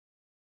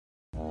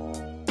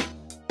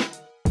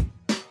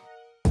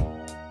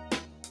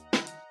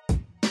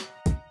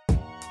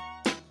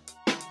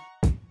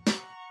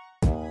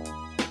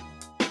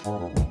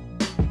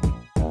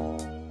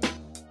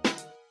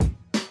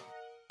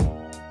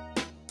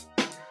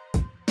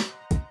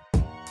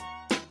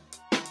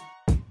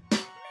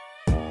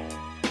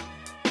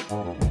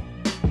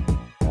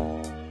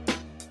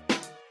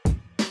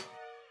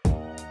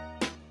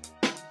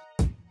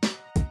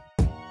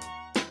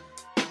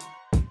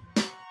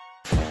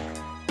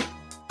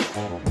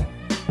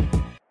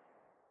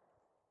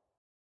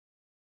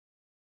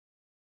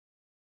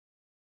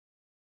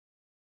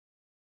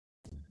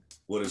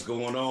What is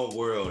going on,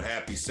 world?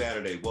 Happy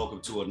Saturday.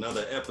 Welcome to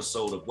another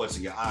episode of What's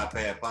in Your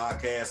iPad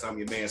podcast. I'm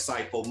your man,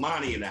 Saifo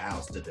Mani, in the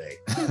house today.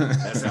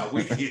 That's how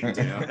we get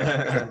down.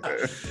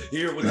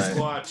 Here with the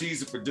squad,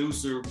 Cheesy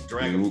producer,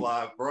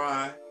 Dragonfly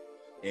Brian,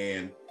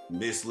 and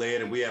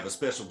Misled. And we have a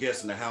special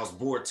guest in the house.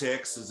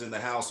 Vortex is in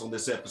the house on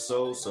this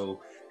episode. So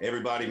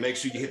everybody, make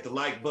sure you hit the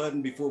like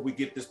button before we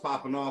get this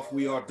popping off.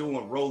 We are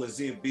doing Rolling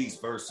Zen Beats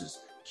versus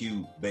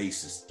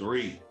Cubasis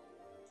 3.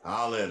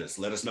 Holla at us.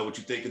 Let us know what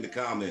you think in the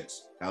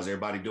comments. How's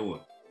everybody doing?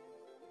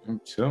 I'm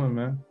chilling,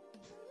 man.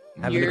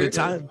 Having a good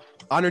time.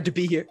 Honored to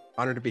be here.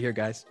 Honored to be here,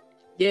 guys.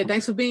 Yeah,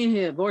 thanks for being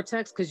here,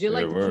 Vortex, because you're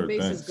like the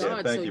Cubasis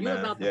god, so you're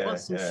about to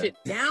bust some shit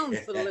down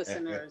for the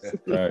listeners.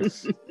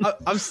 Nice.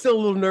 I'm still a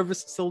little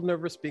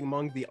nervous being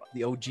among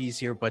the OGs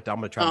here, but I'm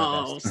going to try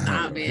my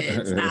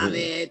best. Stop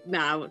it.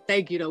 No,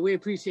 thank you, though. We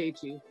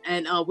appreciate you.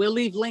 And we'll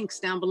leave links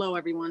down below,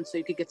 everyone, so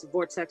you could get to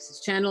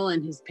Vortex's channel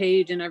and his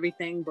page and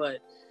everything, but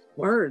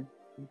word.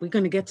 We're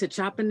going to get to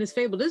chopping this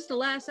fable. This is the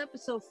last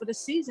episode for the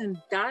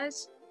season,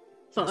 guys,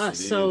 for us.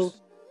 So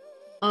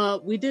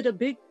we did a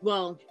big,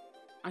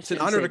 it's an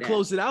honor to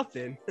close it out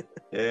then.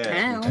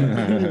 Yeah.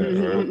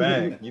 We're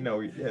back.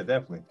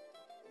 Definitely.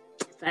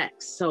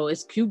 Facts. So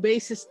it's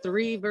Cubasis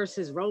 3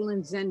 versus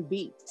Rolling Zen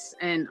Beats.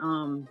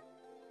 And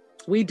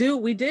we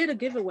did a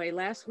giveaway.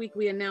 Last week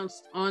we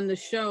announced on the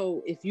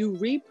show, if you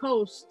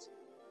repost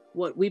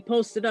what we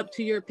posted up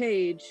to your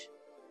page,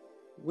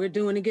 we're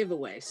doing a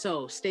giveaway.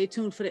 So stay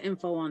tuned for the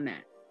info on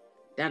that.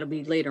 That'll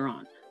be later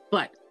on.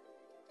 But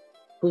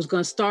who's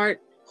going to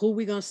start? Who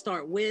we going to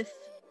start with?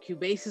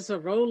 Cubasis or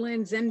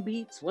Rolling Zen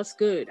Beats? What's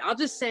good? I'll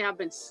just say I've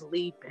been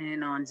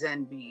sleeping on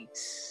Zen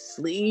Beats.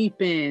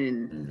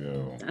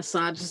 Sleeping. That's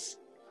why I just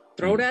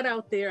throw that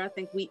out there. I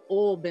think we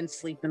all been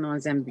sleeping on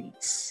Zen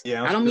Beats.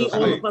 Yeah, I don't mean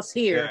all of us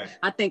here. Yeah.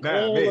 I think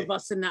all of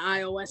us in the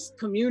iOS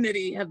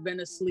community have been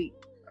asleep.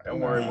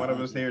 Don't worry, one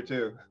of us here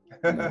too.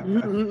 Yeah,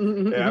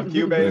 I'm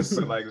Cubase,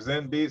 but like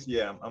Zen Beats,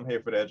 I'm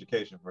here for the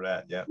education for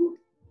that. Yeah.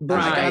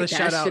 Right, I gotta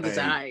shout out.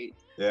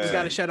 Yeah. Just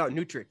gotta shout out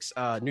Nutrix.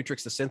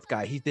 Nutrix, the synth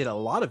guy. He did a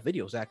lot of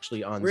videos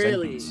actually on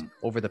Zen Beats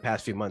over the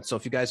past few months. So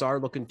if you guys are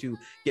looking to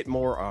get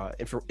more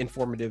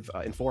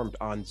informed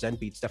on Zen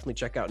Beats, definitely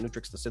check out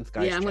Nutrix, the synth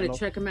guy. Yeah, I'm gonna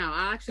check him out.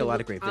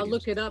 I'll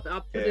look it up.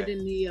 I'll put it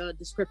in the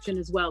description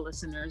as well,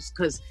 listeners,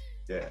 because.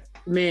 Yeah,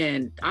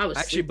 man, I was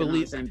actually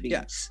believe Zen Beats.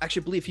 Yeah,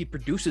 actually believe he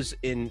produces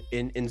in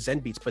Zen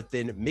Beats, but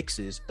then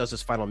does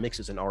his final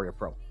mixes in Aria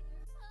Pro.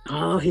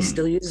 Oh, he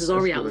still uses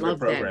Aria. I love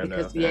that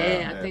because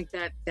I think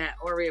that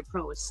Aria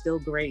Pro is still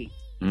great.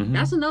 Mm-hmm.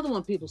 That's another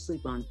one people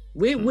sleep on.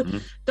 We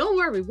don't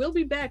worry, we'll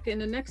be back in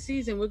the next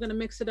season. We're gonna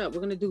mix it up.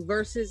 We're gonna do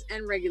verses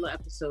and regular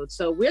episodes.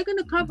 So we're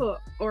gonna cover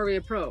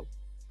Aria Pro.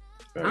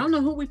 I don't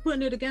know who we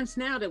putting it against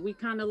now that we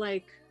kind of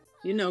like.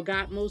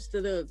 Got most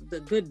of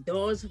the good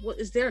doors. What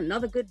is there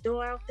another good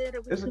door out there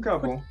that we? There's a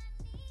couple.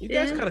 You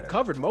guys kind of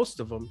covered most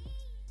of them.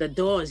 The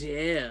doors,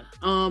 yeah.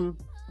 I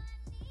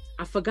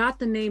forgot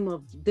the name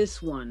of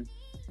this one.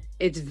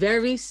 It's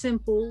very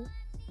simple.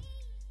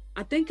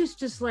 I think it's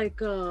just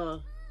like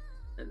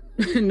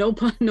no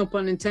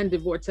pun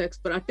intended, Vortex,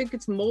 but I think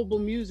it's mobile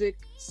music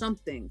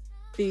something.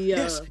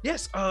 Yes. Shout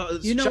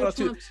out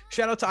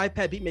to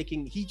iPad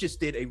Beatmaking. He just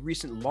did a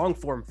recent long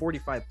form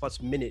 45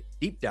 plus minute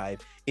deep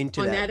dive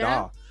into that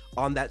DAW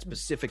on that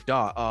specific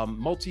DAW.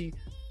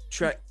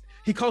 Multi-track.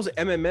 He calls it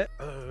MMS.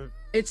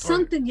 It's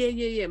something.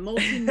 Yeah.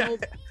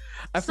 Multi-mode.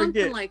 I forget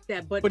something like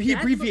that. But he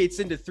abbreviates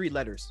into 3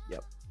 letters.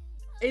 Yep.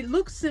 It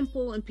looks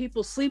simple and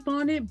people sleep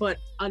on it, but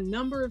a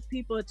number of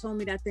people have told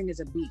me that thing is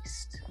a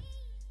beast.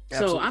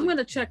 Absolutely. So I'm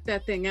gonna check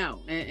that thing out,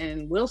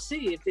 and we'll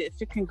see if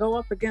it can go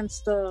up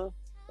against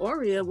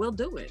Aria, we'll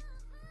do it.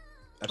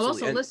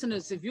 Absolutely. Also,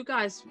 listeners, if you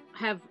guys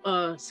have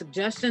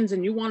suggestions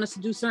and you want us to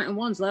do certain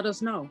ones, let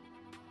us know.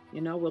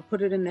 We'll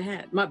put it in the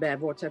hat. My bad,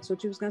 Vortex.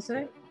 What you was gonna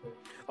say?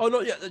 Oh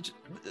no, yeah,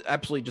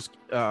 absolutely. Just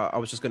I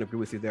was just gonna agree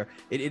with you there.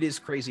 It is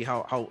crazy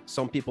how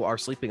some people are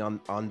sleeping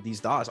on these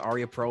DAWs,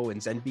 Aria Pro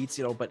and Zen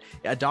Beats, but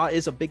a DAW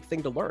is a big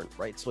thing to learn,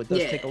 right? So it does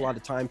take a lot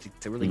of time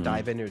to really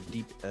dive into it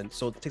deep, and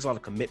so it takes a lot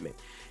of commitment.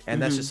 And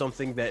that's just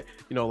something that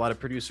a lot of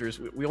producers,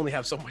 we only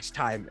have so much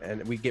time,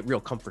 and we get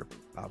real comfortable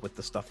with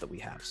the stuff that we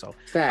have. So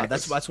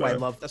that's why I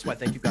love. That's why I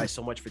thank you guys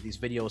so much for these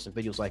videos and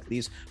videos like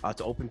these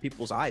to open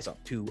people's eyes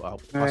up to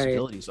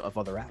possibilities of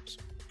other apps.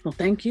 Well,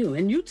 thank you,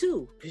 and you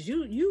too, because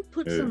you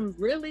put some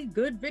really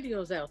good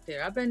videos out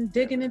there. I've been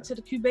digging into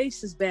the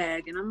Cubasis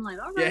bag, and I'm like,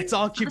 all right, yeah, it's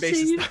all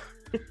Cubasis.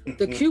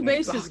 The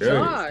Cubasis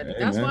god.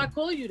 That's why I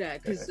call you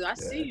that, because I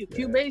see you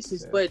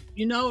Cubasis, but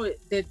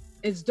that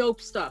it's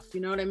dope stuff.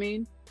 You know what I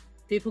mean?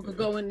 People could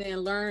go in there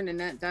and learn, and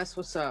that's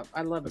what's up.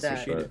 I love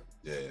that. Appreciate it.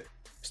 Yeah.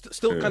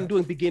 Still kind of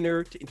doing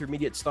beginner to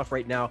intermediate stuff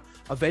right now.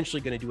 Eventually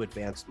going to do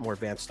more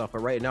advanced stuff, but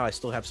right now I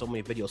still have so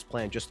many videos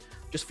planned just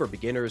for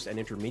beginners and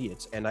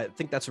intermediates, and I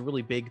think that's a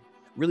really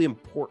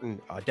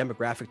important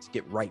demographic to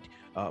get right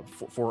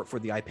for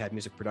the iPad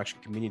music production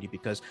community,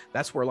 because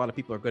that's where a lot of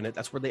people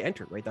that's where they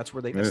enter, right? That's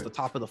where that's the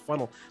top of the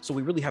funnel. So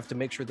we really have to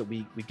make sure that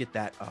we get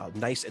that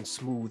nice and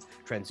smooth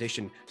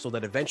transition, so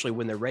that eventually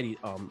when they're ready,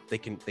 they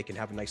can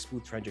have a nice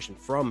smooth transition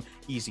from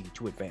easy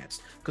to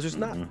advanced, because there's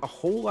not a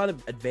whole lot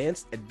of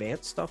advanced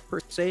stuff per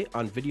se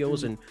on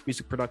videos and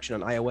music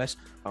production on iOS.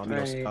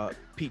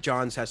 Pete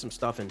Johns has some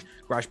stuff and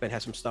GarageBand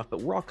has some stuff,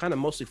 but we're all kind of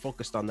mostly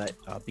focused on that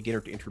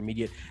beginner to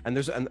intermediate. And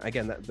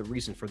again, the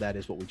reason for that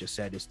is what we just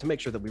said, is to make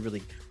sure that we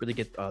really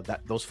get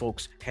those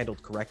folks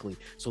handled correctly,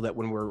 so that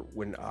when we're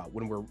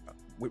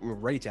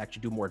ready to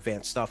actually do more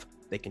advanced stuff,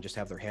 they can just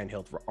have their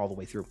handheld all the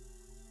way through.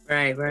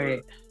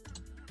 Right.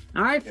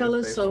 All right,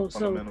 fellas. So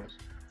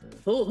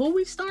who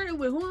we starting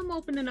with? Who I'm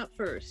opening up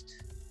first?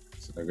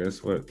 I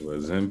guess what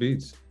Zen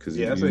Beats, because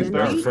that's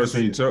the first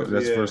one you talked.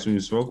 That's the first one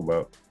you spoke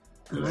about.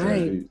 All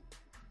right.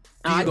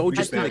 Do you go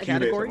just through the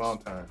categories?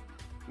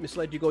 Miss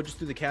Led, do you go just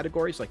through the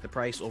categories, like the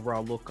price,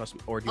 overall look, custom,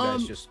 or do you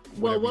guys just?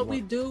 Well, what we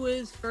do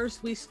is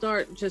first we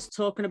start just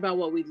talking about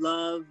what we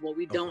love, what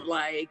we don't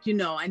like,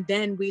 and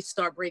then we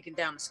start breaking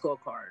down the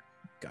scorecard.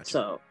 Gotcha.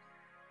 So,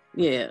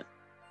 yeah,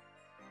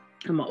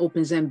 I'm gonna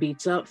open Zen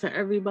Beats up for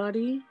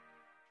everybody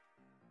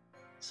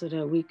so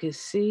that we can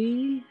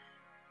see.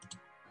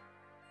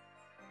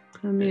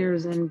 Come here,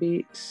 Zen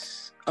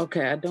Beats.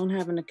 Okay, I don't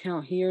have an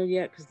account here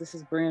yet because this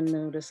is brand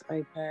new, this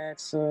iPad.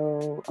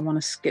 So I want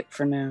to skip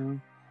for now.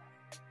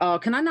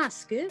 Can I not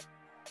skip?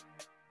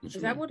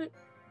 Is that what it?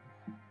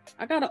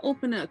 I gotta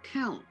open an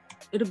account.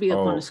 It'll be up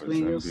on the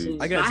screen. You'll see.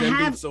 I got Zen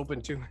Beats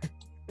open too.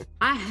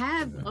 I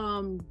have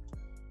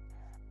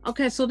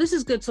Okay, so this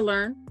is good to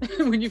learn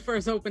when you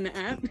first open the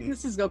app.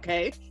 This is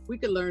okay. We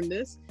could learn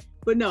this,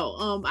 but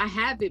no, I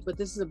have it, but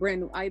this is a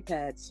brand new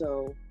iPad.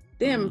 So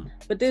damn,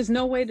 but there's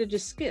no way to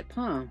just skip,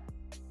 huh?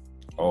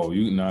 Oh,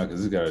 you not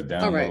because it's got to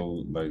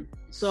download like.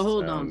 So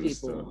hold on,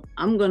 people.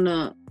 I'm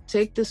gonna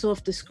take this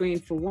off the screen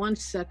for 1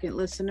 second,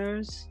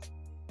 listeners.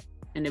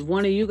 And if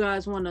one of you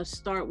guys want to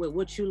start with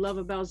what you love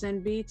about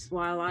Zen Beats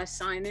while I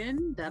sign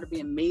in, that'd be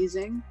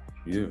amazing.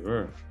 Yeah,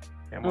 sure.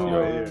 I ain't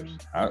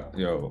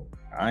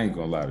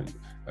gonna lie to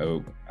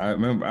you. I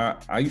remember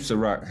I used to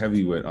rock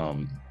heavy with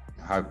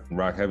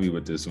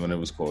this when it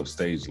was called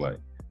Stage Light.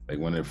 Like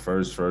when it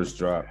first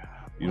dropped.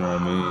 You know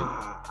what I mean?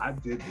 I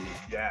did.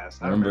 Yes,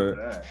 I remember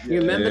that. You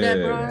remember that,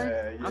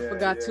 Brian? I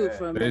forgot too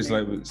for a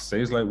minute.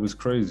 Stage Light was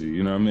crazy.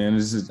 You know what I mean?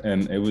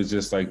 And it was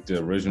just like the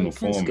original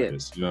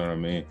format. You know what I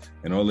mean?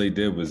 And all they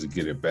did was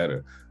get it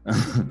better.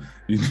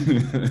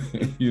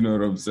 You know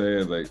what I'm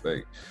saying? Like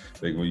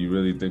when you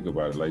really think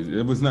about it, like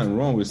it was nothing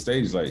wrong with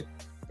Stage Light,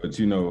 but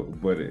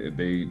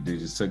they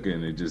just took it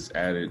and they just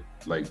added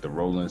like the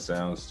rolling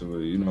sounds to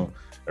it. You know,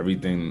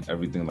 everything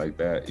like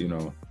that. You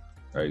know.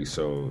 Like,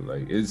 so,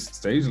 like, it's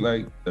Stage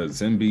Light,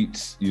 Zen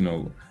Beats,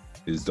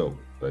 is dope.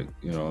 Like,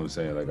 you know what I'm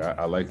saying? Like,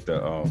 I like the,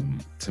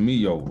 to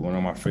me, one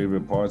of my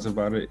favorite parts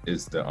about it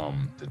is the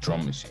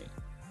drum machine.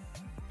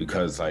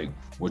 Because, like,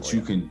 what you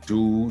can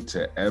do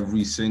to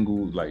every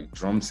single, like,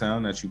 drum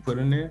sound that you put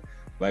in there,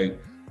 like,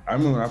 I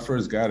remember when I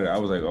first got it, I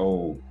was like,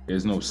 oh,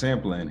 there's no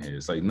sampler in here.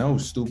 It's like, no,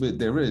 stupid,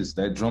 there is.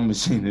 That drum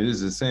machine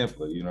is a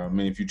sampler, you know what I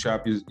mean? If you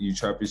chop your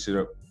shit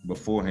up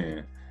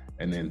beforehand,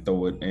 and then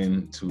throw it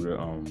into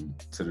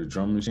the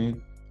drum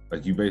machine,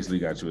 like you basically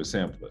got you a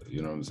sampler,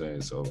 you know what I'm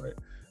saying? So like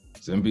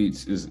Zen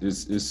Beats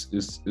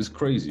is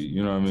crazy,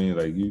 you know what I mean?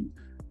 Like you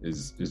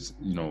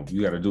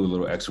got to do a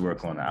little extra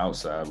work on the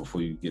outside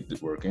before you get the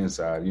work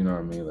inside, you know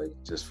what I mean? Like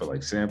just for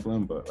like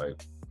sampling, but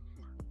like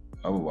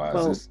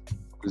otherwise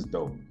it's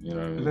dope, you know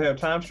what I mean? Does it have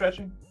time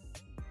stretching?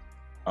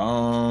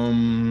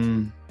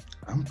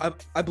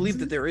 I believe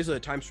that there is a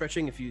time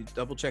stretching. If you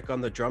double check on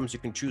the drums, you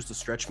can choose the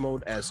stretch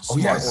mode as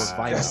smart or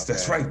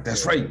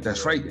vinyl.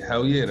 That's right.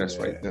 Hell yeah, that's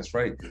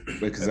right.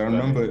 Because I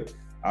remember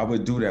I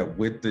would do that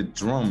with the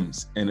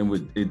drums,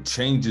 and it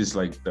changes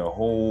like the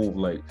whole,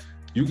 like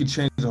you can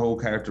change the whole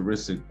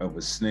characteristic of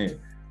a snare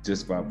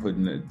just by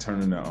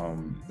turning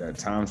that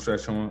time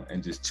stretch on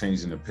and just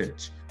changing the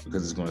pitch,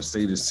 because it's going to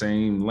stay the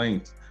same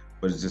length,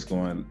 but it's just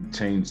going to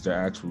change the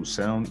actual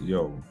sound.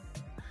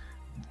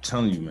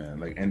 Telling you, man,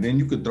 like, and then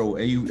you could throw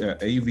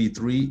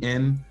AV3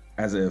 in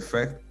as an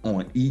effect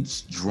on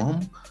each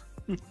drum.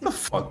 The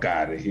fuck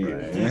out of here,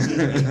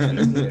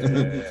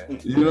 man.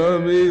 You know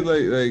what I mean?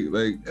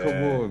 Like,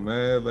 come on,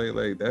 man.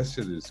 Like that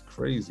shit is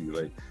crazy.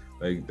 Like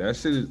that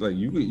shit is like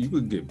you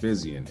could get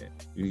busy in there.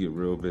 You get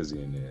real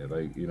busy in there.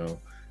 Like, you know,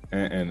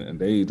 and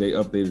they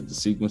updated the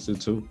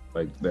sequencer too.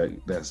 Like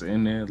that's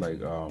in there. Like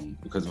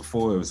because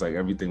before it was like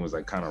everything was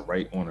like kind of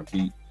right on a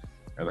beat.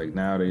 And like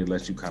now they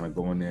let you kind of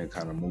go in there and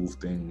kind of move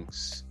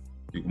things.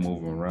 You can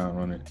move them around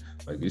on it.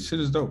 Like this shit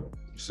is dope.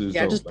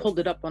 I just pulled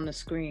it up on the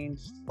screen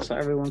so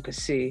everyone could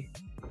see.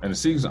 And the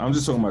sequence, I'm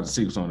just talking about the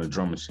sequence on the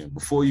drum machine.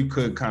 Before you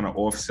could kind of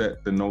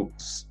offset the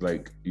notes,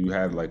 like you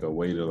had like a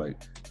way to like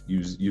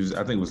use.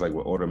 I think it was like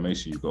with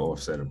automation you could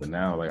offset it, but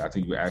now like I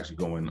think you're actually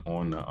going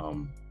on the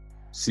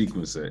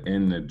sequencer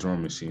in the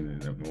drum machine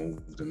and then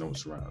move the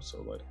notes around.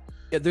 So like.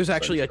 Yeah, there's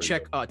actually a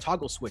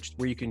toggle switch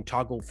where you can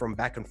toggle from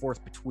back and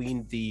forth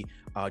between the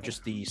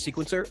just the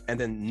sequencer and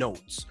then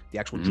notes, the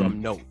actual drum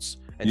notes.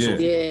 And so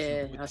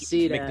I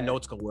see that. Make the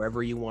notes go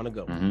wherever you want to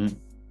go.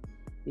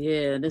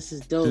 Yeah, this is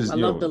dope. I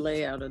love the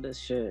layout of this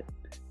shit.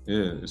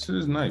 Yeah, this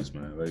is nice,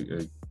 man.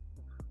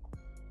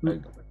 Like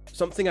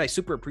something I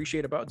super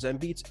appreciate about Zen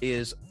Beats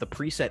is the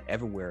preset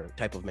everywhere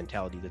type of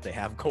mentality that they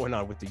have going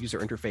on with the user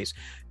interface.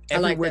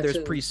 Everywhere there's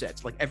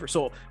presets,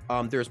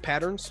 there's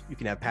patterns. You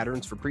can have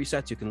patterns for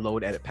presets. You can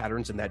load edit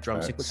patterns in that drum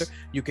sequencer.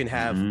 You can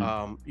have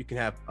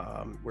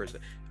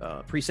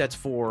presets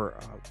for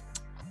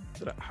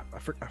I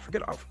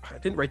forget. I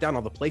didn't write down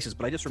all the places,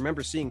 but I just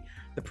remember seeing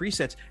the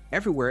presets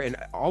everywhere and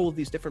all of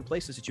these different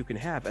places that you can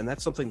have, and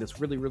that's something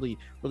that's really, really,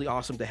 really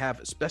awesome to have,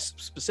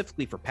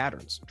 specifically for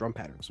patterns, drum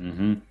patterns.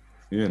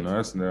 Yeah, no,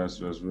 that's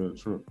really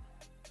true.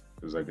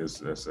 Because I guess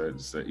that's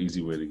an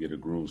easy way to get a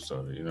groove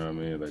started. You know what I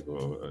mean? Like,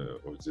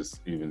 or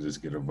just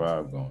get a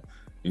vibe going.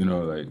 You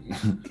know, like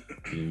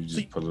you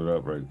just pull it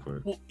up right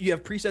quick. Well, you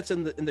have presets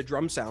in the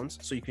drum sounds,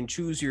 so you can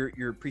choose your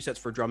presets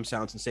for drum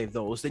sounds and save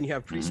those. Then you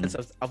have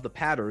presets of the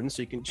patterns,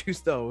 so you can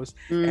choose those.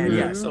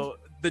 And so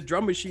the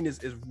drum machine is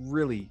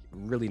really,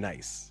 really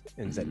nice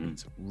in Zen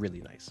Beats.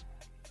 Really nice.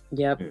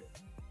 Yep. Yeah.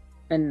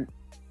 And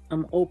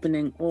I'm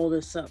opening all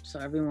this up so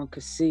everyone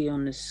could see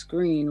on the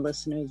screen,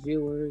 listeners,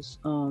 viewers.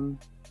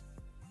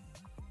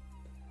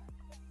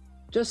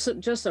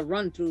 Just a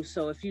run through.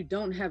 So if you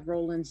don't have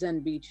Roland Zen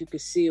Beats, you can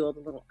see all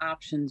the little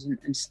options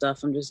and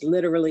stuff. I'm just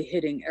literally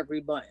hitting every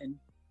button.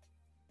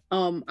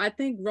 I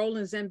think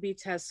Roland Zen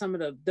Beats has some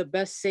of the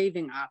best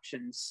saving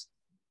options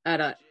out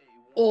of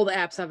all the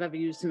apps I've ever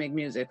used to make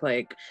music.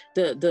 Like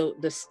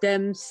the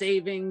stem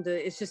saving,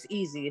 it's just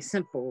easy, it's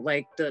simple.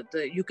 Like the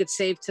you could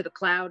save to the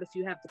cloud if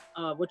you have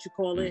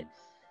the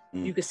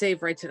you could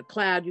save right to the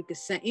cloud. You could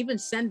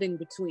sending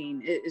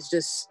between is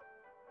just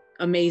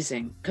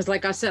amazing, because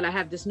like I said, I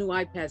have this new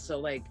iPad, so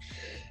like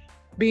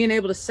being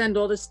able to send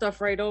all this stuff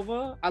right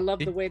over, I love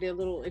the way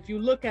if you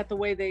look at the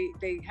way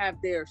they have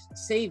their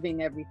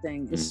saving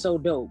everything, is so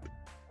dope.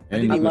 I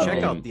didn't even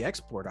check out the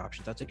export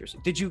options. That's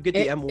interesting. Did you get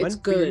the M1 it's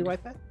good. for your new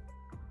iPad?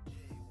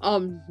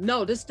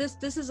 No, this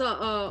is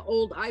a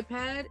old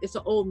iPad. It's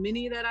an old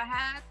mini that I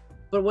had,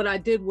 but what I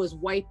did was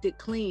wiped it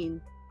clean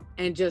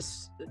and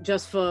just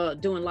for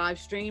doing live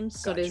streams.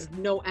 So there's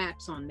no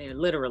apps on there,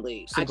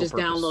 literally. I just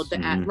download the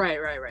app.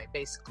 Right,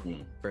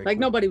 basically. Like cool.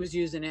 Nobody was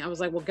using it. I was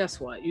like, well, guess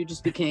what? You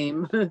just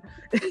became the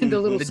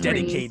little screen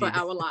dedicated for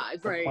our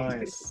lives, right?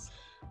 Nice.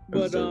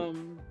 But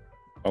and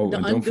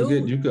don't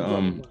forget,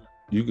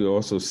 you could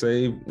also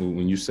save,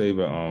 when you save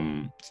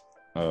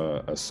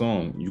a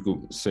song, you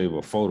could save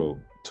a photo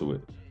to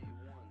it.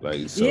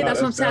 Like, so that's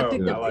what I'm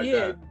saying.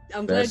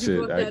 I'm glad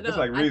you brought that up. It's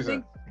like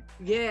Reason.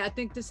 I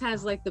think this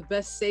has like the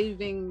best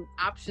saving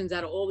options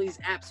out of all these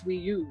apps we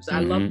use. I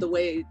love the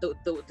way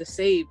the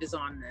save is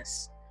on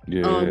this.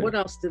 What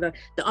else the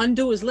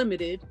undo is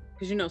limited,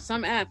 because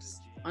some apps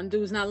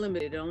undo is not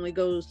limited. It only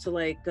goes to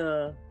like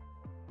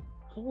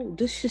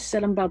this just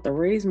said I'm about to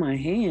raise my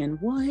hand.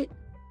 What?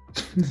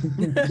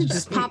 It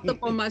just popped up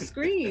on my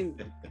screen.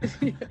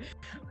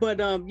 But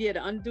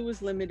the undo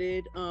is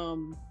limited.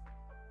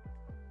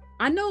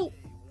 I know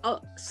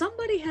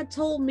somebody had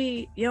told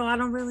me, I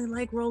don't really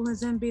like Roland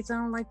Zen Beats. I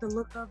don't like the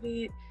look of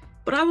it.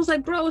 But I was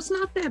like, bro, it's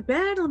not that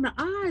bad on the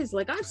eyes.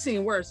 Like, I've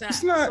seen worse apps.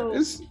 It's not.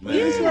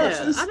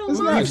 I don't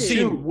mind it. We've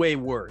seen way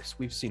worse.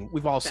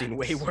 We've all seen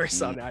way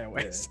worse on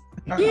iOS.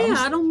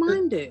 I don't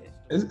mind it.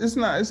 It's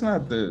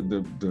not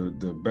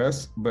the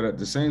best, but at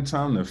the same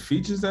time, the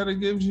features that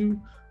it gives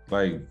you,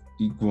 like,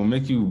 it will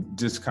make you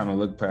just kind of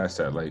look past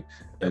that. Like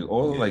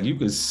you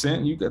could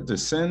send, you got the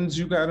sends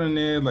you got in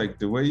there, like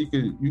the way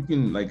you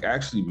can like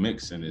actually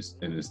mix in this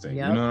thing.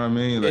 Yep. You know what I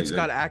mean? Like, it's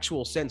got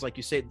actual sends, like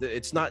you say.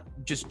 It's not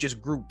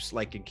just groups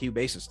like in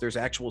Cubasis. There's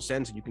actual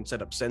sends, and you can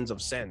set up sends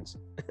of sends.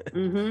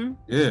 Yeah.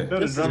 Show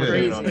the drum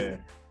machine on there.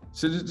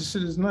 This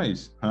shit is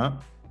nice, huh?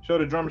 Show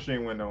the drum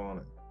machine window on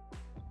it.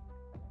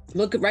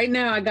 Look, right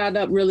now I got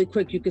up really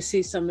quick. You can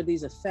see some of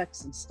these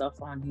effects and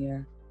stuff on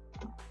here.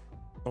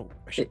 Oh,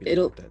 I should be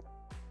that.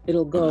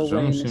 It'll go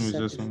away in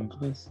a second.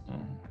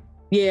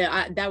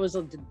 That was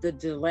the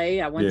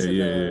delay. I went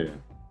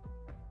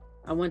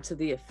I went to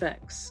the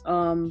effects.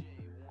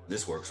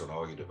 This works on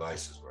all your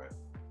devices, right?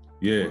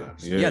 Yeah,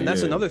 and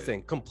that's another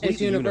thing.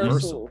 Completely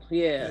universal.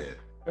 Yeah.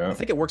 I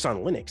think it works on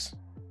Linux.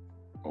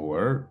 Oh,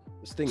 word.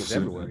 This thing is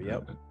everywhere.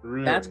 Yep.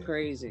 Really? That's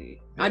crazy.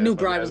 Yeah, I knew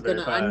Bri was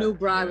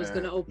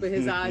gonna open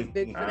his eyes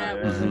big for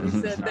that one when he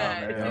said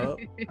that.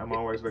 I'm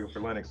always looking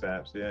for Linux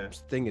apps. Yeah.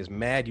 This thing is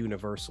mad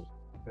universal.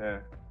 Yeah.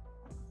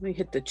 Let me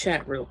hit the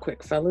chat real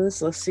quick,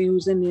 fellas. Let's see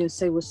who's in there and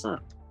say what's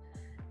up.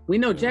 We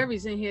know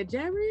Jerry's in here.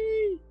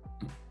 Jerry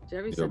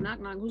said knock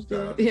knock. Who's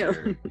there?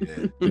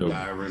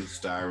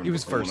 Styron. He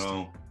was first.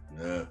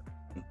 Yeah.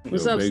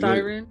 What's up,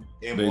 Styron?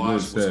 And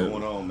what's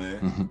going on,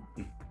 man?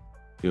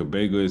 Yo,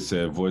 Bagel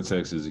said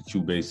Vortex is a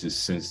Cubase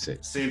sensei.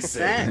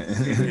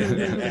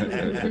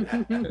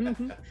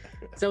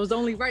 So it was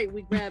only right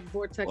we grabbed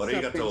Vortex up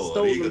and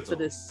stole him for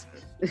this.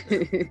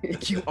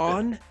 EQ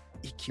on,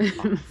 EQ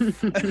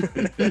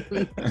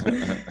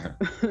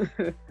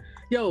off.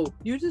 Yo,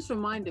 you just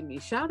reminded me.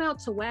 Shout out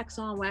to Wax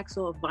On, Wax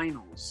Off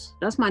Vinyls.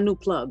 That's my new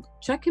plug.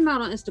 Check him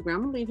out on Instagram.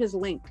 I'm gonna leave his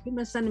link. He's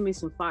been sending me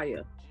some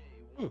fire.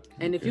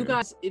 And if you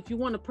guys, if you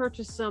want to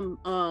purchase some,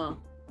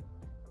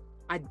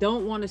 I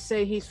don't want to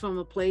say he's from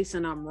a place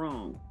and I'm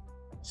wrong.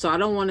 So I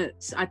don't want to,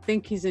 I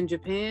think he's in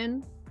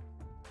Japan.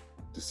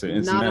 Just say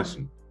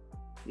international.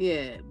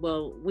 Yeah,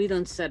 well, we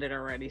done said it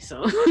already,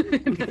 so.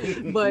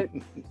 But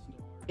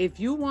if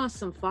you want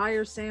some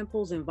fire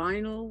samples and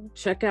vinyl,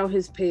 check out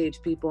his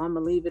page, people. I'm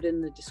gonna leave it in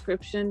the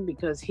description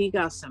because he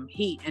got some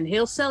heat and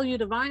he'll sell you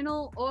the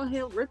vinyl or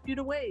he'll rip you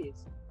the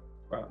waves.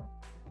 Wow.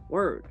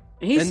 Word.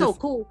 And he's so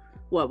cool.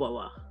 What?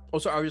 Oh,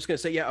 sorry, I was just gonna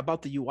say, yeah,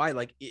 about the UI,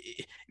 like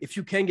if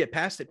you can get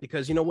past it,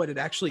 because you know what, it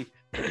actually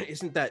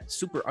isn't that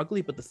super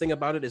ugly, but the thing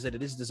about it is that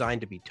it is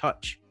designed to be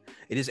touch.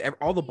 It is,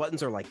 all the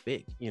buttons are like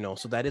big, you know,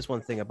 so that is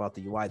one thing about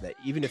the UI that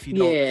even if you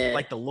don't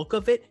like the look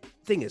of it,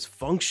 thing is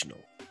functional.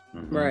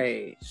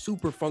 Right.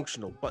 Super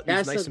functional.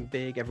 Buttons nice and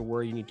big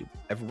everywhere you need to,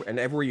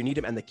 everywhere you need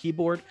them, and the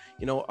keyboard,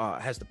 you know,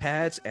 has the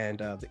pads and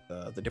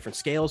the different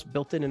scales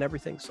built in and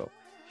everything. So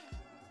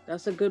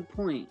that's a good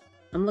point.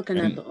 I'm looking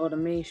at the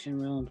automation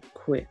real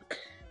quick.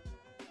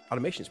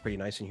 Automation is pretty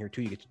nice in here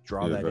too. You get to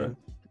draw that in.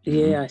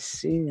 Yeah, I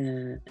see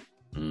that.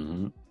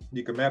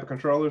 You can map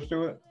controllers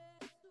to it.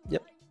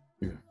 Yep.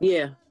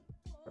 Yeah.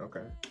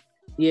 Okay.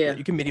 Yeah.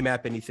 You can MIDI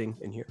map anything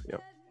in here.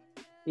 Yep.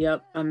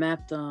 Yep. I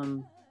mapped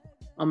on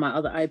my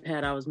other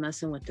iPad. I was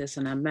messing with this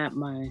and I mapped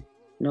my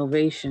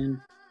Novation,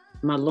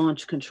 my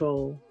launch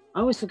control.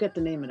 I always forget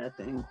the name of that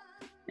thing,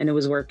 and it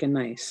was working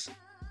nice.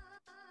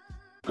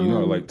 You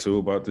know, like too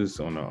about this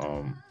on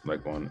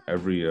like on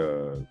every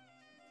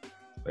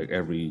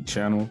every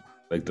channel,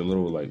 like the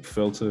little like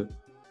filter,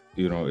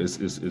 you know,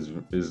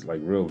 is like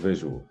real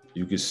visual.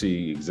 You can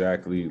see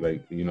exactly,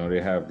 like, you know,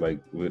 they have like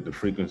with the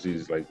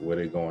frequencies, like where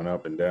they're going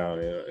up and down,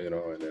 you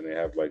know, and then they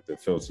have like the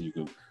filter you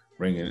can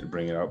bring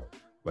it up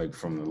like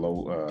from the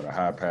low, the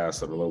high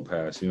pass or the low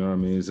pass. You know what I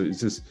mean? It's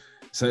just,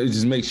 so it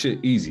just makes shit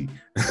easy.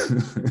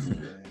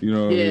 You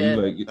know what I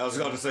mean? Like, I was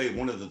going to say,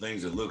 one of the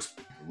things that looks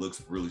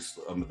really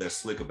that's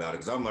slick about it,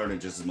 because I'm learning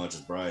just as much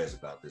as Brian's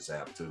about this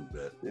app too.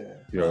 But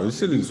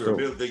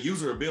the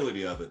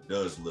usability of it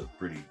does look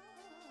pretty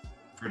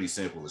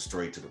simple and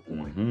straight to the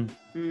point.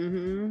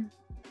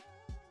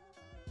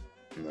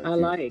 I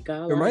like.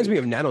 It reminds me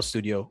of Nano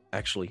Studio,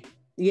 actually.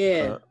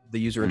 Yeah. The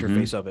user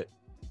interface of it.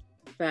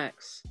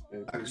 Facts.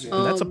 And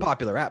that's a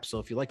popular app, so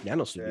if you like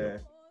Nano Studio,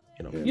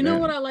 you know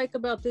what I like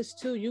about this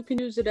too? You can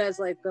use it as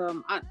like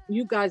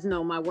you guys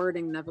know my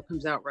wording never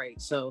comes out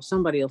right, so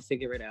somebody will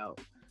figure it out.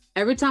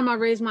 Every time I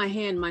raise my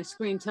hand, my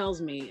screen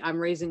tells me I'm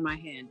raising my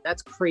hand.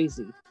 That's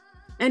crazy.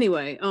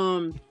 Anyway,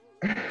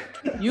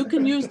 you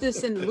can use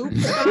this in loop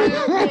style.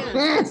 Yeah,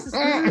 this is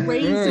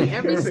crazy.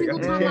 Every single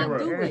time I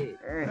do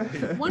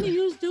it. One of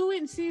you do it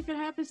and see if it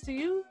happens to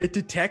you. It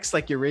detects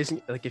like you're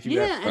raising, like if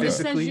you and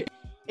physically.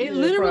 It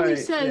literally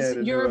says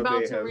you're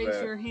about to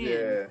raise your hand.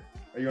 Yeah.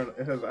 Are you on?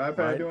 It has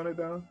iPad doing it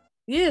though?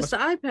 Yeah, it's the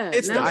iPad.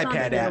 It's now the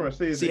iPad app. That's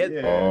the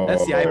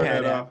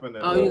iPad app.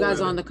 Oh, you guys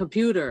on the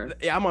computer?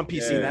 Yeah, I'm on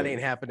PC. That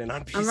ain't happening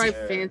on PC. I'm right,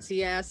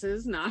 fancy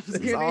asses. No, I'm just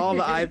kidding. It's all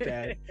the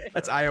iPad.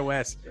 That's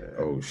iOS.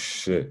 Oh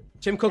shit.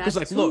 Tim Cook was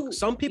like, look,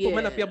 some people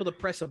might not be able to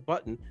press a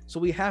button, so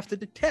we have to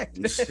detect.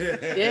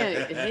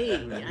 Hey, I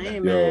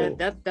ain't mad.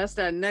 That's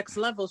that next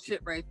level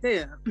shit right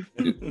there.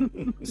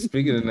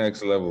 Speaking of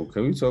next level,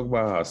 can we talk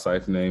about how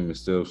Syph name is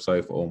still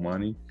Syph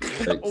Omani?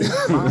 Like,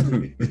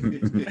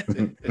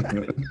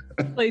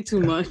 Play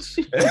too much.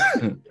 It's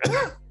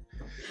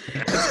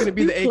gonna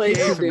be the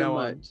AKA from now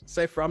on.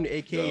 Syph Romney,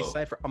 AKA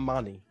Syph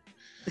Amani.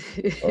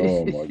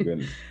 Oh my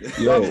goodness.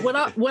 Yo. What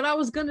I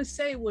was gonna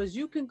say was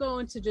you can go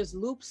into just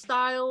loop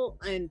style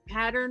and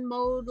pattern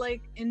mode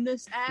like in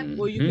this app,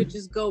 or you could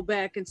just go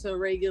back into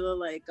regular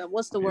like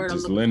what's the word I'm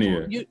looking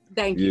linear. for?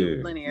 Thank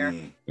you, linear.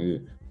 Yeah.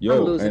 Yo,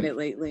 I'm losing it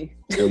lately.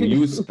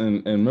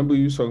 and remember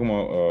you was talking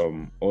about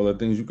all the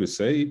things you could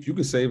save. You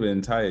could save an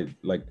entire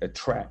like a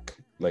track,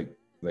 like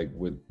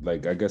with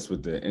like I guess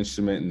with the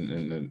instrument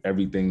and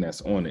everything that's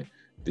on it.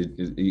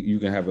 You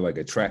can have it like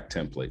a track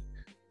template.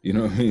 You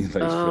know what I mean?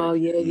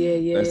 Like,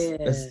 yeah.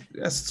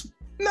 That's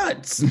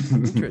nuts.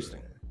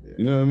 Interesting.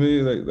 You know what I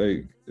mean?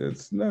 Like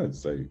that's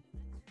nuts. Like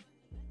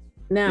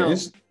now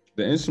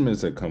the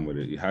instruments that come with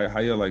it. How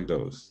you like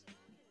those?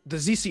 The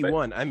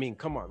ZC1. I mean,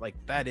 come on, like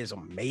that is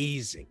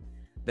amazing.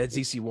 That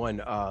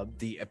ZC1,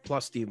 the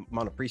plus the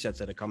amount of presets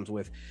that it comes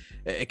with,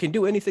 it can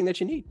do anything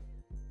that you need.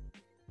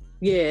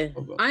 Yeah,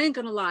 I ain't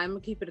gonna lie. I'm gonna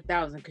keep it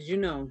 1,000 because you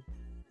know.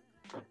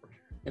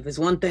 If it's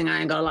one thing, I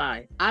ain't gonna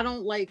lie. I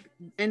don't like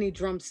any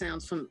drum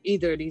sounds from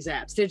either of these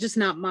apps. They're just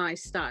not my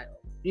style.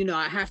 You know,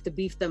 I have to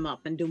beef them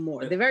up and do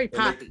more. They're very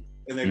poppy.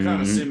 And they're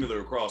kind of similar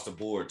across the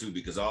board too,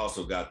 because I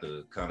also got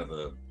the kind of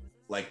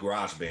like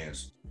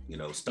GarageBand's, you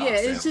know, stock Yeah,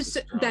 sounds it's just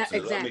with the drums. that So I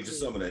mean, exactly. just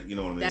some of that, you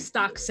know what I mean? That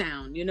stock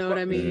sound, you know what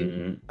I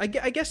mean? Mhm.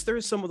 I guess there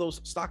is some of those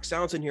stock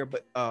sounds in here,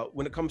 but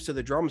when it comes to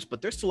the drums,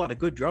 but there's still a lot of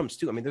good drums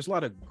too. I mean, there's a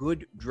lot of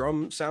good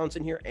drum sounds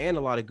in here and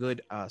a lot of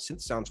good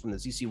synth sounds from the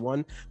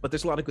ZC1, but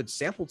there's a lot of good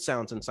sampled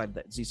sounds inside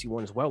that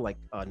ZC1 as well, like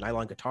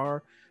nylon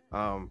guitar.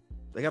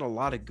 They got a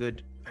lot of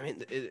good. I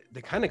mean,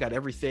 they kind of got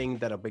everything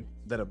that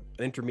an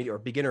intermediate or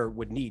beginner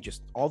would need.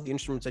 Just all the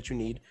instruments that you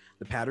need,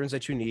 the patterns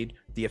that you need,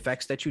 the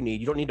effects that you need.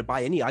 You don't need to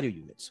buy any audio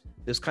units.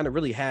 This kind of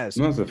really has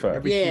That's a fact.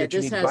 everything Yeah, that you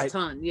this need to has buy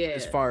ton. Yeah.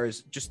 as far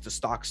as just the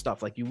stock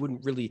stuff. Like you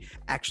wouldn't really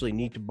actually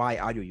need to buy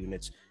audio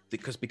units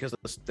because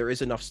there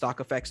is enough stock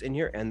effects in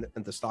here, and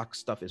the stock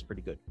stuff is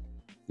pretty good.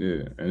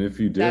 Yeah, and if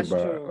you did That's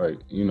buy, true. like,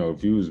 you know,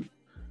 if you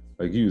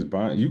was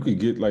buying, you could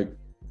get like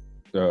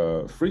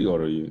free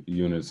audio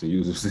units and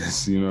use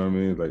this. You know what I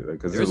mean? Like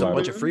because There's a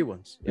bunch of free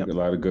ones. Yep. a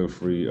lot of good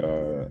free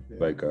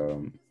like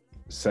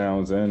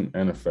sounds and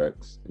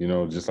effects. You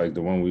know, just like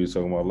the one we were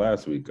talking about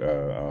last week.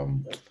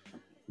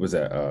 Was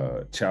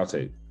that Chow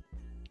Tape?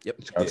 Yep.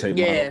 Chow Tape.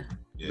 Yeah. Model,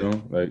 you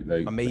know,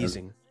 like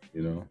Amazing.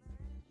 You know.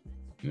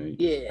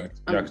 Yeah.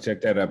 Y'all can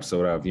check that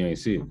episode out if you ain't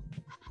see it.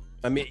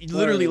 I mean, you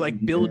literally like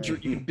you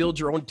can build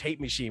your own tape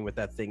machine with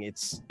that thing.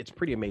 It's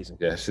pretty amazing.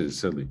 Yeah, that shit's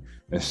silly.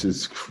 That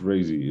shit's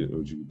crazy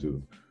what you can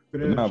do.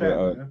 Put it in the Nah, chat,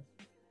 but, man.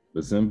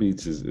 But Zen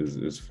Beats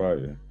is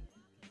fire.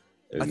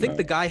 I think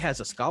the guy has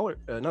a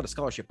not a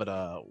scholarship, but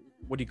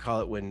what do you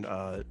call it when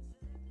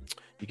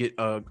you get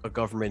a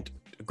government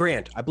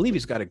grant? I believe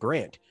he's got a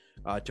grant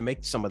to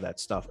make some of that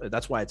stuff.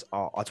 That's why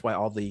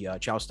all the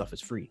Chow stuff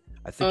is free.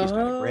 I think he's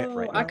got a grant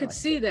right now. I could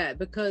see that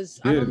because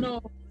I Yeah. don't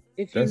know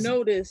if you That's-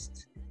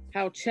 noticed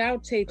how Chow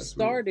Tape That's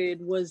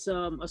started was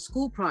a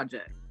school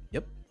project.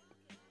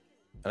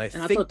 And I I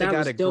think thought they that got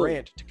was a dope.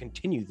 grant to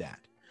continue that.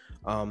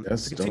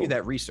 That's To continue dope.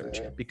 that research,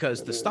 Yeah, because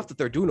that the is. stuff that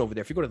they're doing over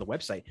there, if you go to the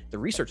website, the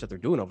research that they're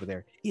doing over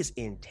there is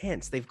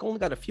intense. They've only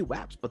got a few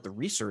apps, but the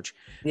research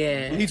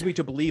Yeah. leads me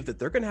to believe that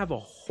they're going to have a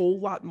whole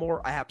lot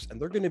more apps,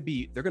 and they're going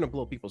to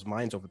blow people's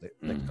minds over the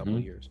next couple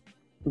of years.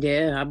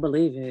 Yeah, I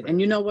believe it.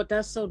 And you know what?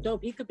 That's so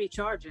dope. He could be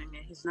charging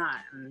and he's not.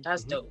 And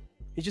that's Mhm. dope.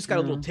 He's just got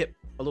a little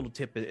Mhm.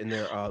 tip in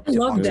there. I tip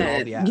love box on all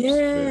that. the apps.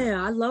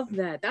 Yeah, I love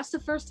that. That's the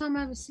first time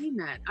I've ever seen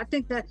that. I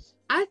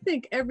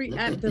think every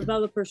app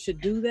developer should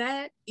do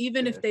that,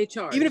 even if they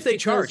charge. Even if they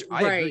Because- charge,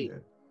 I right. agree.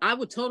 I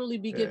would totally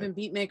be Yeah. giving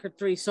Beatmaker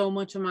 3 so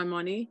much of my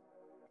money.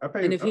 I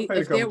paid, And if I paid a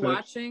if they're couple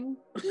tips. watching,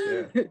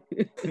 Yeah.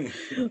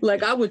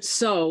 like I would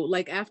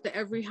like after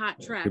every hot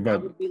track, I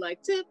about- would be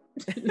like tip.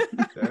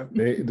 Yeah.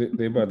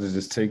 They about to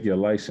just take your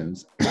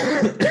license.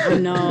 I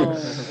know.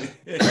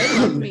 They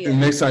love me. And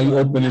next time you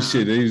open this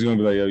shit, he's gonna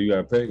be like, "Yo, you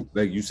gotta pay."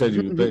 Like you said,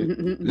 you would pay.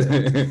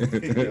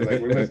 Yeah,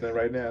 like we're listening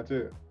right now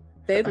too.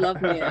 They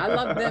love me. I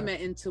love them at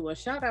Intua.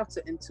 Shout out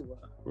to Intua.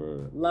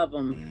 Bruh, Love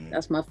them.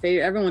 That's my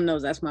favorite. Everyone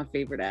knows that's my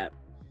favorite app.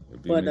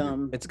 it'd be But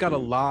nigga. It's got a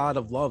lot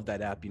of love,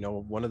 that app. You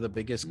know, one of the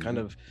biggest kind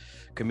Mhm. of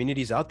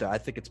communities out there. I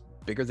think it's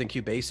bigger than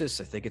Cubasis.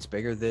 I think it's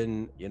bigger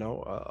than, you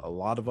know, a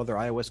lot of other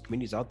iOS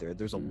communities out there.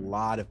 There's a Mhm.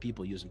 lot of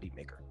people using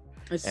BeatMaker.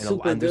 It's And,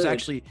 super and there's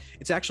good.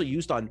 it's actually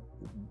used on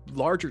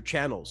larger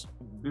channels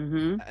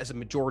Mm-hmm. as a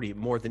majority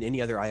more than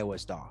any other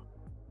iOS DAW.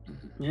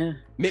 Yeah.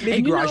 Maybe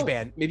And you know-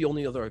 GarageBand,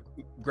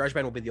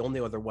 GarageBand will be the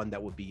only other one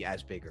that would be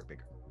as big or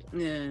bigger.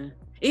 Yeah.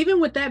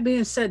 Even with that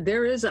being said,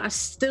 I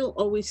still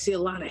always see a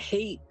lot of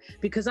hate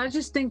because I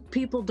just think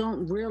people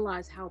don't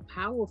realize how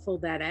powerful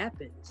that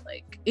app is.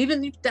 Like,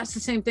 even if that's the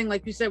same thing,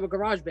 like you said with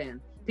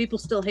GarageBand, people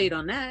still hate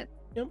on that.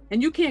 Yep.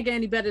 And you can't get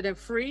any better than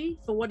free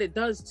for what it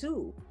does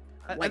too.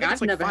 I Like, think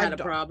it's I've never had a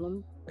 $5.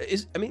 problem.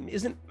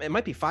 It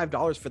might be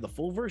 $5 for the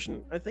full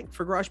version, I think,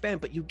 for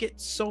GarageBand, but you get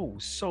so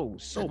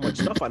much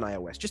stuff on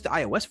iOS, just the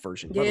iOS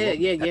version. let Yeah,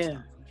 alone yeah, that yeah.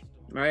 stuff.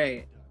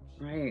 Right.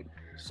 Right.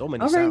 So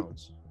many All right.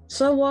 sounds.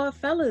 So,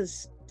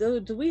 fellas,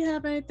 do we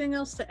have anything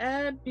else to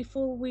add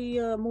before we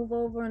move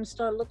over and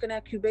start looking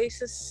at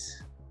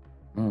Cubasis?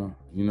 You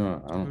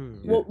know, I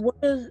don't. Mm.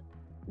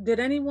 Yeah. Did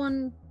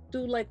anyone do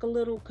like a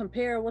little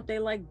compare what they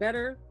like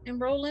better in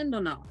Roland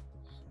or no?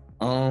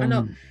 I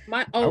know.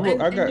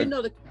 And you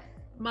know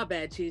my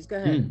bad, Cheese. Go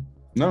ahead.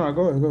 No,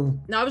 go ahead.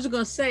 No, I was just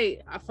gonna say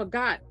I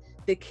forgot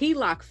the key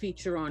lock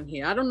feature on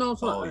here. I don't know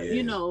if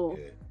you know,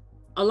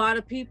 a lot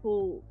of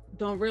people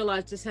don't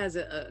realize this has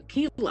a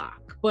key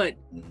lock. But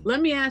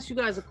let me ask you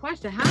guys a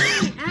question: how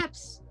many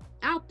apps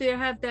out there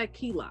have that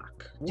key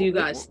lock? Do you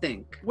guys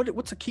think?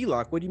 What's a key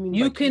lock? What do you mean?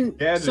 You by key- can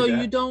Gadget so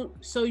you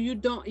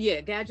app. don't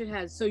yeah, Gadget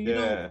has so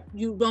Yeah.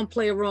 you don't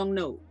play a wrong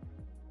note.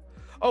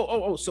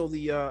 Oh, so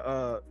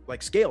the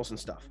like scales and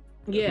stuff.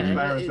 Yeah,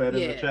 Byron said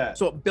in the chat.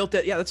 So built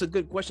that, yeah, that's a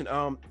good question.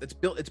 It's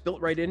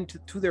built right into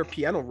their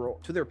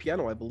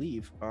piano I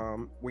believe.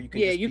 Where you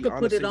can Yeah, just you be could on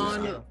put a it single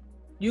on. scale.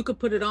 You could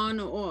put it on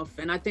or off,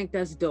 and I think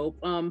that's dope.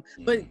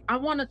 But I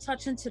want to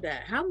touch into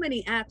that. How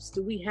many apps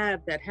do we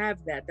have that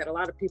a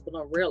lot of people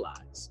don't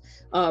realize?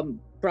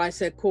 Bryce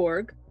said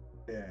Korg.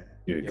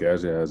 Yeah,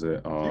 Gadget has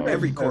it.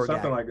 Every Yeah, Korg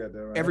something app. like that,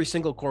 though, right? Every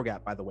single Korg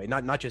app, by the way,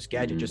 not just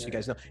Gadget, just so you Mhm.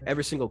 guys know.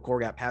 Every single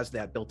Korg app has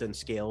that built-in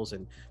scales,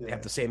 and they Yeah.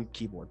 have the same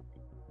keyboard,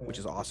 which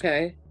is awesome.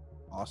 Okay.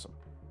 awesome.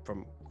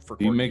 For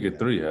Beatmaker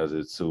 3 has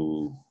it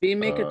too.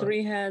 Beatmaker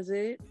 3 has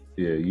it.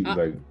 Yeah, you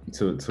like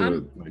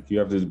you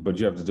have to, but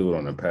you have to do it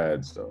on the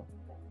pads though.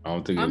 I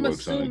don't think it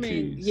works on the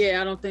keys. Yeah,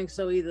 I don't think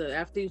so either.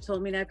 After you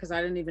told me that, because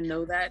I didn't even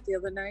know that the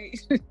other night.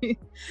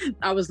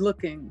 I was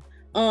looking.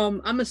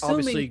 I'm assuming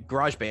obviously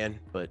GarageBand,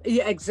 but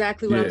yeah,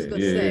 exactly what I was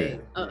gonna say.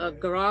 A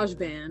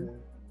GarageBand.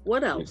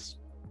 What else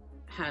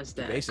has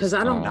that? Because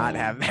I don't not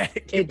have that.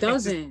 It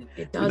doesn't.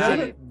 It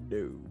doesn't.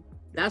 No.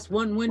 That's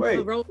one win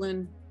for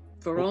Roland.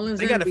 For Roland,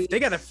 they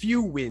got a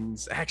few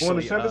wins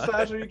actually. On the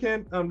synthesizer, you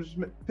can't just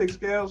pick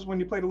scales when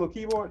you play the little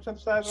keyboard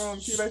synthesizer on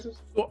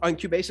Cubasis. Well, on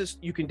Cubasis,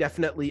 you can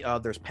definitely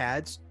there's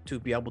pads to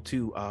be able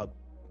to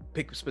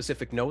pick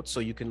specific notes, so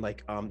you can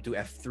like do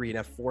F3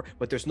 and F4,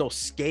 but there's no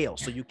scale,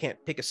 so you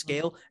can't pick a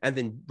scale and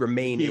then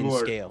remain in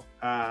scale.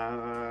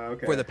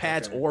 Okay. For the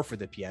pads or for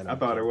the piano. I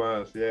thought it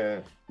was, yeah.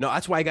 No,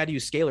 that's why I got to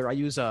use Scalar. I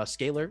use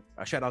Scalar.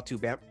 Shout out to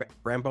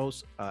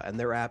Brambos and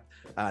their app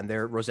and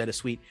their Rosetta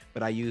Suite,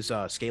 but I use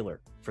Scalar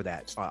for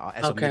that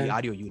as a MIDI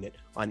audio unit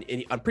on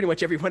pretty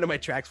much every one of my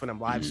tracks when I'm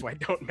live, so I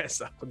don't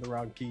mess up with the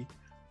wrong key.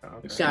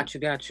 Got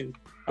you.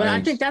 But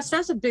I think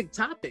that's a big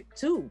topic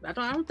too. I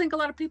don't think a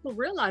lot of people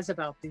realize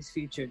about these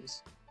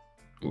features.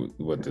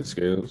 What, the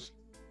scales?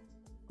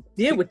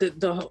 Yeah, with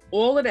the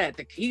all of that,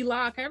 the key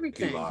lock,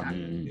 everything.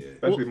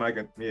 Especially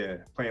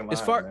playing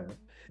live.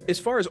 As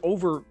far as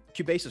over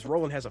Cubasis,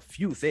 Roland has a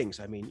few things.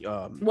 I mean,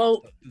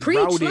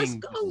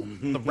 routing,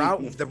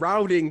 the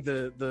routing,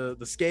 the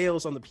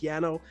scales on the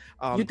piano.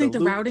 You think the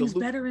routing's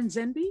better in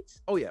Zen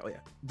Beats? Oh yeah.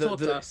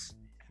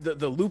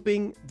 The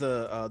looping,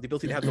 the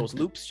ability to have those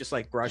loops, just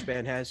like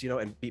GarageBand has,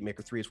 and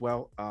Beatmaker 3 as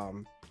well.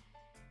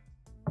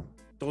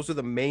 Those are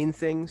the main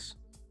things.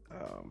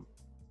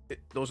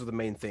 Those are the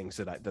main things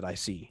that I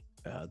see.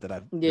 That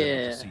I've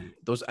seen.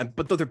 Those,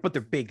 but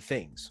they're big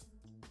things.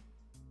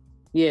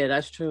 Yeah,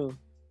 that's true.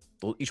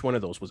 Each one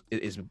of those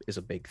is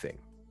a big thing.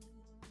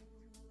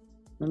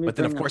 But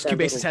then of course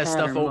Cubasis has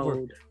stuff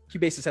over.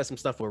 Cubasis has some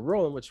stuff over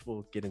Roland, which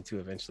we'll get into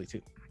eventually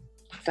too.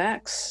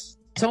 Facts.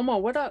 Tomo,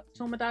 what up?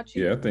 Tomodachi?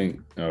 Yeah, I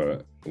think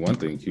one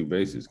thing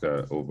Cubasis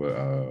got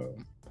over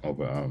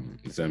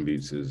Zen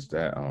Beats is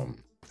that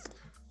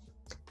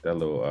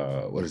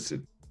little what is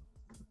it?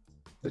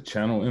 The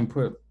channel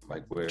input,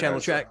 like where channel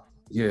track.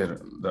 Yeah,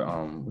 the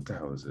what the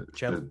hell is it?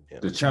 Channel,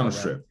 the channel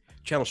strip.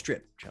 Channel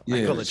strip.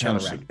 Yeah, I call it channel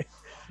strip. rack.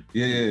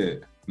 Yeah.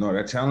 No,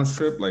 that channel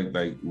strip, like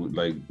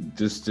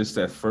just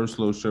that first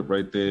little strip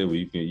right there, where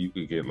you can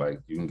get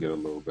a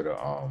little bit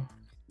of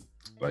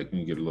you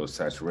can get a little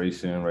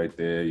saturation right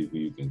there.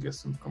 You can get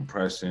some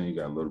compression. You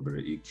got a little bit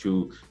of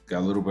EQ. Got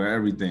a little bit of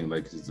everything.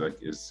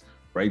 It's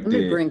right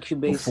there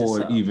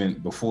before it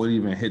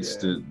even hits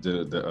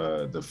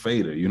the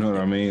fader. You know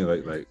what I mean?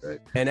 Like.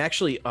 And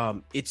actually,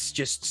 it's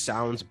just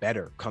sounds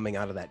better coming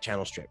out of that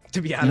channel strip.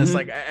 To be honest,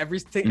 like every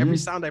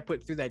sound I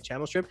put through that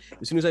channel strip,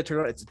 as soon as I turn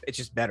it on, it's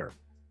just better.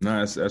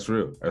 No, that's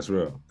real. That's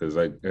real. Because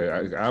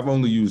I've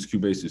only used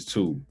Cubasis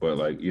 2, but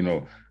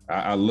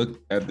I look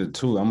at the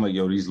two, I'm like,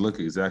 yo, these look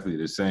exactly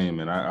the same.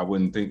 And I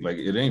wouldn't think,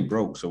 it ain't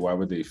broke, so why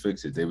would they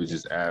fix it? They would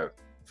just add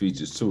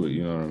features to it,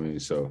 you know what I mean?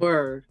 So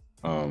word.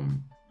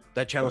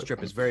 That channel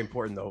strip is very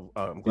important though.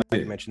 I'm glad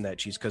you mentioned that,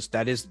 Cheese, because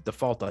that is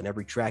default on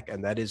every track,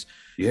 and that is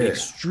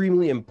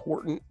extremely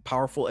important,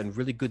 powerful, and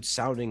really good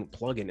sounding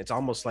plugin. It's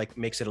almost like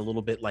makes it a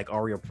little bit like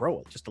Aria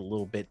Pro, just a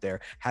little bit there,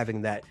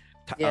 having that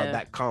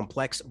that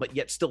complex but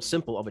yet still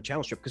simple of a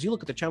channel strip. Because you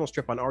look at the channel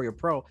strip on Aria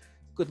Pro,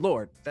 good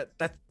lord,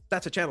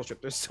 that's a channel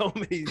strip. There's so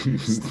many,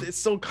 it's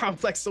so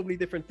complex, so many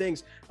different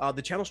things.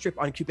 The channel strip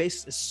on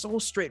Cubasis is so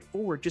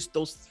straightforward. Just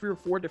those 3 or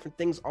 4 different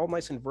things, all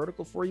nice and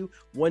vertical for you.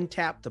 One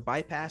tap to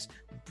bypass,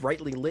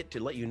 brightly lit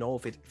to let you know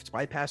if it's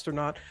bypassed or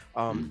not.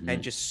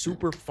 And just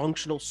super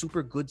functional,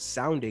 super good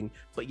sounding,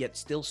 but yet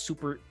still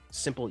super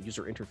simple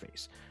user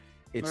interface.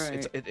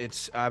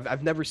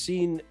 I've never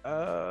seen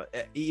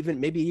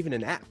even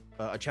an app,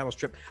 a channel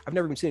strip. I've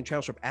never even seen a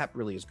channel strip app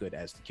really as good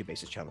as the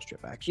Cubasis channel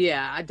strip, actually.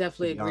 Yeah, I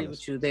definitely agree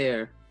with you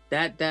there.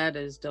 That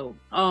is dope.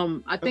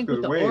 I think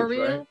with the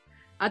Aurea, right?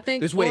 I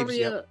think there's Waves.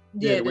 Aurea,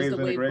 there's the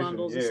Wave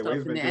bundles and stuff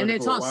in there, and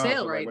it's on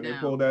sale right now. When they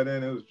pulled that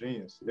in, it was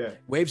genius. Yeah,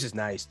 Waves is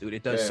nice, dude.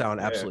 It does sound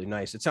absolutely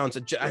nice. It sounds.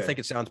 I think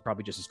it sounds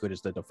probably just as good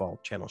as the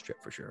default channel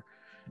strip for sure.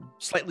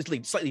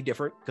 Slightly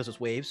different because it's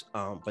Waves,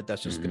 but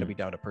that's just going to be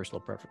down to personal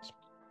preference.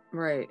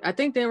 Right. I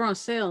think they were on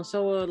sale.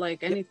 So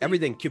anything.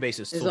 Everything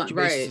Cubasis. So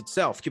Cubasis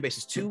itself,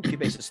 Cubasis 2,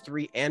 Cubasis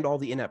 3, and all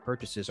the in-app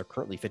purchases are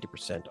currently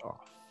 50%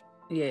 off.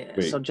 Yeah.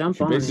 Wait, so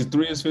jump on. Cubasis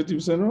 3 is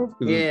 50% off?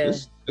 Yeah.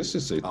 Let's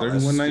just say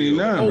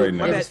 $31.99 right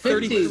now. That's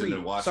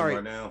 33. Sorry.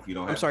 Right now, if you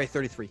don't I'm sorry,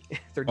 33.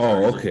 33.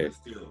 Oh, okay.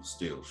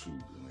 Still shoot.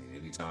 I mean,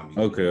 anytime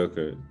you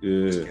Okay.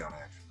 Yeah.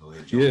 Go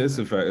ahead, yeah, it's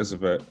a fact. It's a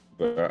fact.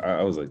 but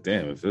I was like,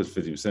 damn, if it was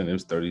 50%, it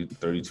was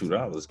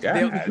 $32.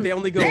 God, they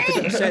only go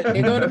 50%.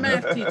 They go to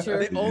math teacher.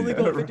 They only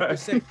go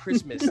 50%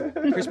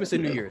 Christmas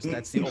and New Year's.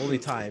 That's the only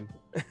time.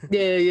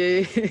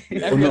 Yeah.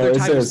 Every other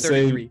time is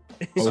 33.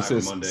 It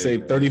says Monday, save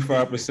man.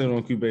 35%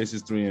 on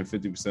Cubasis 3 and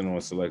 50% on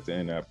selected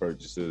in-app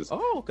purchases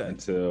Oh, okay.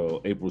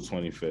 until April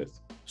 25th.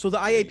 So the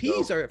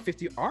IAPs are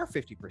 50%. Off.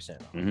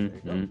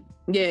 Mhm,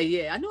 There you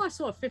go. Yeah. I know I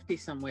saw a 50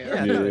 somewhere.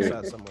 Yeah, I Yeah. thought I saw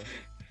it somewhere.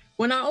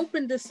 When I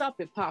opened this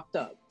up, it popped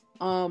up.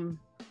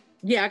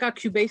 Yeah, I got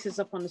Cubasis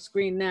up on the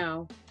screen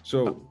now.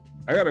 So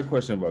I got a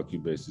question about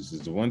Cubasis.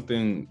 Is the one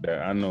thing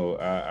that I know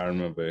I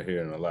remember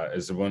hearing a lot.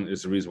 It's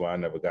the reason why I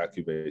never got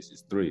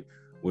Cubasis 3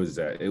 was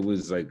that it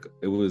was like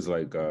a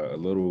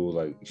little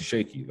like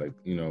shaky, like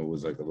it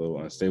was like a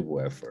little unstable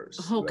at first.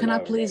 Oh, Like, can I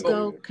was please like,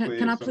 go?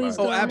 Can I please somebody-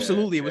 go? Oh,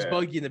 absolutely. It was Yeah.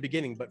 buggy in the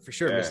beginning, but for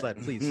sure, Yeah. Miss Led,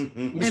 please.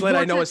 And Miss Led,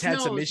 I know, has Vortex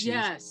had some knows, issues.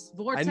 Yes,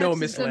 Vortex know is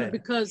Miss gonna- Led.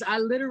 because I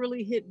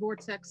literally hit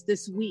Vortex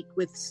this week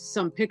with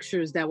some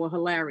pictures that were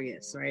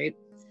hilarious, right?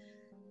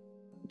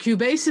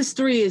 Cubasis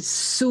 3 is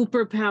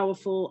super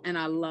powerful and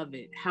I love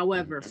it.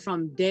 However,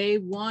 from day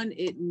one,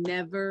 it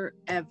never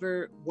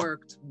ever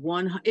worked.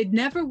 It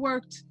never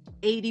worked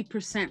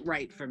 80%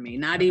 right for me,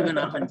 not even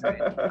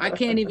 100. I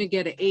can't even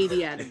get an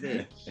 80 out of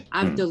it.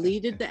 I've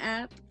deleted the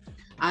app.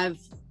 I've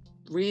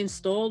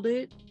reinstalled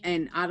it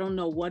and I don't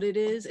know what it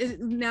is.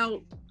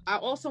 Now, I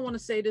also want to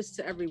say this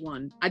to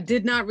everyone. I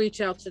did not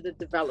reach out to the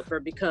developer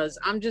because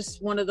I'm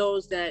just one of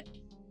those that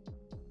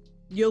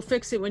you'll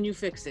fix it when you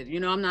fix it.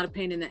 I'm not a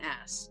pain in the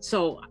ass.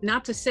 So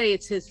not to say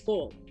it's his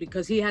fault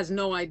because he has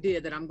no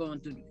idea that I'm going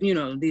through,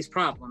 these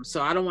problems.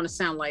 So I don't want to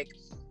sound like,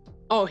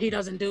 oh, he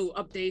doesn't do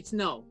updates.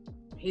 No,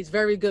 he's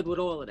very good with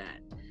all of that.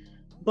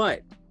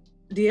 But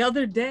the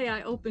other day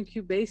I opened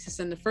Cubasis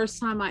and the first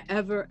time I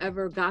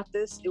ever got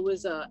this, it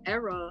was a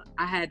error.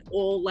 I had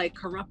all like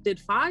corrupted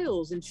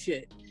files and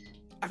shit.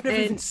 I've never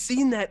even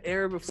seen that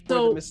error before.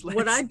 So Miss Led.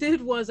 what I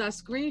did was I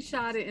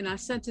screenshot it and I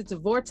sent it to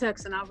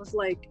Vortex and I was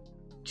like,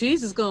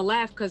 Cheese is gonna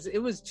laugh because it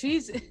was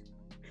Cheese,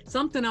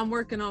 something I'm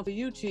working on for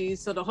you,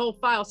 Cheese. So the whole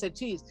file said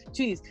cheese,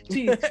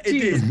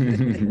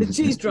 the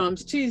cheese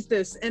drums, cheese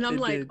this, and I'm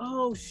like,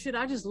 oh shit,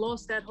 I just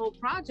lost that whole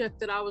project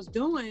that I was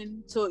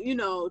doing. So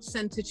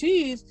send to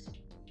Cheese.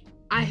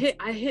 I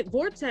hit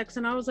Vortex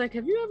and I was like,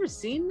 have you ever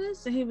seen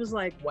this? And he was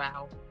like,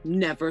 wow,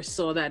 never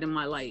saw that in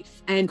my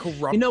life. And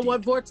Corrupted. you know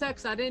what,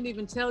 Vortex, I didn't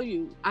even tell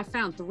you, I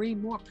found 3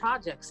 more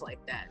projects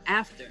like that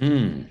after.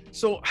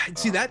 So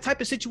see that type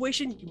of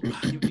situation,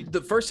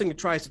 the first thing to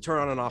try is to turn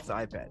on and off the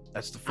iPad.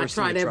 That's the first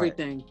thing. I tried to try.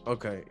 everything.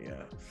 Okay, yeah.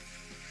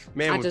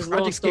 Man, I when just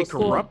projects lost get those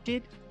 4.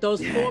 corrupted, Those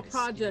 4 Yes.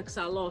 projects,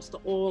 I lost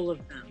all of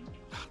them.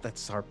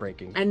 that's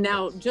heartbreaking. And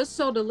now, just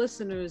so the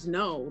listeners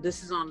know,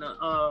 this is on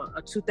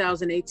a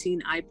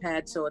 2018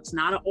 iPad, so it's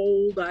not an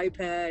old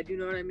iPad. You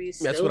know what I mean?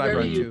 That's Still what I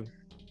very- read too.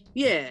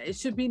 Yeah, it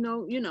should be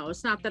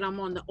it's not that I'm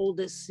on the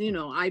oldest,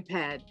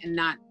 iPad and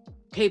not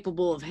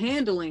capable of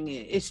handling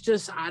it. It's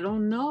just, I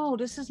don't know.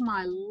 This is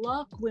my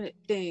luck with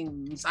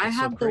things. I That's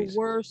so have the crazy.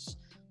 worst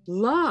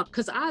luck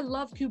because I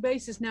love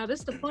Cubasis. Now, this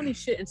is the funny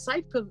shit, and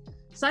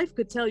Syph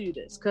could tell you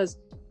this because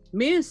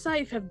me and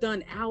Syph have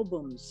done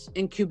albums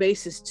in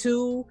Cubasis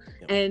 2,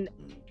 and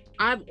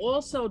I've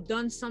also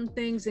done some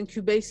things in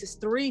Cubasis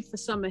 3 for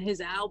some of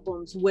his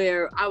albums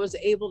where I was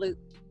able to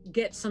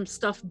get some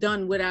stuff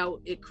done without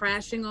it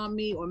crashing on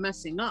me or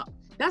messing up.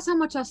 That's how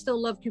much I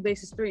still love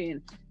Cubasis 3,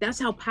 and that's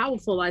how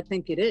powerful I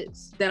think it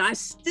is, that I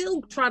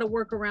still try to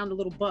work around the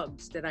little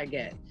bugs that I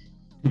get.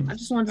 I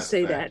just wanted to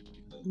say that.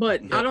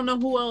 But I don't know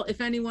who else, if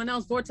anyone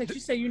else. Vortex,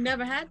 you say you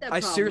never had that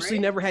problem, seriously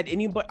right? never had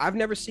anybody. I've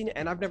never seen it,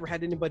 and I've never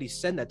had anybody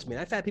send that to me.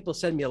 I've had people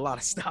send me a lot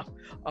of stuff.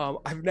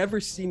 I've never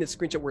seen a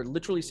screenshot where it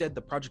literally said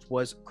the project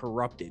was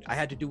corrupted. I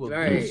had to do a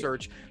Google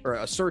search or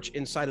a search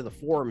inside of the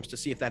forums to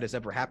see if that has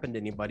ever happened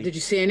to anybody. Did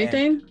you see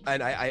anything?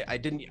 And I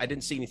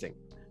didn't see anything.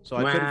 So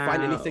I couldn't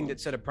find anything that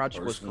said a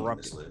project was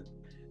corrupted.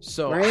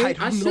 So I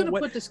should have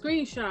put the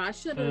screenshot. I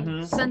should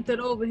have sent it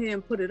over here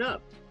and put it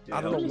up. I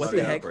don't know what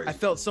the heck. I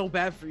felt so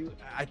bad for you.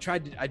 I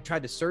tried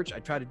to search. I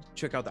tried to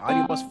check out the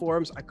Audio Bus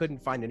forums. I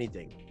couldn't find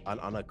anything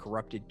on a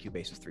corrupted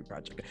Cubasis 3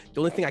 project. The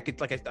only thing I could,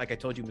 like I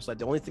told you, Miss Led,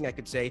 the only thing I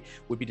could say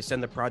would be to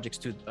send the projects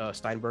to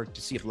Steinberg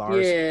to see if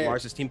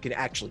Lars's team can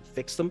actually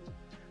fix them,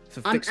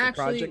 fix the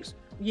projects.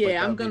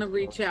 Yeah, I'm gonna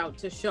reach out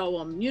to show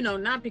them,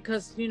 not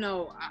because,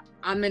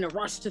 I'm in a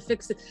rush to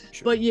fix it,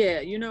 but yeah,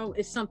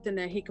 it's something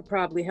that he could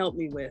probably help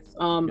me with.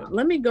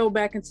 Let me go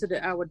back into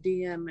our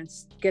DM and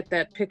get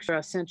that picture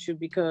I sent you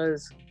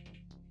because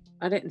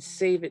I didn't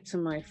save it to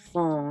my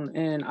phone,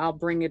 and I'll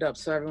bring it up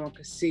so everyone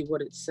can see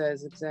what it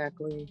says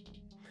exactly.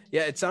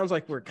 Yeah, it sounds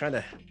like we're kind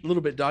of a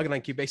little bit dogging on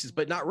Cubasis,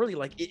 but not really.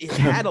 Like it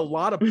had a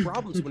lot of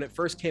problems when it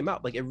first came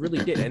out. Like it really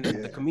did, and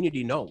the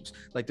community knows.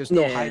 Like there's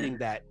no hiding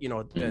that.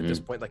 At this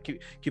point, like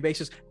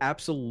Cubasis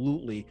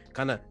absolutely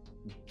kind of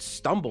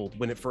stumbled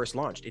when it first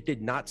launched. It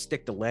did not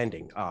stick the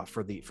landing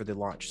for the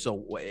launch.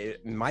 So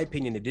in my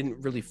opinion, it didn't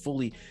really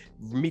fully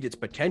meet its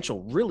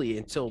potential really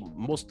until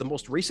the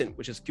most recent,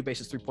 which is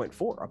Cubasis 3.4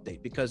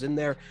 update, because in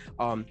there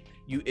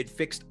it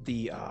fixed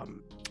the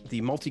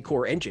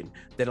multi-core engine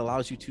that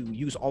allows you to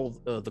use all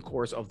of the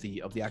cores of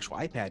the actual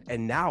iPad,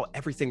 and now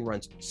everything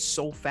runs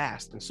so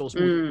fast and so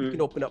smooth. You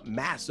can open up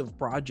massive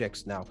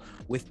projects now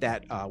with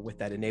that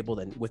enabled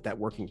and with that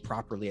working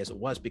properly as it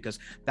was, because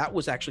that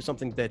was actually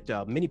something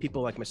that many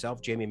people like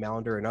myself, Jamie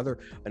Mallender,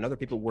 and other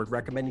people were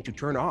recommending to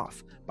turn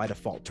off by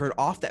default. Turn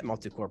off that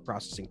multi-core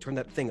processing, turn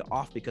that thing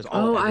off, because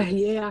I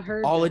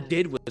heard all that. it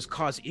did was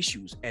cause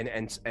issues and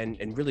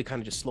really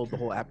kind of just slowed the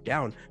whole app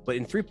down. But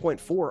in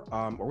 3.4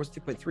 or was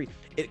it 3.3,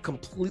 it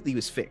completely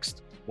was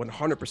fixed,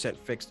 100%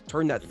 fixed.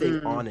 Turn that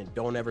thing on and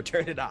don't ever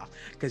turn it off,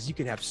 because you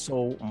can have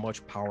so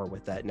much power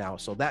with that now.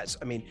 So that's,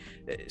 I mean,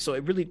 so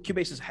it really,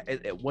 Cubase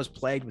it was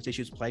plagued with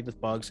issues, plagued with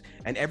bugs,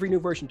 and every new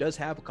version does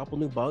have a couple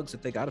new bugs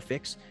that they got to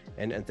fix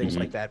and things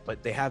like that.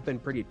 But they have been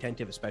pretty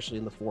attentive, especially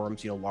in the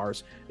forums. You know,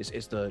 Lars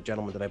is the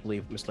gentleman that I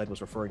believe Miss Led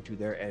was referring to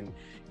there, and you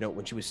know,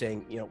 when she was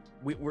saying, you know,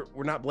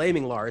 we're not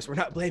blaming Lars, or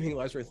anything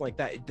like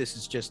that. This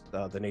is just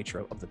the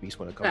nature of the beast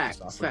when it comes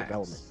to software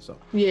development. So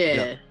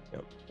yeah.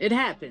 It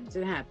happens.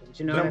 You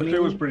know what I mean? Number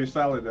 2 was pretty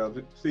solid though.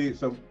 See,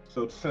 so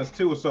since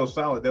 2 was so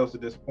solid, that was a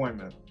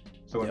disappointment.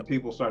 So when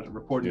people started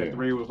reporting that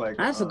 3 was like,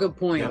 that's a good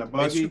point. Kind of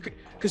buggy.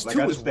 Because like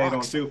 2 I was just stayed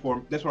on 2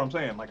 for. That's what I'm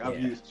saying. Like I've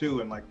Yeah. used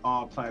 2 in like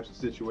all types of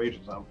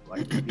situations. I'm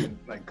like even,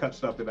 like cut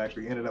stuff that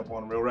actually ended up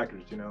on real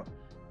records. You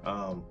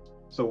know.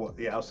 So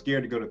yeah, I was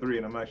scared to go to 3,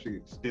 and I'm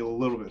actually still a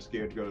little bit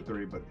scared to go to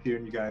 3. But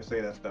hearing you guys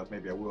say that stuff,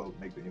 maybe I will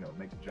make the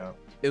jump.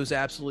 It was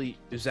absolutely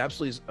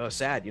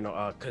sad, you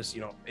know, because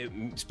you know,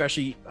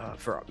 especially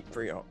for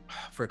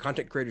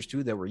content creators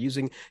too that were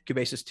using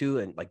Cubasis 2,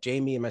 and like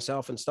Jamie and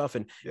myself and stuff,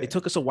 and it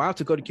took us a while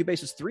to go to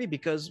Cubasis 3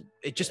 because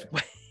it just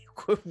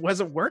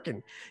wasn't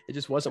working. It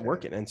just wasn't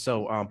working. And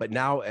so, but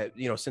now,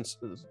 you know, since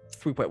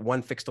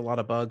 3.1 fixed a lot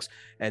of bugs,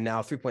 and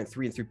now 3.3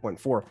 and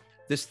 3.4.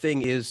 This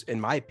thing is, in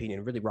my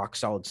opinion, really rock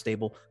solid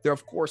stable. There,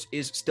 of course,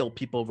 is still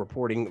people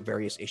reporting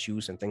various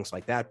issues and things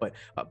like that.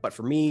 But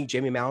for me,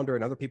 Jamie Mallender,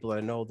 and other people that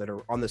I know that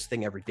are on this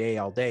thing every day,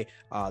 all day,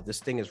 this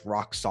thing is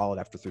rock solid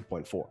after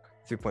 3.4,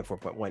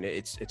 3.4.1.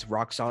 It's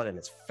rock solid, and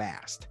it's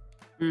fast.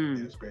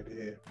 It's great to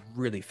hear.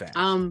 Really fast.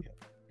 I'm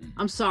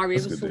sorry.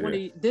 That's it was good for to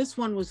hear. this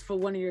one was for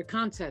one of your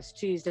contests,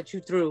 Cheese, that you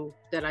threw,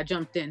 that I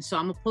jumped in. So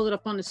I'm gonna pull it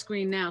up on the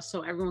screen now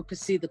so everyone can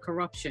see the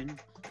corruption.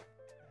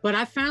 But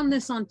I found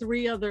this on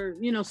 3 other,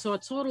 you know, so a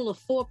total of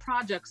 4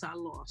 projects I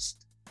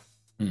lost.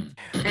 And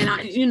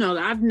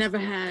I've never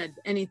had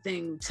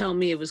anything tell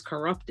me it was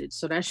corrupted.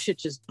 So that shit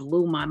just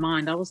blew my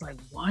mind. I was like,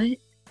 what?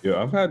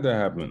 Yeah, I've had that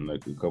happen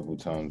like a couple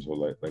times. Or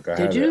like I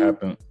had Did it you?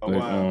 happen Oh, like,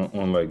 wow.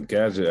 on like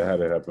Gadget. I had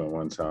it happen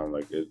one time,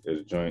 like at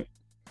a joint.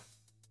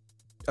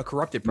 A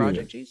corrupted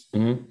project, Cheese?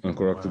 A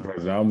corrupted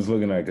project. I was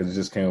looking at it because it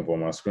just came up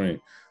on my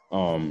screen.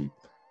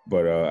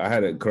 But I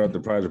had a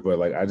corrupted project, but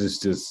like I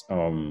just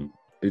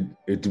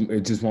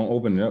it just won't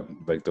open it up.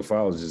 Like the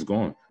file is just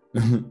gone.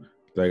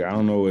 Like I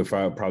don't know if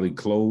I probably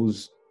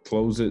close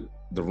it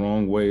the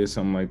wrong way or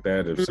something like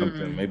that, or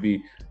something.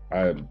 Maybe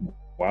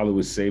while it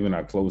was saving,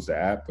 I closed the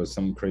app or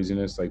some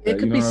craziness like that. It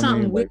could you know be what I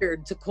something mean? Like,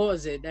 weird to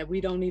cause it that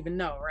we don't even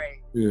know, right?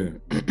 yeah.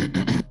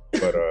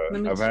 But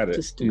Let me I've had it.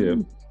 just- Yeah.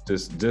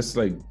 Just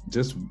like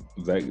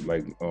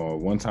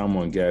one time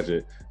on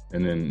Gadget,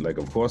 and then like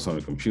of course on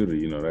the computer,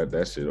 you know,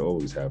 that shit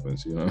always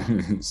happens, you know.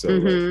 So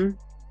like,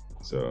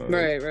 so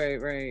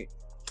Right.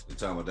 The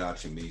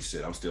Tamadachi me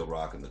said, I'm still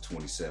rocking the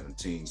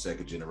 2017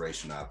 second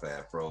generation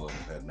iPad Pro and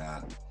had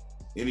not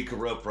any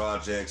corrupt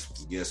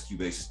projects. Yes,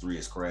 Cubasis 3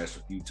 has crashed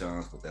a few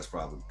times, but that's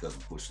probably because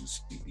I'm pushing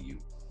the CPU.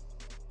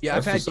 Yeah,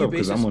 I've had because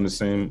Cubasis. I'm on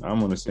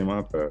the same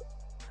iPad.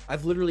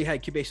 I've literally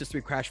had Cubasis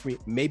 3 crash for me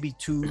maybe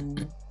two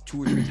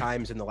or 3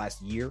 times in the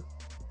last year,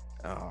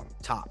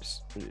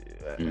 tops.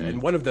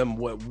 And one or 2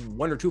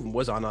 of them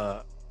was on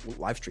a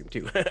live stream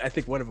too. I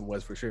think one of them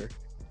was for sure.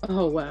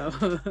 Oh, wow.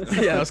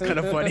 Yeah, that was kind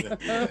of funny.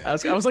 I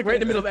was like right in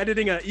the middle of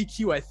editing a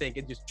EQ, I think,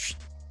 and just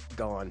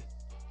gone.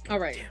 All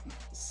right.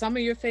 Some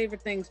of your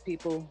favorite things,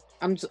 people.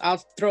 I'll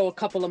throw a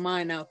couple of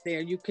mine out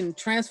there. You can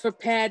transfer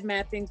pad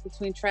mappings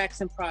between tracks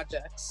and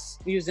projects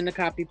using the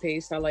copy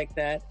paste. I like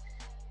that.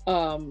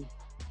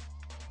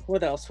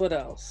 What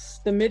else?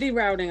 The MIDI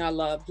routing I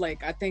love.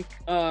 Like I think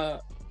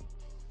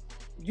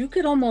you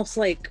could almost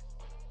like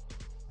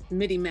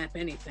MIDI map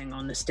anything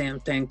on this damn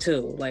thing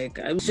too. Like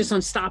it was just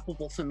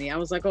unstoppable for me. I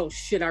was like, oh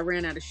shit, I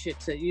ran out of shit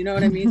to, you know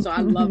what I mean? So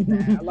I love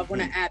that. I love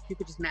when an app you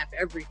could just map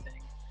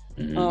everything.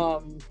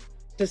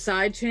 The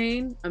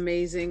sidechain,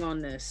 amazing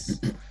on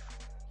this.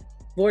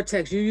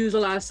 Vortex, you use a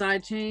lot of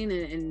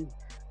sidechain and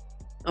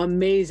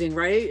amazing,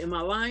 right? Am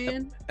I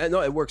lying?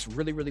 No, it works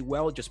really, really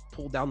well. Just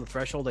pull down the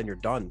threshold and you're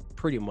done,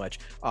 pretty much.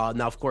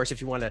 Now, of course, if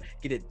you want to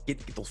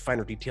get those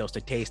finer details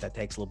to taste, that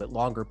takes a little bit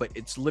longer. But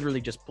it's literally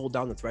just pull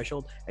down the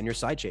threshold and you're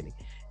sidechaining.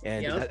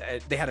 And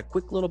they had a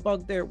quick little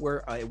bug there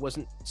where it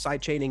wasn't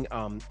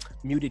sidechaining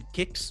muted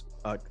kicks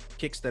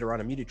that are on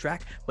a muted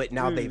track. But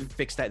now they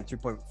fixed that in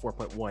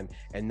 3.4.1,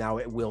 and now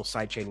it will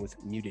sidechain with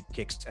muted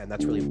kicks, and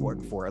that's really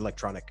important for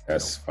electronic.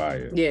 That's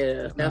fire.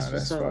 Yeah,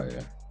 that's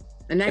fire.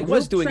 And that It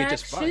was group doing it track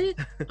just fine. shit,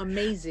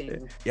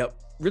 amazing. Yep.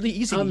 really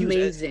easy to use.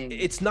 Amazing.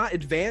 It's not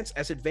advanced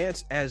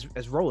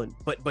as Roland,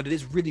 but it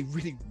is really,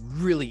 really,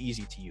 really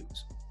easy to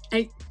use.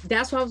 And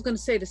that's what I was gonna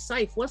say to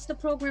Scythe. What's the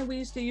program we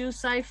used to use,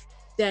 Scythe?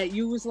 That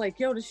you was like,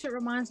 yo, this shit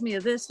reminds me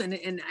of this, and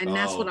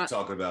that's what I'm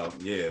talking about.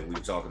 Yeah, we were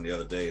talking the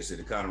other day. It said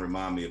it kind of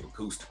reminded me of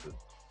Acoustica.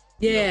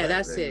 Yeah,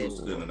 that's it.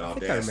 Acoustica and I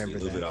think Audacity, I remember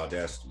a little that. bit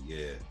Audacity. Yeah,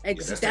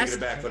 Ex- that's that's-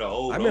 taking it back for the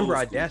old. I remember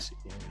old school. Audacity.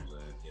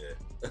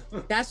 Yeah.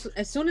 That's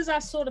as soon as I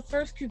saw the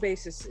first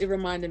Cubasis, it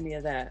reminded me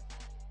of that.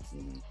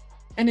 Mhm.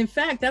 And in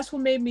fact, that's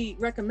what made me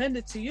recommend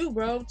it to you,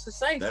 bro, to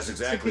Scythe. That's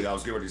exactly. I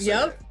was getting ready to say.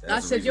 Yep. That. I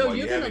That's the said, reason yo, why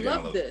you're you have gonna it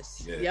love downloaded.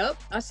 this. Yeah. Yep.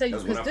 I said,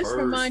 That's when because I this first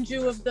reminds you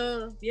of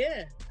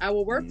listened. our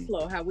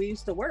workflow, how we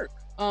used to work.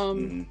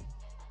 Mhm.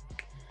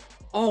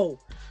 Oh,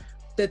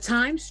 the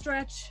time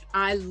stretch.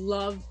 I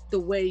love the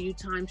way you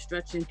time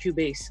stretch in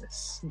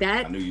Cubasis. I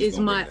That knew you was is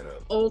gonna my bring that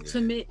up.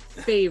 ultimate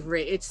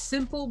favorite. It's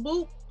simple,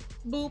 boop,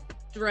 boop,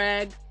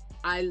 drag.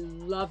 I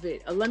love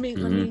it. Let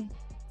me.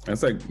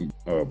 That's like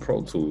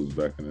Pro Tools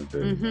back in the day.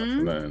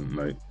 Mhm. Nothing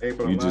like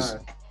April you and just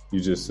Live. you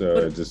just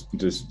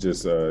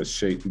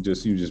shape you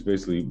just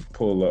basically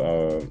pull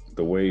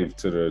the wave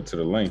to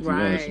the length you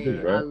want it to be,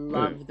 Right. right? I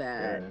love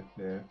that.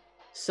 Yeah.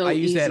 So I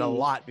use that a easy.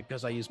 lot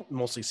because I use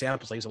mostly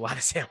samples. I use a lot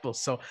of samples,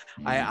 so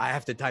I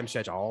have to time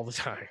stretch all the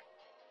time.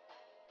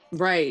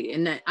 Right.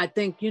 And that, I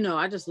think,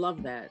 I just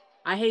love that.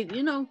 I hate,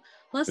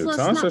 let's The let's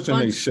time not stretching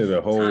bunch makes shit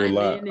a whole time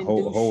lot in and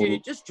whole do whole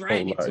shit. Just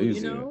drag it lot to,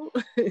 easier. Which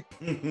It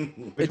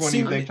one do you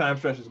seemed- think time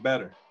stretch is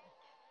better?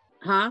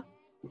 Huh?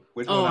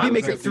 Which Oh, one? I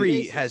was Beatmaker gonna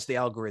 3 say- has the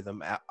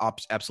algorithm.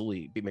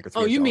 Absolutely, Beatmaker 3.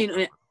 Oh, has you the mean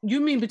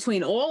algorithm.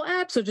 between all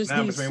apps or just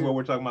Now these? between what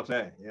we're talking about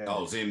today. Yeah.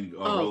 Oh, Zen,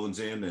 Oh. Roland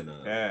Zen, and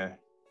Yeah.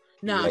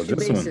 Nah, Oh,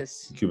 this one,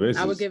 Cubasis. Cubasis.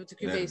 I would give it to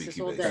It had to be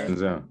Cubasis all Cubasis. day.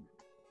 Hands down.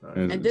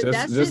 And And just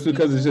that's just it,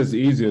 because it's people. just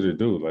easier to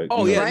do. Like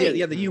Oh you yeah, know, Right.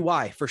 yeah, the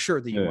UI for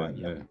sure. The yeah, UI.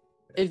 yeah.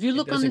 If you It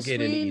look on the doesn't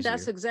get any screen,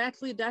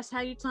 easier. that's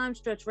how you time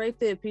stretch right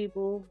there,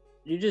 people.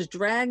 You just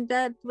drag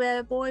that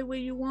bad boy where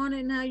you want it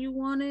and how you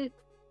want it.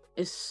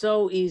 It's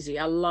so easy.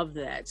 I love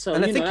that. So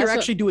And I think you're that's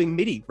actually doing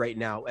MIDI right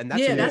now, and that's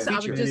Yeah, a new that's- I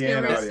was feature. just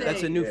getting ready to That's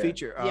say. a new Yeah.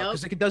 feature Yep.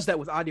 because it does that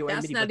with audio and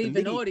that's MIDI. not but the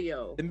even MIDI,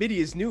 audio. The MIDI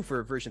is new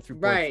for version 3.4.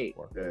 Right.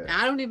 Yeah.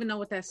 I don't even know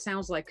what that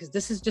sounds like because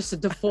this is just a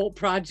default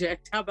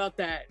project. How about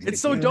that?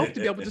 It's so dope to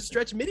be able to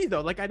stretch MIDI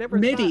though. Like I never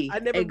MIDI, thought, I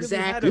never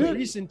exactly. really had a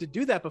reason to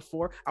do that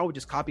before. I would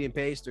just copy and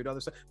paste or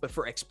other stuff. But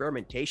for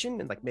experimentation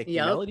and like making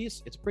Yep.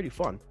 melodies, it's pretty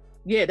fun.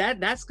 Yeah,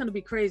 that's gonna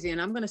be crazy,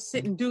 and I'm gonna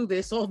sit and do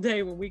this all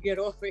day when we get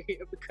off of here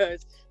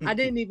because I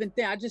didn't even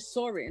think. I just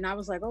saw it and I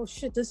was like, oh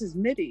shit, this is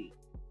MIDI.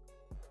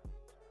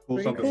 Pull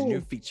Pretty something, cool.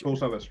 New feature. pull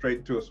something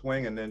straight to a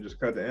swing and then just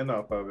cut the end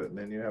off of it, and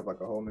then you have like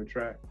a whole new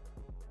track.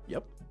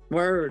 Yep.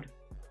 Word.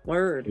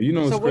 You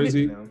know So what's what is-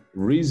 crazy? You know?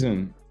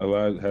 Reason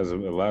has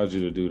allowed you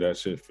to do that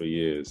shit for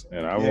years,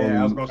 and I've Yeah,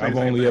 I was gonna say I've the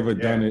same only thing. ever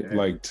done Yeah, it yeah.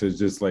 like to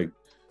just like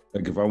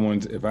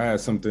if I had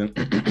something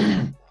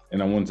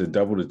and I wanted to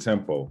double the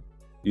tempo,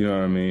 you know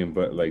what I mean?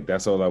 But like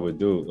that's all I would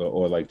do,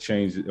 or like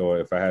change it, or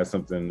if I had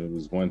something that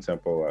was one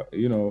tempo,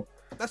 you know.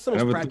 That's the I most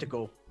never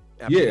practical.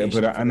 Yeah, application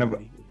but I for never-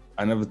 MIDI.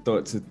 I never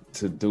thought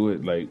to do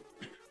it like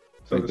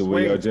So the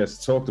way I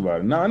just talked about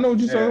it. No, I know what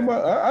you're talking Yeah.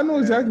 about. I know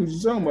exactly Yeah.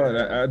 what you're talking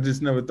about. I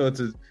just never thought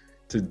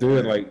to do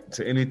it Yeah. like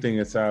to anything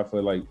aside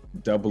for like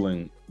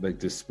doubling like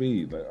the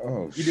speed. Like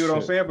You do it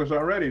on samplers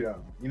already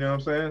though. You know what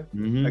I'm saying?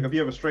 Mm-hmm. Like if you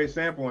have a straight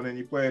sample and then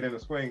you play it in a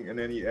swing and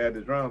then you add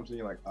the drums and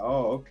you're like,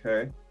 oh,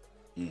 okay.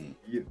 Mm,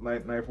 You,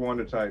 Knife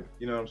Wonder type.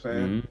 You know what I'm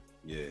saying?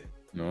 Mm-hmm. yeah.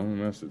 No, I don't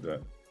mess with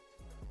that.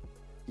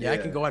 Yeah, I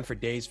can Yeah. go on for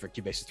days for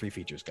Cubasis 3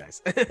 features,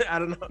 guys. I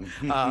don't know.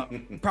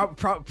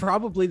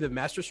 Probably the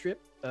master strip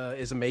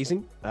is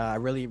amazing. I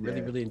really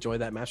enjoy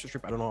that master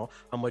strip. I don't know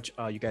how much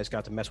you guys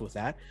got to mess with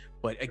that,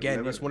 but again,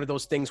 never- it's one of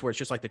those things where it's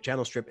just like the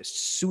channel strip. As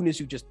soon as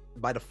you just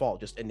by default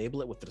just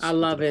enable it with the I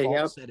love with the it, default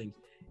yep. settings,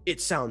 it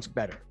sounds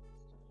better.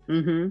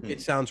 Mm-hmm.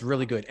 It sounds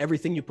really good.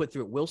 Everything you put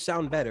through it will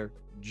sound better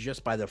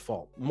just by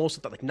default. Most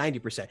of the like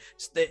 90%.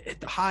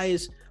 The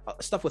highs,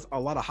 stuff with a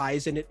lot of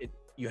highs in it,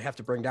 you have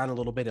to bring down a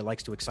little bit. It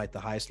likes to excite the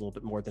highest a little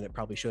bit more than it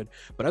probably should.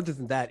 But other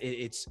than that,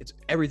 it's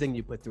everything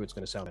you put through. It's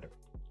going to sound better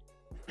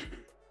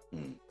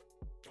Mm.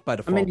 by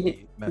default. I'm in here,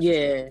 the master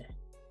strip. yeah.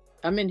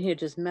 I'm in here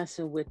just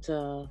messing with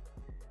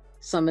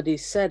some of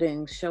these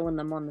settings, showing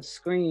them on the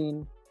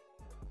screen.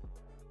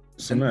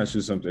 So let me ask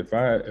you something.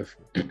 If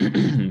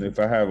if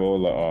I have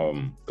all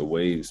the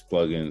Waves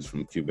plugins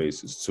from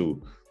Cubasis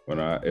 2,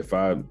 if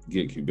I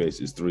get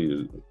Cubasis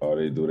 3,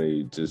 do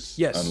they just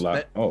Yes, unlock?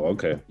 that- Oh,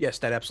 okay. Yes,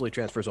 that absolutely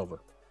transfers over.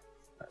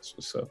 That's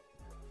what's up.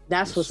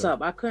 That's Yes, what's sir.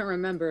 up. I couldn't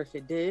remember if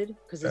it did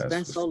because it's That's been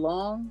what's so up.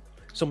 long.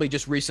 Somebody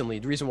just recently,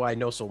 the reason why I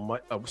know so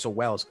much so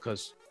well is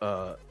because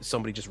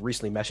somebody just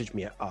recently messaged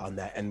me on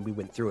that, and we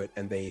went through it,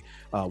 and they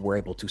were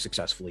able to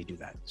successfully do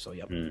that. So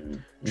yep,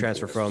 Mhm.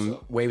 transfer That's from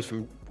what's up. Waves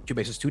from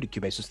Cubasis 2 to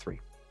Cubasis 3.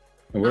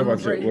 And what I'm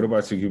about ready. your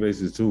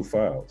Cubasis 2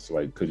 files?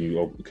 Like,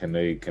 can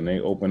they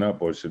open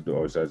up, or I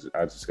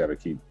just got to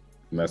keep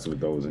messing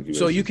with those in Cubasis?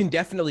 So you can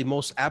definitely,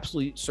 most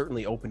absolutely,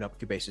 certainly open up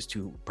Cubasis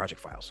 2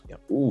 project files.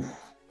 Yep. Oof.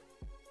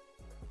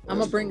 I'm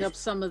gonna bring up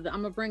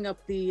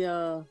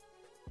the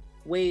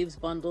Waves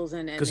bundles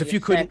and because the if you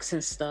couldn't, effects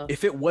and stuff.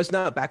 if it was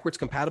not backwards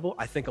compatible,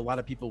 I think a lot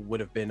of people would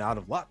have been out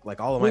of luck.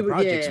 Like all of my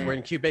projects yeah. were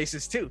in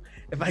Cubase's 2.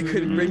 If I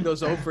couldn't bring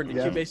those over into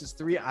Yeah. Cubase's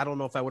 3, I don't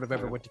know if I would have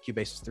ever went to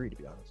Cubase's 3, to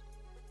be honest.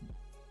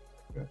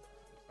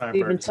 Time for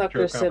Even a Tucker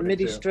mature said company,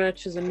 MIDI too.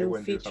 stretch is a They new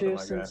wouldn't do feature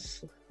something like that.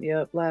 since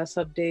last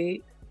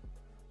update.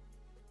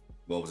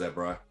 What was that,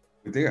 Brian?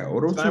 They got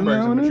auto tune Steinberg's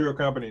now a on it? mature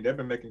company. They've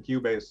been making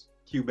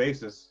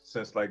Cubases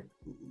since like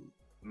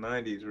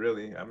 90s,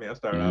 really. I mean, I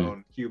started out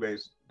on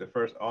Cubase, the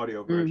first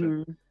audio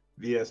version, Mhm.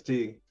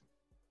 VST.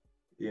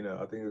 You know,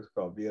 I think it was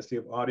called VST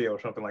audio or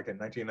something like in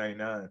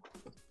 1999.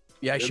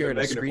 Yeah, I They've shared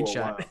been a making it for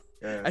screenshot. while.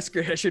 Yeah, I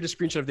shared a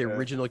screenshot of the Yeah.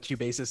 original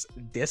Cubasis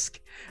disc,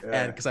 and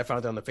yeah. because I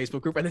found it on the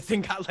Facebook group, and the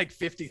thing got like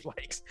 50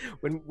 likes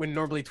when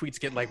normally tweets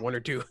get like 1 or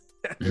 2.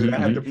 Dude, I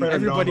have the printer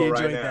Everybody dongle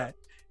enjoyed right now. that.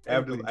 I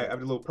have the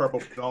Everybody little purple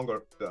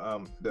dongle,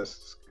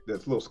 this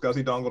little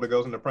scuzzy dongle that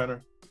goes in the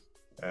printer.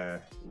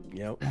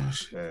 Yep. Oh,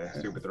 shit. Yeah,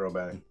 super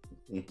throwback.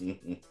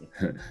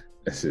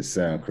 That shit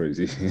sound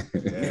crazy.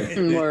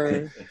 Yeah.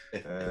 Word.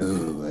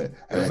 There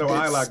was no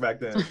iLock back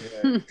then.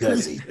 Yeah.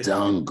 Cuzzy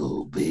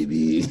dongle,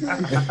 baby.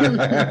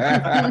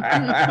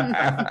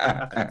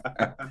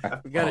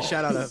 We got to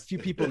shout out a few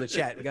people in the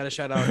chat. We got to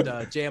shout out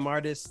JM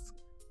Artist,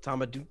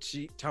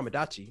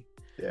 Tamadachi,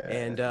 Yeah.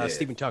 and Yeah.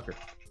 Stephen Tucker.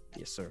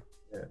 Yes, sir.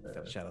 Yeah,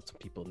 Got to shout out some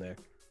people in there.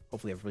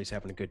 Hopefully everybody's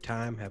having a good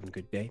time, having a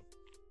good day.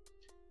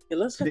 Yeah,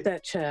 let's hit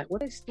that chat.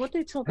 What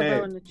they talk Hey.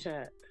 about in the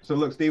chat? So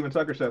look, Stephen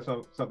Tucker said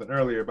something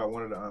earlier about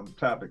one of the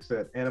topics.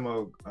 Said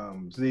Animoog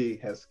Z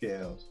has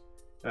scales.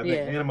 And I think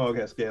Yeah. Animoog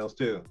has scales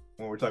too.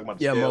 When we're talking about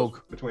the Yeah, scales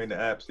Moog. between the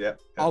apps, yep.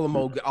 All of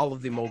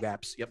the Moog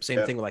apps. Yep, same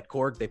Yep. thing with like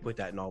Korg. They put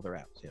that in all their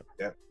apps. Yep.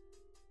 Yep.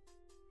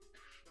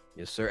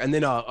 Yes, sir. And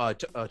then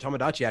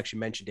Tamadachi actually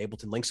mentioned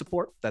Ableton Link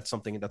support. That's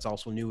something that's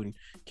also new in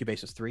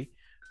Cubasis 3,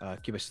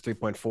 Cubasis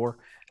 3.4.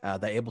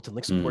 The Ableton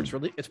Link support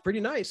is it's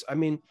pretty nice. I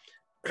mean,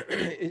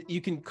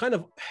 you can kind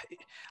of,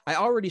 I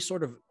already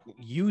sort of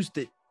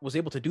was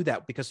able to do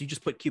that because you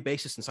just put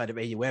Cubasis inside of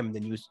AUM and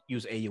then use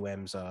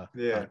AUM's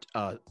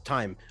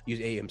time, use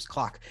AUM's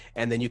clock,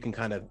 and then you can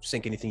kind of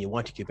sync anything you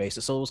want to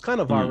Cubasis. So it was kind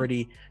of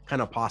already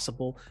kind of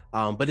possible,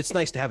 but it's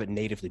nice to have it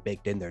natively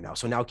baked in there now.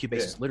 So now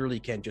Cubasis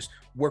literally can just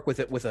work with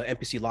it with an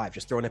MPC Live.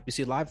 Just throw an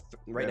MPC Live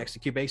right next to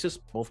Cubasis,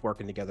 both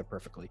working together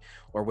perfectly,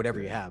 or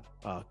whatever you have.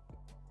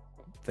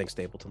 Thanks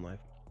to Ableton Live.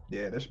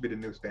 Yeah, that should be the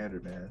new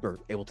standard, man. Or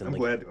Ableton I'm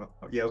Link. glad.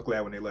 Yeah, I was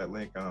glad when they let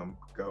Link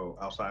go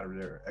outside of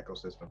their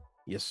ecosystem.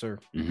 Yes, sir.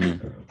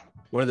 Mm-hmm.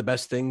 One of the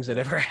best things that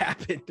ever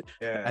happened,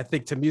 Yeah, I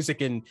think, to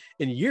music in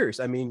years.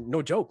 I mean,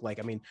 no joke. Like,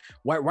 I mean,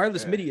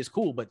 wireless Yeah. MIDI is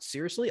cool, but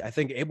seriously, I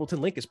think Ableton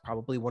Link is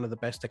probably one of the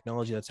best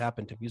technology that's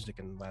happened to music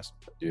in the last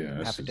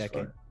half a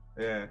decade.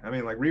 yeah. I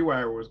mean, like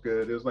Rewire was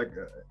good. It was like,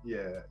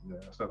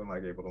 it's nothing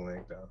like Ableton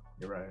Link, though.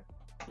 You're right.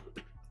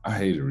 I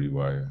hate a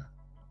Rewire.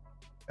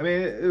 I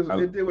mean,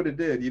 it did what it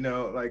did, you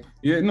know. Like,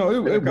 Yeah, no,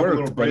 there were a it couple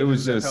little worked, but it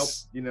was bridges that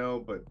just helped, you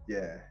know. But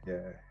yeah.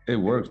 it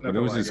worked, It's but it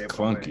nothing was like just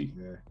Ableton clunky.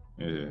 Link,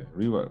 Yeah,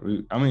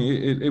 Rewire. I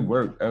mean, it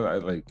worked. I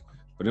like,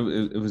 but it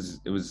was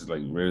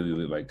like really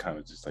like kind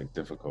of just like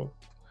difficult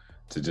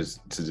to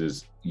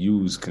just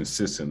use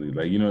consistently.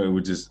 Like, you know, it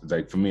would just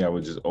like for me, I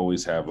would just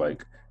always have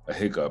like a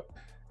hiccup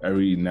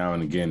every now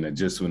and again that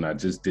just when I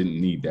just didn't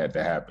need that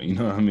to happen. You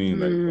know what I mean?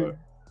 Like,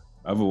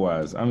 but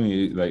otherwise, I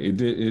mean,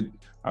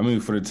 I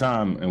mean, for the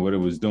time and what it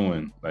was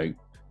doing, like,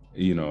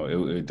 you know,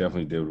 it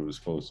definitely did what it was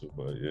supposed to.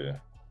 But yeah.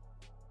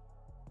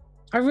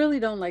 I really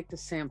don't like the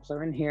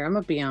sampler in here. I'm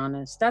gonna be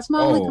honest. That's my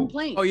only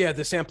complaint. Oh yeah,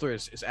 the sampler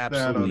is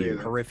absolutely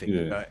either. horrific.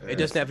 Yeah. It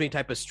doesn't have any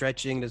type of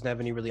stretching. Doesn't have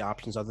any really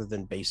options other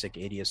than basic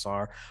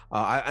ADSR.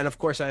 And of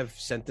course, I've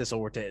sent this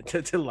over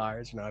to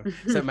Lars. You know, I've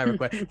sent my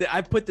request.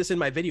 I put this in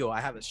my video. I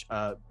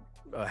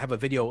have a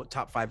video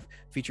top 5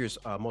 features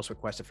most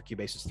requested for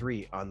Cubasis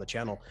 3 on the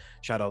channel.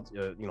 Shout out,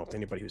 to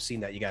anybody who's seen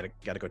that. You gotta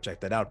go check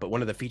that out. But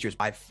one of the features,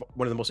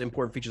 one of the most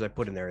important features I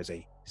put in there is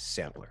a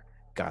sampler.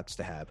 Gots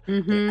to have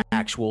the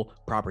actual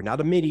proper,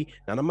 not a MIDI,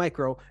 not a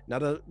micro,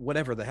 not a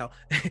whatever the hell.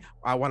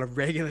 I want a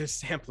regular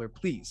sampler,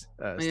 please.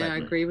 Yeah, I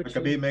agree with Like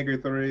you. a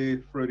BeatMaker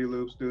 3, Fruity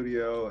Loop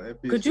Studio,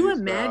 MPC Could you style,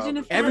 imagine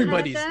if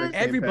Everybody's that?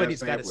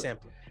 everybody's got a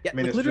sampler. Yeah, I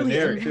mean, like it's literally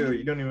generic too.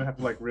 You don't even have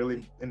to like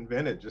really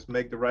invent it. Just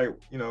make the right,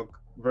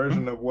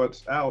 version of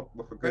what's out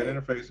with a good Right.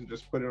 interface and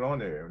just put it on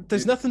there.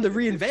 There's nothing to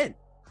reinvent.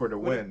 For the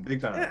win,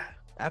 big time. Yeah,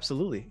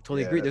 absolutely,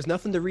 totally Yeah, agree. There's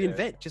nothing to yeah.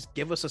 reinvent. Just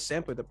give us a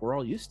sampler that we're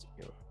all used to.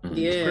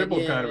 Yeah,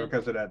 Crippled yeah. kind of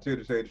because of that too,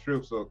 to say the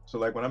truth. So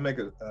like when I make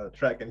a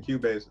track in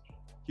Cubase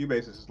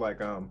is like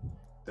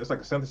it's like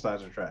a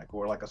synthesizer track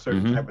or like a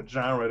certain type of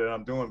genre that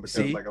I'm doing because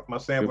See? like if my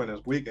sampling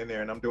is weak in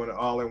there and I'm doing it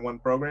all in one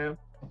program,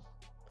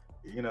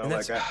 And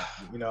like I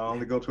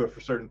only go to it for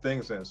certain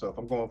things. And so if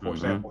I'm going for a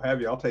sample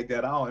heavy, I'll take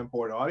that, I'll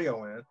import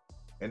audio in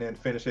and then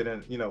finish it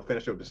with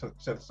the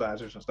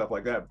synthesizers and stuff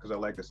like that because I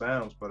like the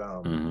sounds. But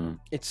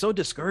It's so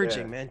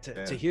discouraging, Yeah, man,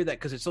 yeah. to hear that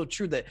because it's so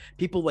true that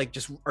people like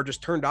are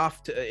just turned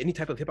off to any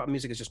type of hip hop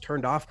music is just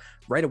turned off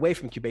right away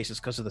from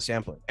Cubasis because of the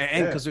sampling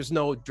and because there's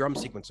no drum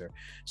sequencer.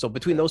 So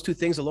between those two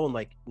things alone,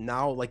 like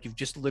now, like you've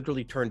just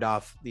literally turned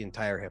off the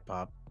entire hip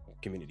hop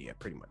community,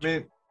 pretty much. I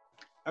mean,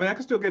 I mean, I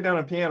can still get down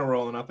a piano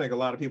roll, and I think a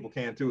lot of people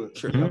can too.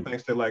 Sure. You know,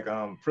 thanks to like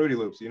Fruity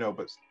Loops, you know,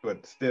 but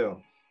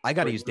still. I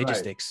got to But use you're right.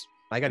 Digisticks.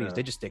 I got to use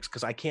Yeah. Digisticks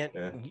because I can't,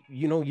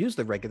 Yeah. use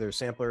the regular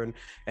sampler,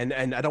 and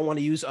I don't want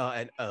to use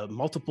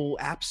multiple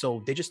apps. So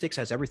Digisticks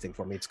has everything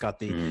for me. It's got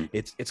the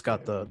it's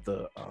got the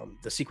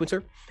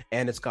sequencer,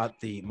 and it's got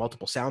the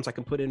multiple sounds I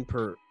can put in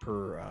per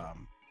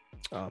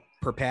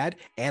pad,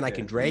 and I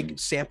can drag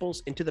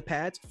samples into the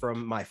pads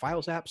from my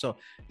Files app. So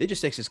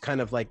Digisticks is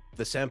kind of like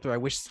the sampler I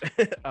wish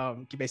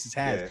Cubasis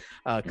has,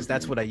 because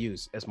that's what I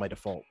use as my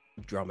default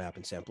drum app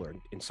and sampler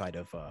inside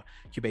of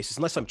Cubasis.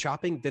 Unless I'm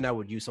chopping, then I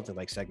would use something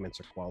like Segments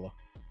or Koala.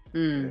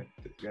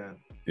 Yeah.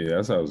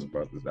 that's what I was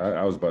about to.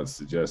 I was about to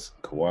suggest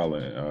Koala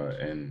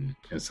and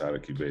inside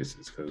of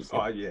Cubasis because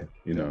Oh yeah.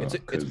 you know It's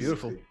 'cause-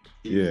 beautiful.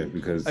 Yeah,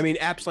 because I mean,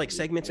 apps like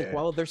Segments and Yeah.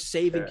 Koala, they're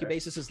saving Yeah.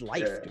 Cubasis's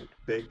life, Yeah. dude.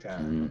 Big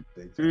time.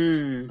 Big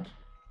time.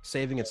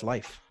 Saving its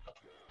life.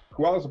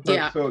 Koala's a perfect,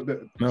 Yeah. so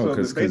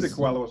the basic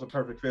Koala was a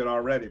perfect fit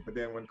already, but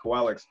then when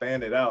Koala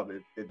expanded out,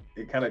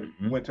 it kind of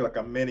went to like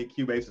a mini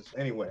Cubasis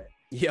anyway.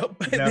 Yep.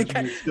 Now they you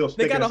got, still they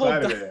sticking got a whole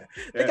inside of DAW, there.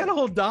 they got a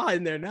whole DAW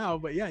in there now,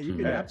 but yeah, you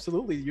can Yeah.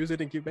 absolutely use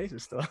it in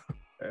Cubasis still.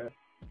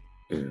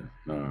 yeah,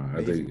 no,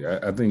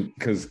 I think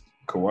because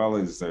Koala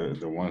is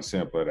the one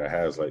sampler that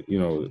has like, you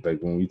know, like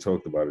when we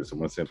talked about it, it's the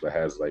one sampler that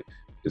has like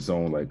its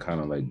own like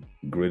kind of like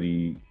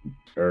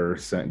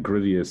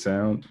grittier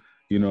sound,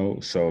 you know.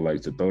 So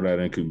like to throw that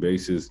in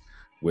Cubasis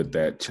with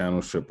that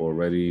channel strip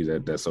already,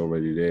 that's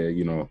already there,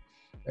 you know,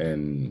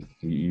 and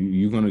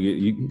you're gonna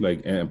get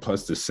like, and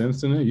plus the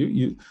synths in it,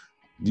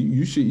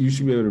 you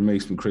should be able to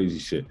make some crazy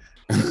shit.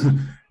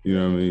 You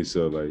know what I mean?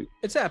 So like,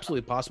 It's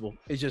absolutely possible.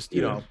 It's just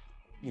you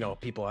know,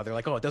 people out there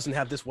like, oh, it doesn't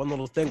have this one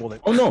little thing. Well, then,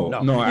 oh no,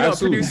 You know,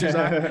 absolutely.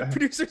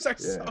 producers are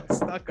so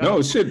stuck up.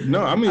 No shit.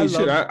 No, I mean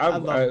shit. I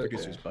love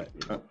producers, but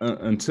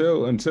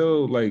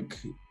until like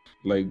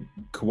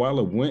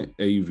Koala went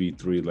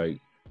AV3, like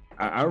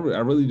I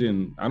really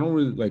didn't. I don't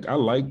really like. I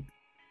like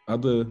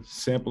other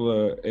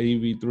sampler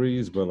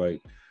AV3s, but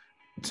like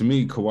to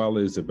me, Koala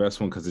is the best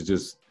one because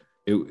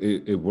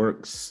it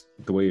works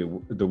the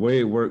way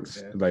it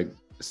works. Yeah. Like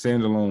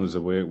standalone is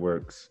the way it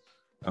works.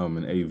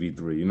 In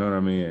AV3, you know what I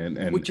mean,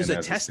 and which is and a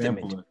as testament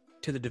sampler,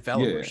 to the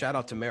developer. Yeah. Shout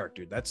out to Merrick,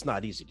 dude. That's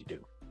not easy to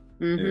do.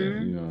 Yeah,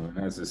 you know, and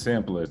as a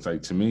sampler, it's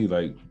like to me,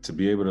 like to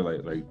be able to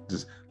like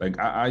just like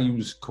I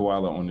use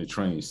Koala on the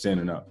train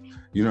standing up.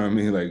 You know what I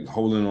mean? Like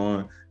holding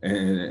on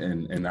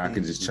and I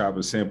can just chop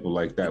a sample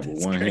like that with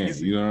That's one hand.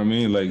 crazy. You know what I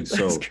mean? Like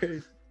That's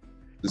crazy.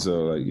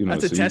 so like, you know,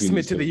 That's a so you can testament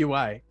just, to the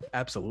like, UI.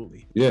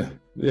 Absolutely. Yeah,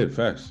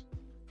 facts.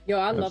 Yo,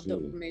 I love the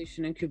Absolutely.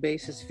 automation in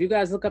Cubasis. If you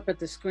guys look up at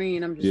the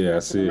screen, I'm just Yeah, I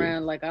messing see it.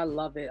 around. Like I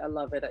love it.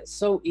 It's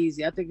so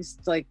easy. I think it's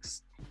like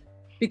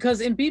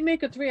because in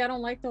Beatmaker 3, I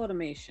don't like the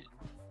automation.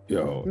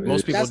 Yo,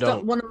 Most people That's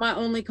don't. one of my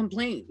only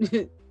complaints.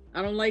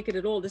 I don't like it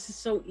at all. This is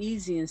so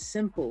easy and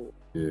simple.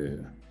 Yeah,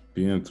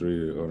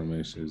 BM3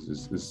 automation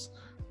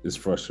is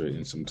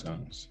frustrating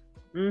sometimes.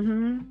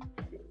 Mm-hmm.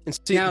 And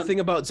see, Now- the thing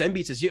about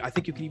Zenbeats is I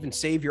think you can even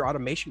save your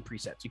automation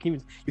presets. You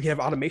can have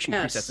automation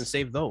Yes. presets and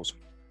save those.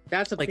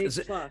 That's a Like, big is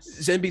it- plus.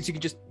 Zenbeats, you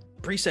can just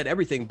preset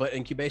everything, but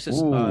in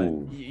Cubasis,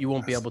 Ooh, you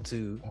won't be able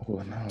to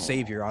Oh no.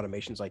 save your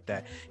automations like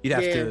that. You'd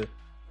have Yeah. to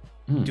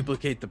Hmm.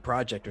 duplicate the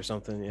project or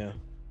something. Yeah.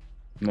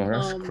 No,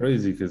 that's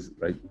crazy because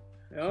like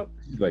Yep.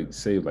 you, like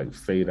save like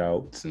fade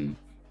outs and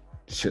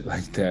shit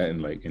like that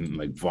and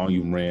like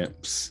volume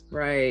ramps.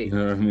 Right. You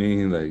know what I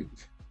mean? Like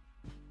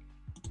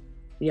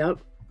Yep.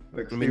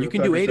 Like I mean, you Steven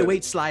can do Tucker said-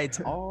 808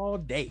 slides all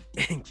day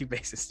in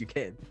Cubasis. You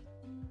can.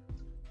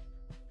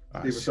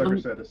 Steven Tucker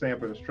said the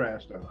sampler is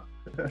trash though.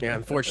 Yeah,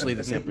 unfortunately,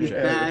 the sampler is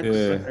trash.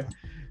 Yeah.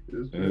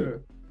 It's Yeah.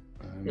 true.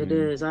 It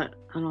is. I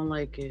don't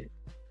like it.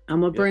 I'm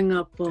gonna bring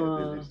up.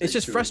 It's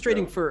just True,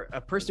 frustrating so, for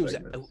a person who's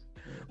segments.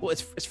 well,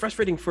 it's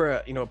frustrating for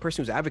a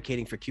person who's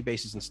advocating for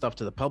Cubasis and stuff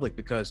to the public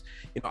because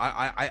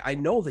I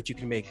know that you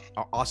can make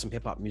awesome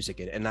hip hop music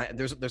and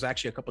there's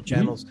actually a couple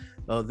channels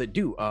that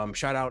do.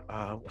 Shout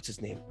out what's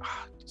his name?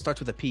 Starts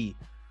with a P.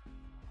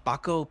 P.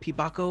 Baco.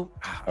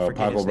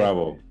 Paco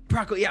Bravo.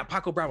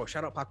 Paco Bravo.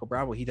 Shout out Paco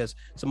Bravo. He does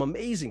some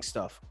amazing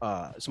stuff,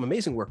 some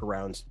amazing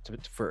workarounds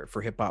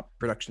for hip hop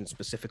production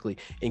specifically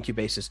in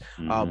Cubasis.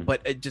 Mhm.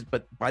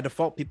 But by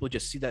default, people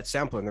just see that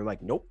sampler and they're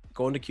like, nope,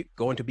 go into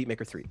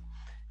Beatmaker 3.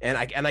 And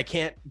I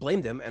can't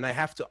blame them. And I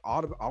have to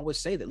always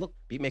say that, look,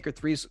 Beatmaker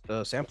 3's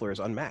sampler is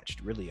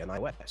unmatched, really, on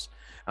iOS.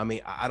 I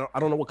mean, I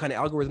don't know what kind of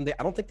algorithm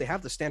I don't think they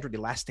have the standard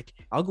Elastic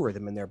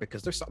algorithm in there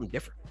because there's something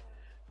different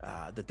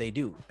that they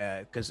do.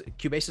 Because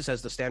Cubasis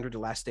has the standard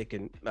Elastic,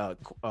 and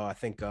I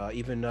think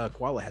even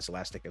Koala has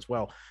Elastic as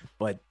well.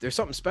 But there's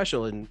something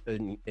special in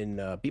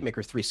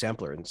Beatmaker 3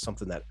 sampler and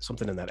something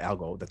in that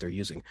algo that they're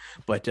using.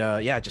 But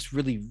yeah, just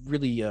really,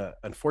 really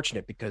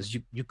unfortunate because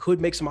you could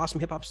make some awesome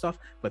hip hop stuff,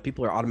 but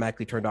people are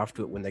automatically turned off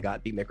to it when they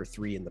got Beatmaker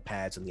 3 and the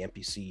pads and the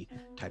MPC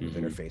type of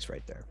interface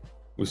right there.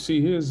 Well,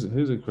 see, here's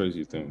a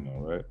crazy thing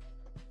though, right?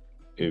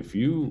 If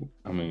you,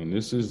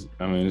 this is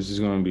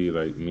gonna be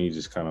like me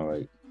just kind of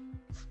like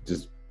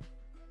just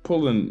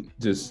pulling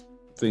just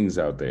things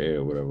out the air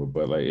or whatever.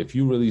 But like if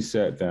you really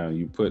sat down,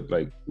 you put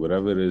like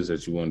whatever it is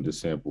that you wanted to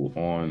sample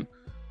on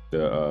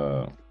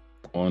a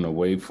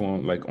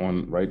waveform, like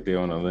on right there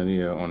on a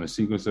linear, on a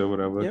sequencer or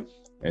whatever. Yep.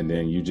 And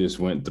then you just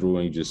went through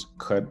and you just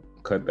cut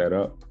that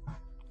up.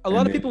 A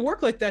lot of people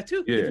work like that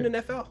too, even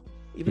in FL.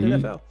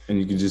 NFL. And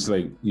you can just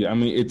like, I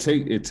mean, it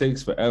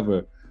takes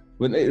forever,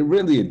 but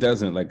it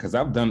doesn't, like, cause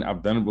I've done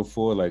it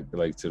before, like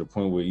to the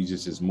point where you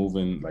just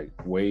moving like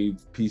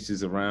wave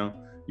pieces around,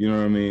 you know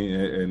what I mean?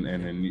 And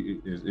then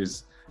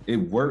it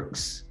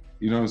works,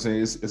 you know what I'm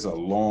saying? It's a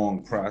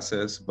long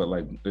process, but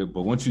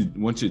once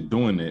you're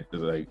doing it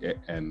like,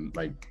 and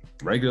like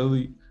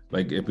regularly,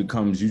 like it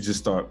becomes, you just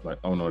start like,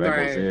 oh no, that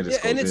goes there. Yeah,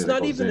 and it's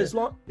not even as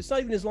long. It's not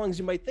even as long as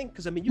you might think,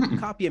 because I mean, you can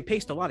copy and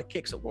paste a lot of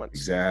kicks at once.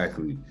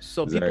 Exactly.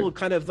 So people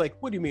kind of like,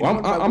 what do you mean?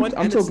 Well,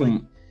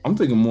 I'm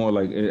thinking more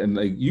like, and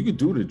like you could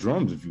do the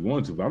drums if you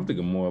want to, but I'm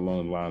thinking more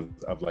along the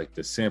lines of like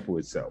the sample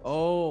itself.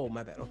 Oh,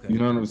 my bad. Okay. You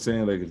know what I'm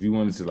saying? Like if you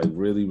wanted to like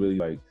really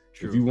like,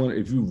 true.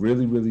 if you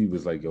really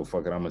was like, yo,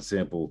 fuck it, I'm a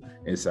sample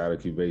inside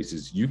of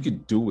Cubasis, you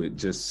could do it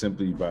just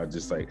simply by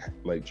just like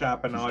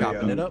chopping audio.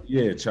 Chopping it up.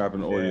 Yeah,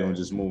 chopping audio and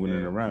just moving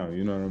it around.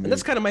 You know what I mean? And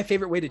that's kind of my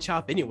favorite way to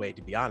chop anyway,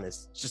 to be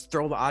honest. Just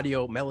throw the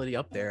audio melody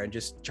up there and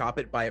just chop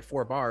it by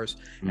 4 bars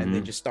and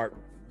then just start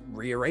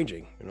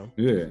rearranging, you know?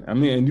 Yeah, I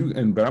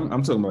mean, but I'm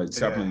talking about like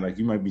chopping, like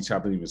you might be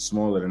chopping even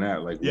smaller than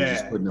that. Like we're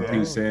just putting a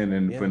piece in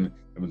and putting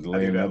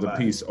laying another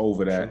piece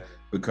over that.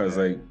 Because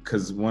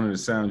because one of the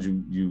sounds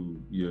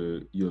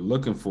you're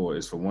looking for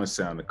is for one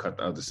sound to cut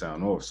the other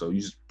sound off. So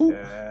you just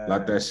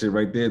lock that shit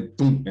right there,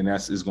 boom, and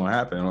it's gonna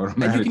happen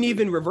automatically. And you can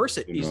even reverse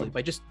it easily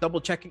by just double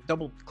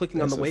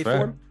clicking on the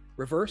waveform,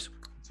 reverse.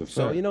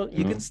 So you can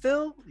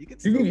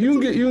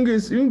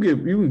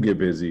get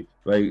busy,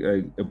 but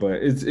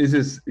it's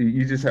just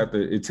you just have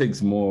to. It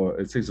takes a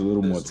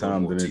little more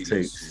time than it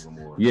takes.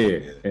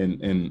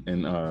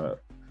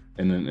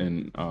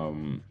 And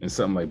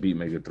something like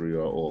Beatmaker 3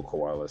 or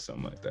Koala,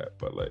 something like that.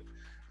 But like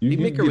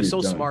Beatmaker was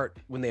so smart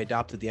when they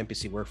adopted the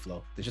MPC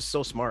workflow. They're just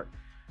so smart.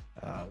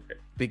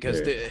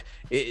 Because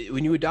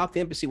when you adopt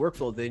the MPC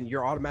workflow, then you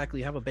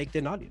automatically have a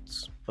baked-in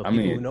audience of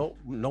people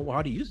who know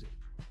how to use it.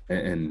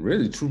 And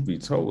really, truth be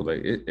told,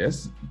 like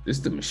it's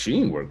the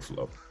machine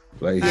workflow.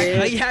 Like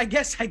I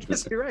guess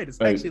you're right. It's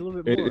like, actually a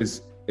little bit more.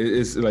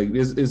 It's like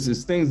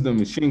it's things the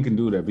machine can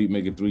do that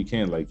Beatmaker 3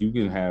 can. Like you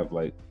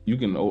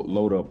can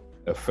load up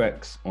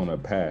effects on a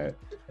pad,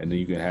 and then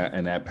you can have,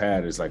 and that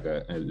pad is like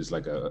a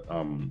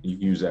you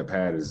can use that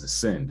pad as a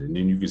send, and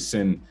then you can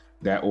send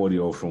that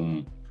audio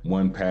from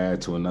one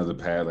pad to another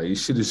pad. Like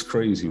this shit is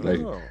crazy.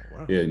 Like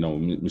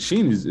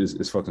machine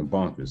is fucking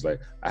bonkers. Like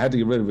I had to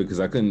get rid of it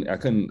because I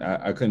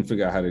couldn't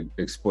figure out how to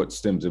export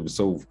stems. It was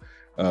so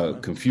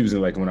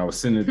confusing. Like when I was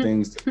sending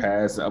things to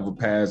pads to other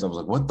pads, I was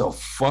like, what the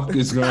fuck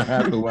is gonna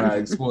happen when I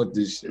export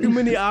this shit? Too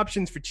many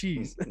options for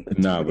cheese.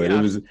 Machine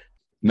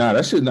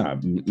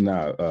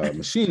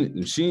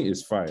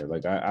is fire.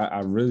 Like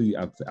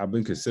I've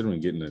been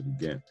considering getting it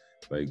again.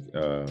 Like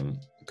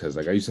because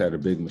like I used to have a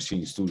big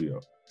machine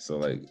studio. So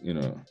like, you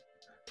know,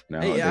 now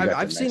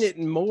I've seen it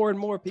in more and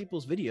more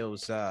people's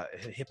videos,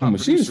 hip hop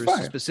producers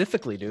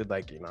specifically, dude.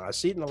 Like, you know, I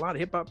see it in a lot of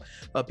hip hop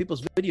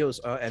people's videos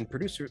and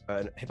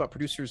hip hop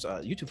producers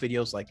YouTube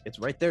videos. Like it's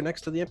right there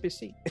next to the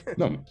MPC.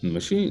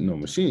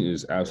 Machine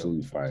is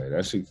absolutely fire.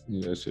 That shit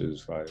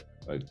is fire.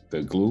 Like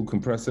the glue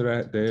compressor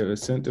that they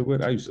sent it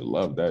with, I used to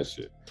love that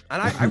shit.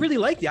 And I really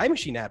like the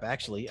iMachine app,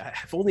 actually.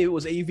 If only it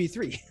was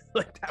AUV3.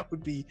 Like that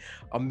would be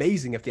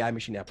amazing if the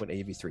iMachine app went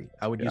AUV3.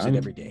 I would use it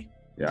every day.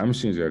 Yeah,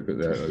 iMachine's got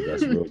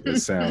real good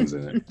sounds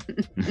in it.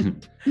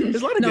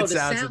 There's a lot of good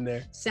sounds in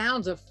there.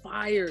 Sounds of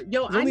fire.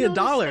 Yo, it's only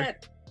 $1.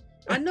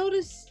 I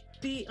noticed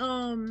the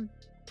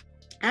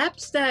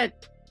apps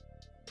that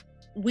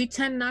we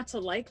tend not to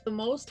like the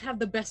most have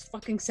the best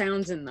fucking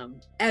sounds in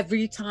them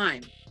every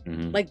time.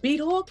 Like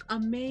BeatHawk,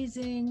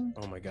 amazing.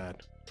 Oh my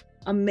god.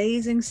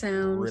 Amazing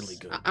sounds. Really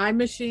good.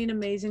 iMachine,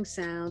 amazing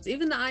sounds.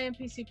 Even the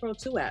iMPC Pro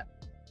 2 app.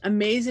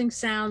 Amazing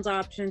sounds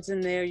options in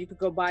there. You could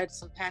go buy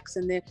some packs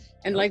in there,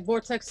 and like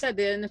Vortex said,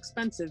 they're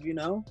inexpensive. You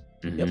know.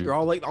 Yep, they're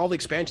all like all the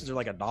expansions are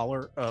like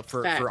 $1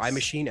 for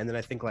iMachine, and then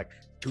I think like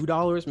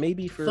 $2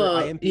 maybe for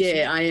IMPC.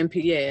 Yeah, IMP.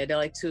 Yeah, they're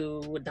like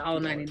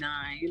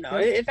 $1.99. You know,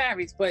 it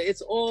varies, but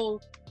it's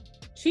all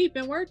cheap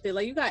and worth it.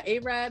 Like you got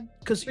ARAD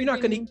because you're not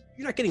getting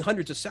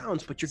hundreds of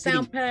sounds, but you're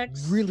getting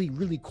packs.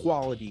 Really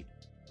quality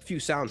few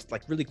sounds,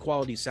 like really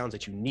quality sounds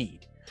that you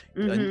need.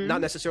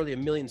 Not necessarily a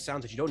million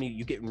sounds that you don't need.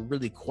 You get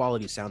really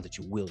quality sounds that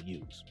you will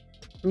use.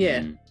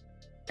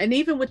 And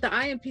even with the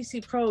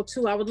iMPC Pro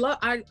too, I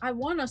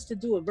want us to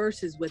do a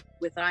versus with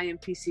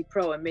iMPC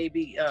Pro and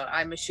maybe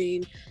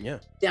iMachine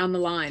down the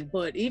line.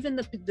 But even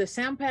the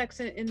sound packs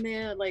in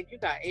there, like you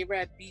got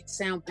ARAD Beats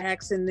sound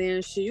packs in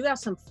there, shit, you got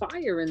some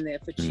fire in there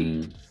for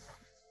cheap.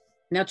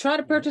 Now try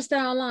to purchase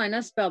that online.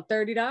 That's about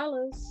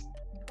 $30.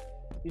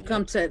 You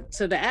come to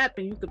the app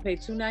and you can pay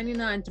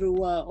 $2.99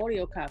 through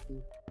Audio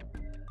Copy.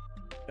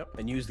 Yep,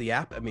 and use the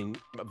app. I mean,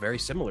 very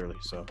similarly.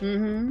 So.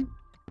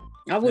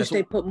 I wish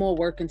they put more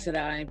work into the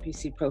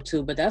iMPC Pro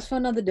too, but that's for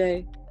another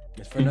day.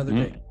 It's for another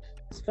day.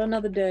 It's for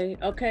another day.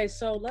 Okay,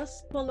 so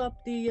let's pull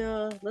up the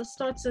let's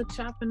start to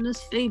chopping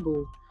this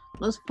fable.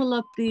 Let's pull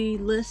up the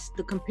list,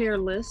 the compare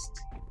list,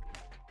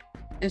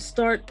 and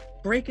start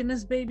breaking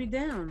this baby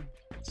down.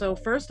 So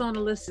first on the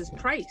list is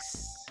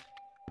price.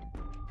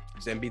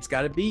 Zenbeats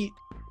got a beat.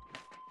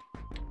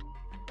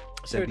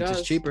 Sure Zenbeats is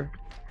does. cheaper.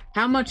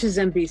 How much is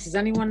Zenbeats? Does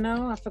anyone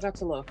know? I forgot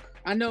to look.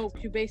 I know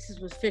Cubasis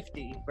was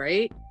 50,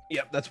 right?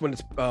 Yep, that's when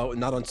it's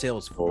not on sale.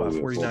 It's Oh,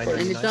 $49.99.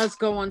 And it does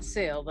go on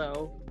sale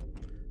though.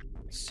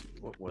 Let's see,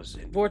 what was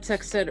it?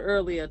 Vortex said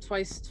earlier,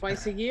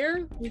 twice a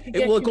year we could It,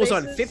 get well, it goes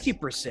on Cubasis?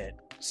 50%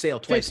 sale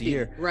twice 50, a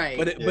year, right?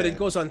 but Yeah. it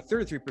goes on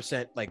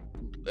 33% like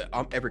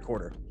every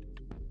quarter.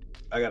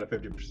 I got a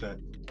 50%.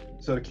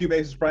 So the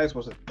Cubasis price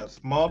was a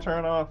small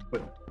turnoff,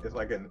 but it's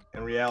like in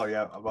reality,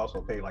 I've also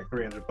paid like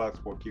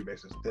 $300 for a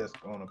Cubasis disc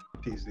on a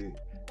PC.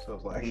 So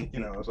it's like, you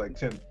know, it's like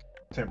 10%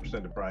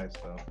 the price.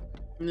 So,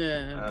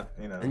 Yeah.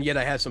 you know. And yet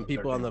I have some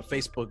people on the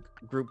Facebook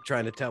group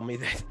trying to tell me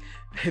that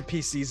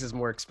PCs is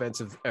more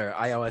expensive, or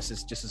iOS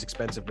is just as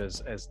expensive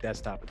as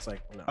desktop. It's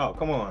like, no. Oh,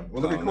 come on.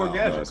 Well, look No, at Core no,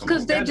 Gadget. no,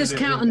 Because they're Gadget just is-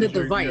 counting the is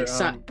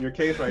device. Your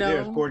case right there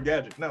is No. Core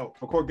Gadget. No,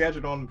 for Core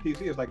Gadget on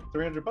PC, it's like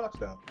 $300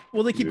 though.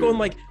 Well, they keep Yeah. going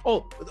like,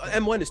 oh,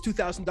 M1 is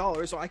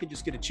 $2,000, so I can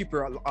just get a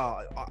cheaper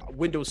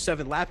Windows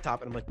 7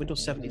 laptop. And I'm like,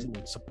 Windows 7 isn't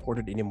even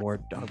supported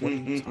anymore. Dog. What are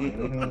you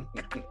talking about?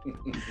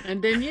 Mhm.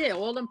 And then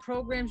all them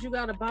programs you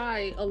gotta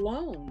buy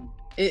alone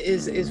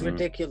is Mhm.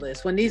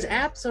 ridiculous. When these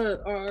apps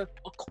are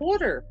a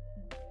quarter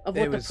of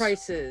It what was- the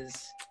price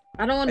is.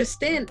 I don't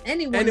understand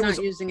anyone and it not was-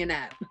 using an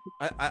app.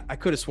 I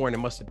could have sworn it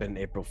must have been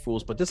April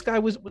Fool's, but this guy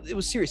it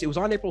was serious. It was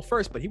on April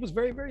 1st, but he was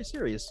very, very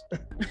serious.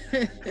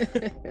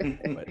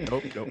 But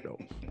nope.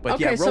 But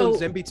Okay, yeah, Roland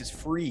so- Zenbeats is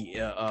free.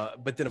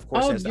 But then of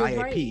course Oh, it has the you're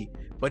IAP.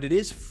 But it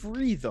is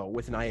free though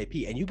with an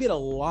IAP, and you get a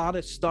lot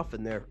of stuff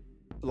in there,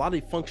 a lot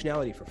of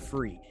functionality for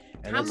free.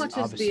 And How that's much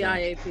is the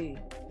obviously- IAP?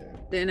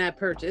 The in-app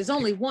purchase. It's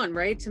only one,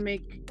 right? To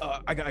make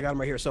I got him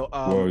right here. So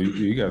Well,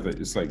 you got that.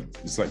 It's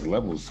like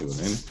levels to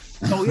it,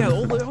 ain't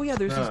it? oh yeah,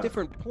 there's these Huh.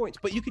 different points,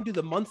 but you can do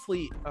the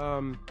monthly,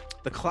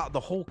 the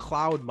whole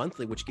cloud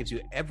monthly, which gives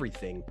you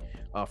everything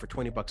for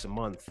 $20 a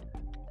month.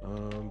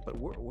 But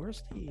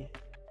where's the?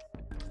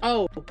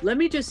 Oh, let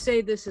me just say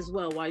this as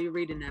well while you're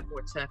reading that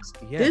Vortex.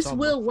 Yeah, it's This all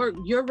will monthly.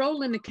 work. Your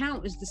rolling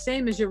account is the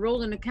same as your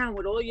rolling account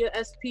with all your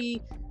SP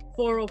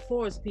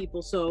 404s,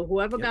 people. So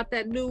whoever Yep. got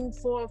that new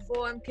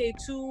 404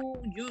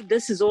 MK2,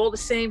 this is all the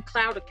same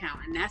cloud account,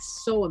 and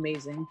that's so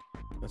amazing.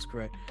 That's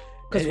correct.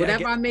 Because And I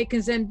whatever get- I make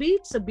in Zen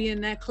Beats will be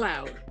in that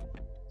cloud.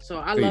 So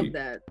I Wait. love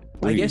that.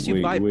 I guess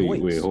you buy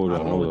points. Wait, hold I on,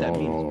 don't know hold what on, that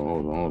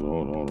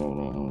hold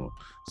on.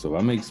 So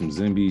if I make some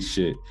Zenby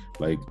shit,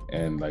 like,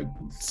 and like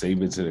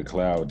save it to the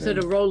cloud, To then,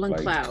 the rolling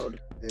like, cloud.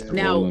 Yeah.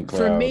 Now, rolling for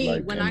cloud, me,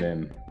 like, when and I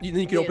then, Then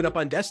you can Yeah. open up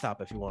on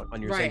desktop if you want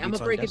on your. right, Zenbeats I'm on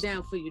gonna break it desktop.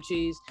 down for you,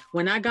 Cheese.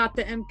 When I got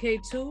the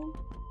MK2,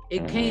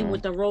 it came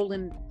with a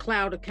rolling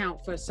cloud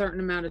account for a certain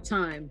amount of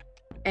time,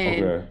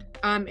 and okay,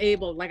 I'm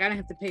able, like, I don't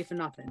have to pay for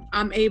nothing.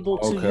 I'm able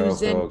to Okay, use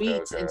okay, Zen okay,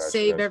 Beats okay, and gotcha,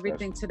 save gotcha,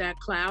 everything to that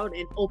cloud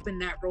and open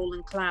that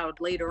rolling cloud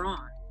later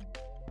on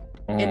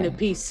in Uh-huh. the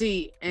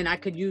PC, and I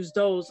could use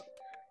those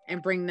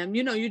and bring them.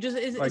 You know, you just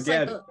it's Like like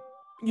Gadget.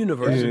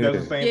 Universal. Gadget Yeah.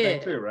 does the same Yeah.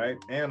 thing too, right?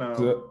 And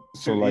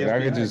so like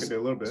I could just do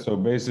a little bit. so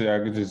basically I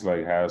could just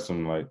like have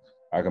some like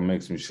I can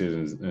make some shit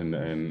in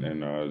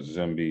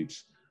Zen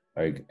Beats,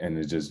 like, and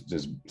it just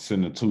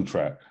send a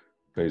 2-track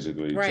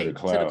basically right to the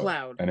cloud.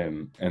 cloud.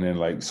 And then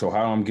like, so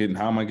how am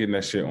I getting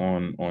that shit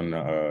on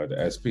the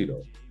SP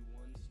though?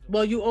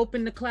 Well, you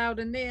open the cloud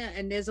in there,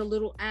 and there's a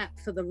little app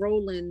for the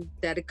rolling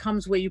that it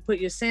comes where you put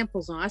your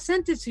samples on. I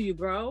sent it to you,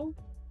 bro.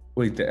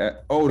 Wait,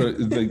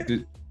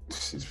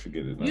 just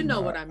forget it. You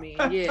know what I mean?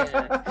 Yeah.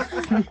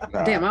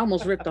 Damn, I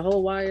almost ripped the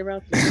whole wire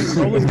out.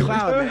 Rolling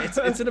cloud, man.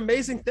 It's an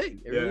amazing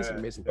thing. It really is an Yeah.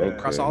 amazing thing Okay.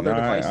 across all their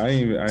devices. I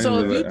ain't So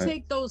if you really-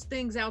 take those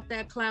things out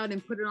that cloud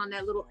and put it on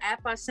that little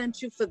app I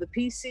sent you for the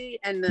PC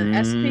and the Mhm.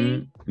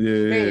 SP,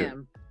 yeah.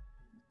 bam.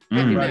 Mm.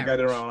 Happy Everybody got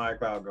marriage. their own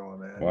iCloud going,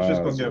 man. It's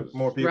just gonna Wow. get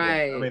more people.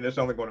 Right. I mean, it's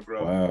only gonna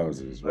grow.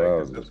 Wowzers, Like,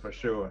 wowzers. that's for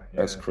sure.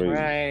 That's Yeah. crazy.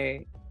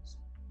 Right.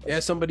 Yeah,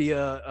 somebody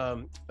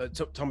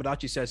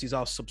Tomodachi says he's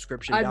all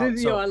subscription I out. did.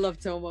 So Yo, I love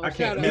Tomo. I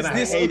can't. Shout Man, out. I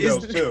Is hate this-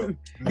 those too.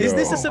 is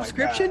this Oh a my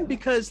subscription? God.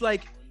 Because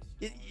like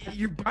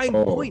you're buying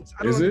Oh, points.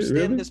 I don't is it understand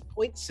really? this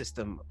point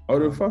system. Oh,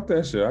 the fuck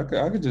that shit! I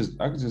could just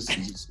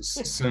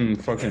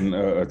send fucking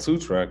a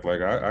 2-track.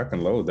 Like I can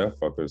load that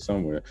fucker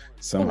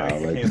somehow. I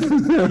Like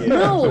can't-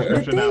 No, the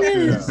subscription thing out too,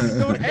 is, though.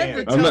 don't You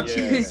ever can't. tell Yeah,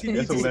 kids you need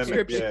it's a a limit.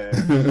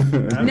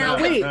 subscription. Yeah.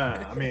 Now, wait.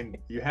 I mean,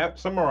 you have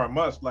some are a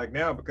must like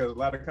now because a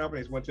lot of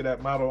companies went to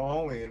that model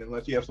only, and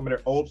unless you have some of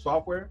their old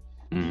software,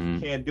 Mhm.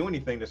 you can't do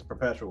anything that's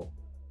perpetual.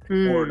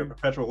 Mm. Or the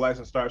perpetual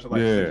license starts at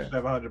like Yeah.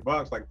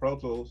 $700 like Pro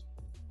Tools.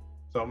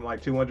 So I'm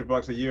like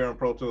 $200 a year on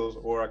Pro Tools,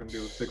 or I can do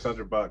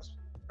 $600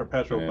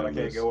 perpetual, Man, but I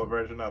can't listen. go a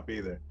version up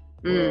either.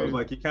 Mm. So it's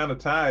like you kind of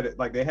tied.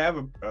 Like they have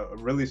a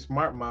really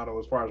smart model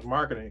as far as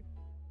marketing,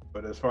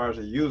 but as far as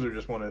a user,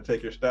 just want to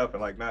take your stuff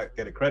and like not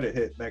get a credit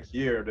hit next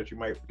year that you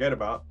might forget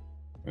about.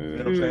 You know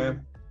what I'm Mm. saying?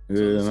 Yeah,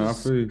 So this no, I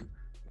is- feel you.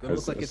 Gonna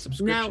look like it's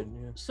Now,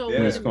 subscription. Yeah. so Yeah.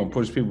 wait It's a gonna minute.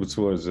 push people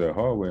towards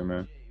hardware,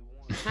 man.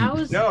 How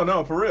is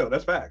No, for real.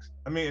 That's facts.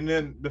 I mean, and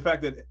then the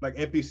fact that like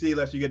NPC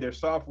lets you get their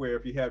software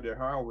if you have their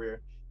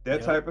hardware, that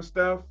Yep. type of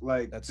stuff,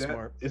 like That's that,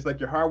 smart. it's like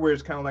your hardware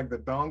is kind of like the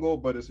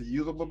dongle, but it's a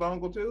usable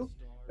dongle too.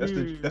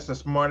 Mm. That's the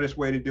smartest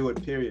way to do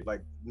it. Period.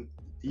 Like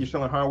you're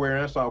selling hardware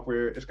and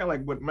software. It's kind of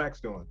like what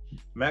Mac's doing.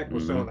 Mac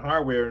was Mhm. selling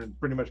hardware and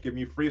pretty much giving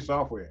you free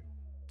software,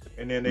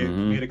 and then they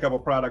Mhm. made a couple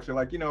products. They're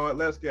like, you know what?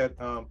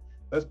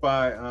 Let's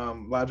buy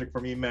Logic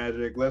from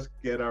eMagic. Let's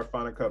get our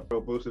Final Cut Pro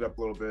boosted up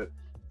a little bit.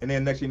 And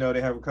then next,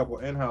 they have a couple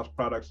in-house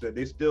products that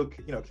they still,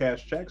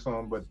 cash checks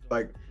on. But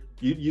like,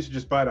 you should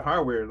just buy the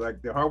hardware.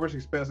 Like the hardware's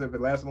expensive,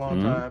 it lasts a long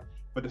Mhm. time,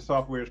 but the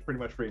software is pretty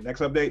much free. Next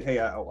update, hey,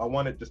 I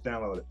want it, just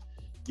download it.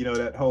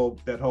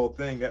 That whole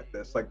thing.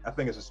 That's like, I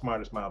think it's the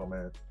smartest model,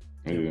 man.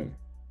 Yeah.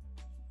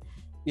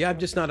 Yeah, I'm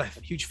just not a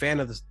huge fan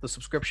of the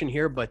subscription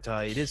here, but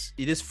it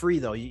is free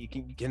though. You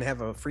can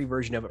have a free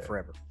version of it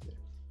forever.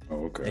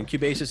 Oh, okay. And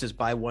Cubasis is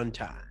buy one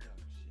time.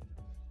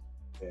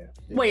 Yeah.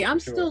 Wait, I'm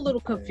for sure. still a little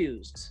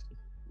confused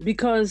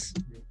because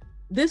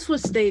this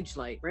was Stage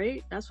Light,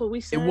 right? That's what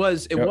we said. It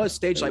was Yep,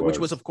 Stage it Light, which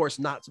was. was of course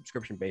not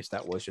subscription based.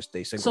 That was just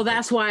a single. So thing.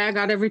 that's why I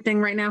got everything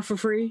right now for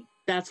free.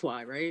 That's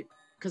why, right?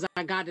 Because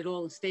I got it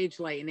all in Stage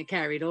Light and it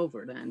carried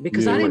over then.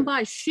 Because Yeah. I didn't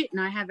buy shit and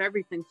I have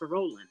everything for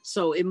Roland.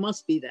 So it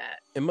must be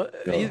that. It mu-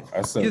 Yo, either,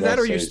 I still either got that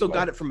or you Sage still Light.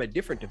 got it from a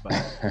different device.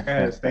 I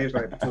had Stage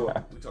Light before.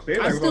 Stage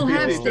I Light was still on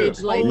have PC too.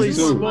 Stage Light Holy too.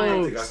 smokes.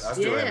 I think I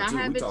still Yeah, have it I too.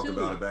 have We it talked too.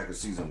 about it back in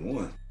season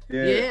 1.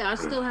 Yeah, I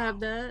still have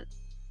that.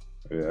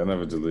 Yeah, I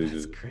never That's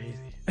deleted it. crazy.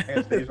 I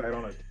had Stage Light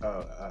on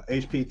a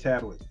HP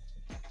tablet.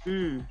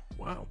 Mm.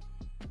 Wow.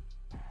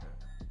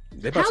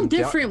 They bought How some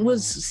different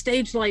was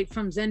Stage Light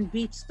from Zen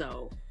Beats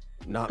though?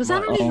 Not Because I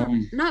much. don't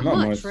even not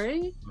much,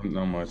 right?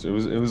 Not much. It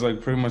was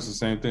like pretty much the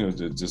same thing. It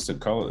was just a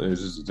color. It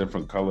was just a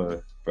different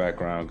color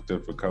background,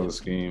 different color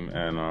scheme,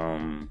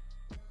 and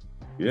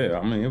yeah.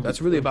 I mean,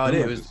 That's really about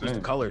it. It was the the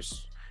same.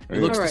 colors. It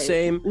Yeah. looks the Alright,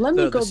 same. let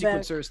me the go back.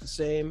 sequencer is the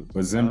same.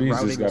 But Zenbeats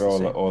routing just got is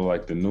the all same.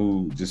 like the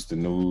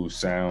new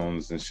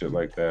sounds and shit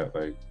like that.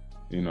 Like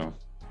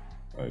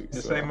like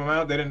The so. same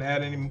amount. They didn't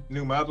add any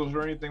new modules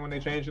or anything when they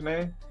changed the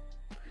name.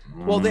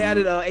 Well, they Mm.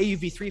 added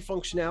AUV3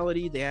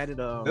 functionality. They added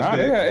That's Nah,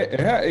 big. it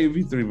had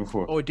AV3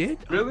 before. Oh, it did?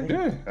 Really?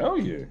 Yeah, hell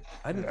yeah.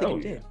 I didn't Hell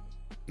think it yeah. did.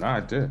 Nah,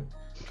 it did.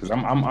 Cause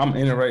I'm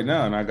in it right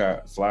now, and I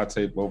got Fly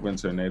Tape open,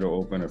 Tornado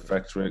open,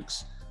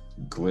 Effectrix,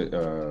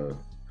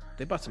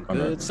 They bought some Oh, no,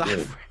 good good.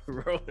 software.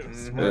 Roland was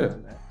Mhm. smart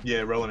on that.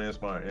 Yeah, Rolling in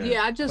smart.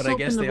 Yeah, I just But I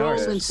guess opened the they are Roland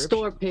subscription.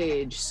 store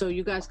page so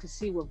you guys could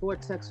see what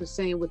Vortex was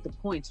saying with the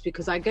points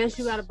because I guess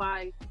you got to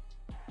buy.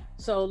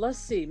 So let's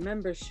see,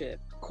 membership,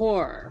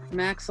 core,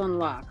 max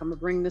unlock. I'm gonna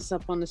bring this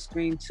up on the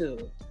screen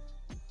too.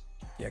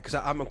 Yeah, because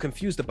I'm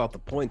confused about the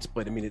points,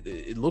 but I mean,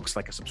 it looks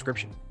like a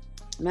subscription.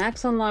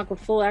 Max unlock with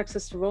full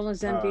access to Roland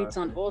Zen Ah, Beats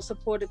on all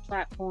supported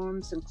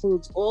platforms,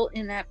 includes all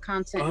in-app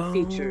content and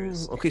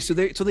features. Okay, so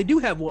they do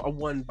have a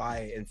one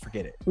buy and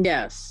forget it.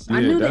 Yes, Yeah,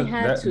 I knew that, they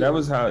had that, to. that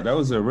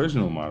was the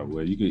original model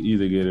where you could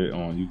either get it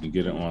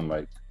on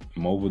like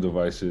mobile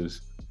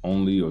devices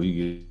only, or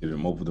you get it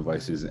on mobile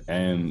devices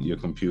and your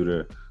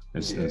computer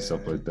and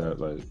stuff Yeah. like that.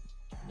 Like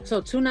So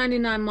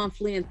 $2.99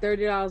 monthly and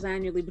 $30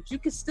 annually, but you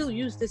can still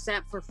use this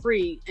app for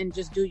free and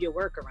just do your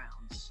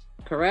workarounds.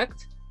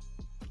 Correct?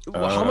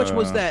 Well, how much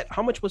was that?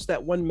 How much was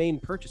that one main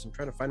purchase? I'm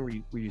trying to find where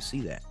you see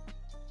that.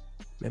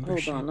 Hold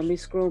Memberships. on, let me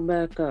scroll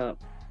back up.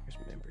 Here's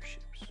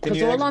memberships. Can Because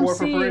you all I'm export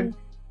for free? seeing,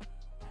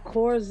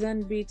 Core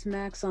Zen Beats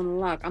Max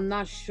Unlock. I'm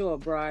not sure,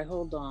 Bri.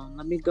 Hold on.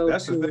 Let me go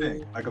That's to. the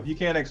thing. Like if you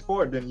can't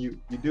export, then you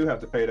do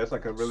have to pay. That's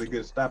like a really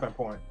good stopping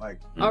point.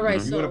 Like All right,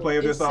 if you so want to play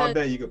with it this all said-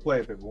 day, you could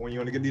play with it. But when you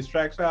want to get these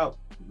tracks out,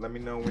 let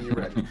me know when you're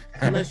ready.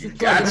 Unless you plug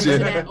Gotcha.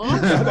 into that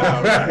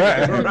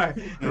right, audio. right.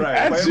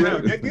 Gotcha. Play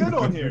around. Get good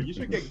on here. You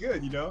should get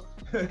good.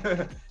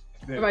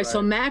 All right,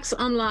 so Max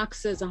Unlock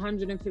says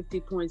 150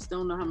 points.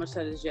 Don't know how much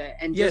that is yet.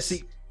 And Yeah, just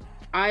see,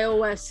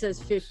 iOS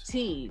says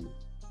 15.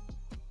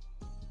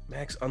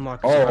 Max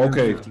unlock. Oh,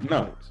 okay. 150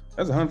 No. points.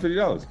 that's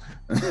 $150.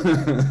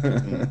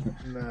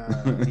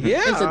 Nah.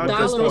 Yeah, It's a at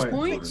dollar this a point.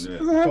 point. That's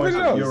Points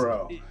 $150. of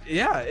euro.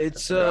 Yeah,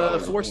 it's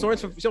 $1 4 a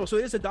stores. point. So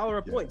it is $1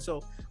 a point.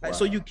 So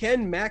so Wow. you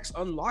can max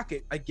unlock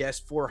it, I guess,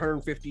 for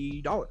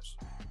 $150.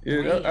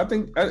 Yeah, I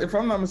think if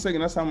I'm not mistaken,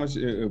 that's how much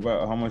it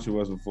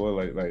was before.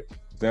 Like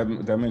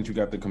that meant you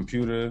got the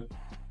computer,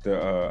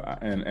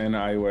 and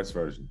iOS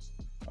versions.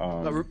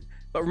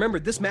 But remember,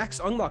 this max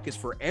unlock is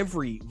for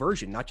every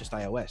version, not just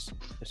iOS.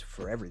 It's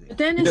for everything. But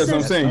then it That's says what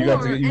I'm saying. You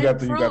got Core you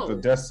got and the Pro.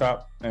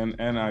 desktop and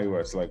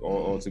iOS like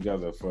all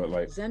together for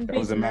like Zen that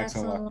was the Beats max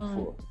Max unlock Unlock.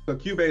 before. So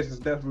Cubase is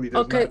definitely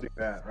does Okay. not do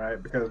that,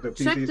 right? Because the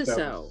Check PC this stuff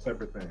out. is a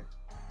separate thing.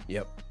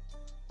 Yep.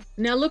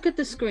 Now look at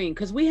the screen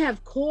because we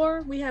have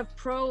Core, we have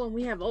Pro, and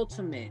we have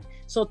Ultimate.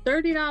 So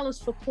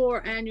 $30 for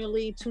Core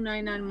annually,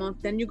 $2.99 a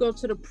month. Then you go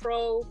to the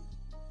Pro.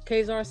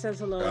 Kazar says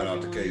hello. Shout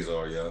out to everyone.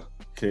 Kazar, yeah.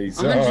 Okay,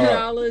 so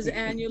 $100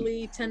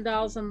 annually,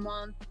 $10 a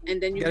month,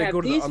 and then you Gotta have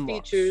go to the these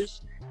unlocks.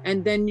 features,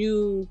 and then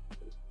you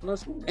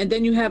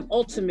have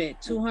Ultimate,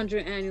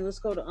 $200 annual. Let's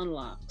go to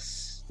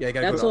unlocks. Yeah, you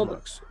gotta That's go to all.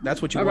 unlocks.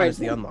 That's what you All want right. is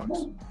the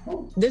unlocks.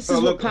 This So is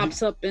look, what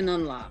pops up in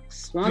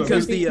unlocks. Ron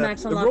Because Beats the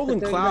Max unlock Rolling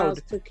for $30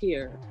 Cloud- click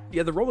here.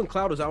 Yeah, the Rolling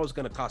Cloud is always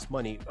going to cost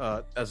money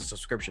as a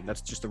subscription.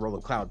 That's just the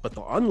Rolling Cloud. But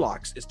the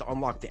unlocks is to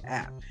unlock the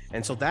app,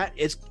 and so that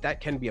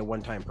can be a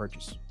one-time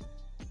purchase.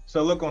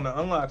 So look on the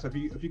unlocks. If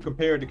you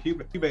compare it to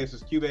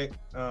Cubase's,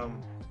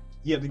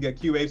 you have to get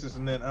Cubase's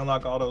and then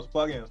unlock all those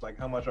plugins. Like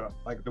how much are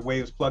like the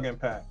Waves plugin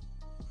pack?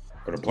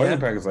 But the plugin Yeah.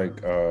 pack is like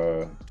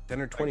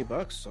 10 or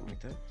 $20, something like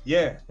that.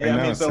 Yeah. And I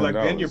now mean, it's so like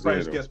then your $7,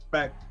 price yeah, gets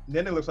back.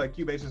 Then it looks like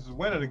Cubase is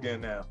winning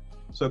again now.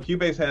 So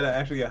Cubase had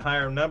actually a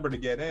higher number to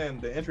get in.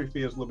 The entry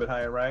fee is a little bit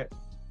higher, right?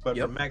 But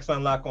Yep. for Max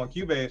Unlock on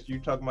Cubase, you're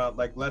talking about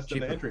like less than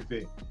Cheaper. the entry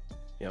fee.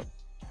 Yep.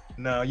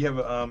 Now you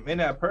have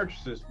in-app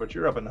purchases, but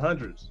you're up in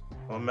hundreds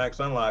on Max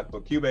Unlock.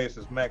 But Cubase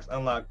is Max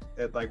Unlock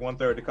at like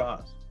 1/3 the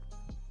cost.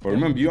 but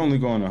remember you only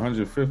going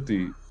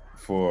 150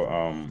 for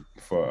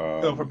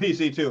So for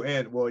PC too,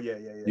 and well, yeah.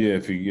 yeah,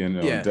 if you get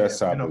on Yeah.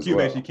 desktop And on as Cubase,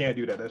 well. you can't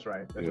do that. That's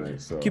right. That's Yeah,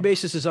 right. so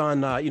Cubasis is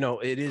on,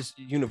 it is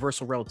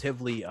universal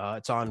relatively.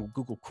 It's on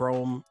Google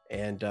Chrome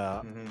and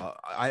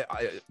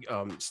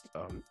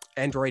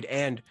Android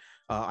and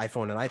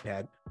iPhone and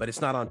iPad, but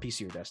it's not on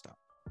PC or desktop.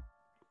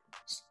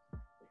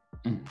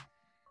 All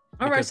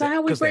right, Because so they-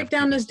 how we because they break have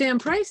down Cubase. this damn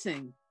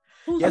pricing?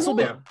 Who's Yeah, it's a the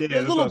little winner? bit, Yeah, a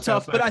that's little what I was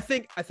tough, but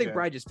saying. I think Yeah.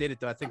 Bri just did it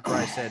though. I think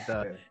Bri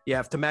said,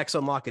 yeah, to max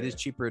unlock, it is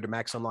cheaper to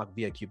max unlock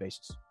via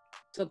Cubasis.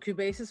 So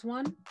Cubasis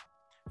won?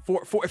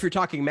 For if you're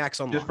talking max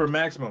unlock, Just for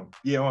maximum.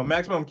 Yeah, on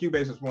maximum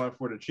Cubase is one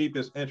for the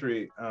cheapest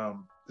entry.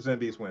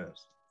 Zenbeats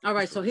wins. All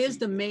right, so here's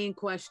the main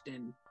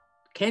question.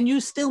 Can you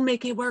still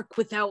make it work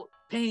without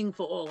paying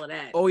for all of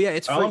that? oh yeah,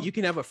 it's free. Oh, You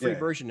can have a free yeah.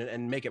 version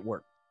and make it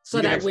work. so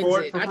you can that wins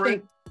export it. for I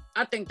free?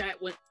 think that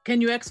went.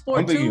 Can you I export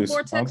don't think too, you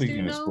Vortex? I don't think Do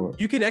you you can know?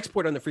 export. You can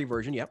export on the free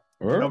version. Yep,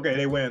 Word? Okay,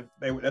 they win.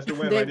 That's the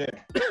win They- right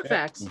there. Yep.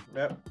 Facts.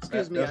 Yep.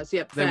 Excuse me, That's, us.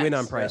 Yep. they win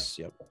on facts. price.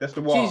 Yep. that's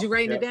the wall. Cheese, you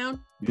writing Yep. it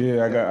down?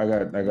 Yeah, I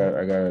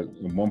got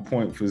 1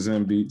 point for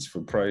Zen Beats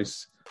for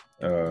price.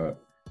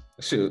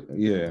 Shit,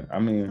 yeah. I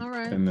mean, All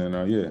right. and then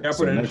yeah. Yeah,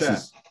 put it in the next chat.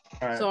 is-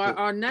 All right, So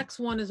our next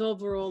one is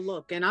overall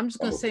look, and I'm just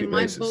gonna Oh, say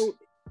my Cubasis. vote.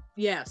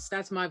 Yes,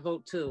 that's my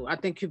vote too. I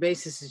think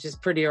Cubasis is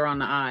just prettier on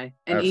the eye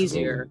and Absolutely.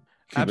 easier.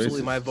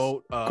 Absolutely, Cubasis my is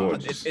vote.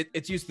 gorgeous.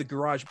 It's used the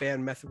garage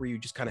band method where you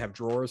just kind of have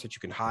drawers that you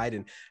can hide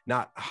and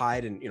not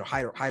hide and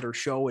hide or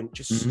show and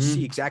just Mhm.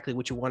 see exactly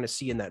what you want to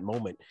see in that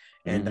moment.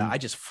 And Mhm. I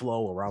just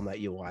flow around that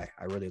UI.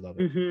 I really love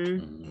it.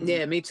 Mm-hmm.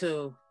 Yeah, me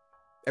too.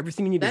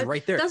 Everything you need is That-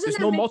 right there. Doesn't There's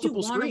that no make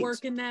multiple you want to screens.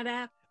 work in that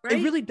app? Right?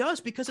 It really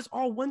does because it's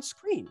all one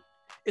screen.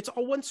 It's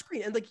all one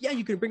screen, and like, yeah,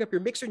 you can bring up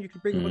your mixer and you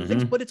can bring up other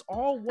things, Mhm. but it's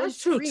all one That's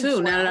true, screen. too,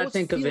 so now that I always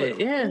think of feel it, at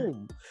yeah.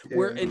 home. Yeah,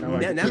 Where in I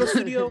like it. Nano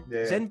Studio,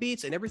 Yeah. Zen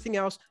Beats, and everything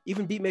else,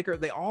 even Beatmaker,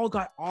 they all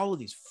got all of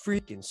these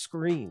freaking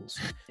screens.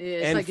 Yeah,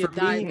 it's And like you're for me-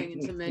 diving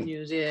into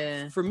menus.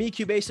 Yeah. For me,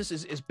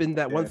 Cubasis has been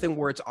that one Yeah. thing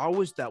where it's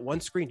always that one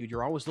screen, dude.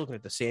 You're always looking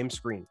at the same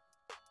screen.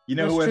 You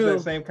know That's who has true.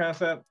 that same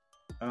concept?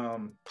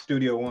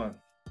 Studio One.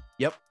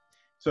 Yep.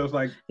 So it's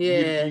like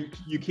Yeah.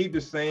 you keep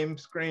the same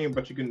screen,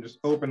 but you can just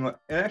open and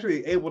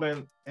actually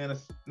Ableton and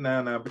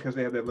now because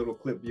they have that little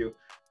clip view.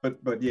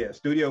 But yeah,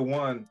 Studio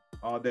One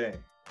all day,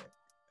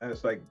 and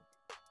it's like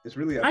it's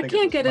really I think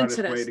can't it's the get into smartest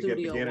that way to get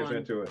Studio beginners One.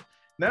 into it.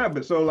 Nah,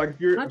 but so like if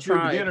you're I a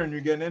tried. beginner and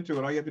you're getting into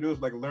it, all you have to do is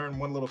like learn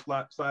one little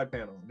side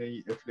panel.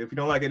 Then if you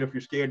don't like it, if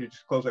you're scared, you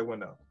just close that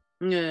window.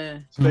 Yeah.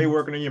 Stay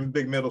working on your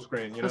big middle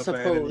screen. You know I what I'm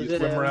saying? And you suppose,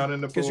 swim yeah. around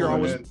in the 'Cause pool. you're and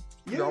always- then-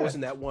 You're always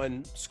in that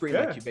one screen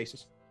Yeah. like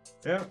Cubasis.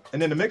 Yeah,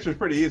 and then the mixer is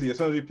pretty easy. As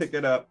soon as you pick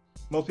it up,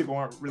 most people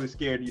aren't really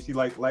scared. You see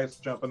like lights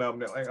jumping up,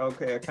 and they're like,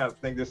 "Okay, I kind of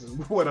think this is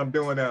what I'm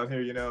doing down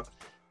here," you know.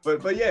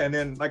 But yeah, and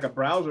then like a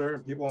browser,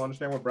 people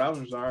understand what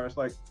browsers are. It's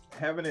like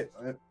having it.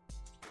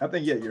 I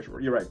think you're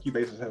right.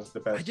 Cubasis has the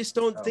best. I just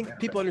don't Oh, think man,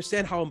 people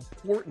understand how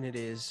important it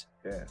is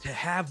Yeah. to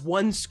have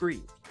one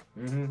screen.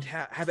 Mm-hmm. To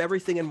have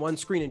everything in one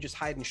screen and just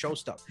hide and show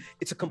stuff.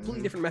 It's a completely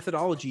Mhm. different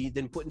methodology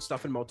than putting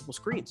stuff in multiple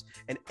screens.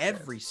 And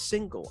every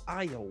single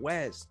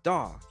iOS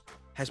DAW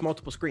has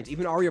multiple screens,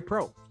 even Aria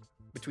Pro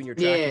between your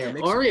track and Yeah. your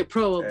mixer. Aria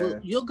Pro, Yeah.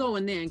 you'll go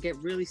in there and get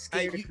really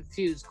scared you- and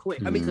confused quick.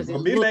 I mean, because it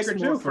Well, looks Beatmaker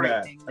more too for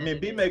that. frightening I than mean,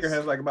 it Beatmaker is.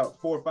 has like about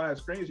 4 or 5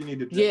 screens you need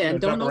to Yeah, and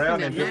don't jump open around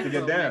that in just to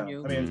get macro down.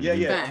 menu. I mean, Mhm. yeah. I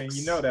mean, Facts.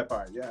 you know that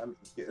part. Yeah,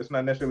 it's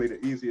not necessarily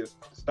the easiest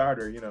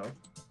starter, you know.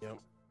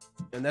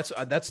 And that's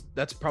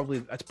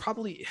probably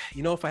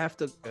if I have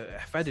to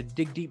if I had to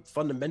dig deep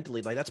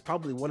fundamentally, like that's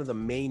probably one of the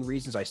main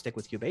reasons I stick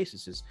with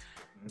Cubasis is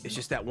it's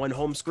just that one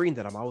home screen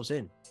that I'm always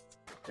in.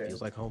 Yeah.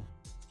 Feels like home.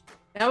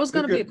 That was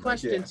going to be a good,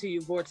 question yeah. to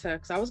you,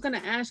 Vortex. I was going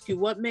to ask you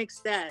what makes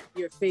that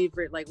your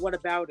favorite. Like, what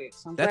about it?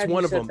 So I'm That's glad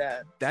one you of said them.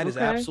 That, That is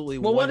Okay. absolutely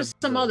Well, one what are of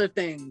some the- other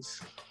things?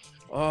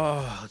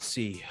 Oh, let's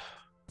see.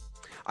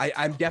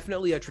 I'm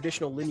definitely a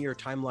traditional linear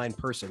timeline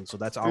person, so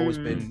that's always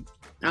Mm. been.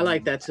 I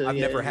like that too. I've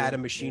yeah, never had yeah.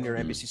 a machine or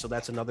MPC, so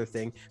that's another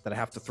thing that I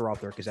have to throw out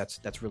there because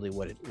that's really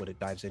what it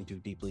dives into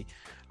deeply.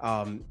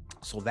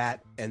 So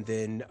that, and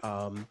then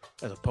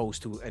as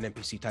opposed to an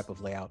MPC type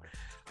of layout,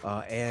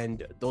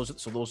 and those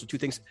are 2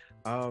 things.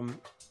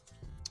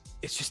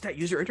 it's just that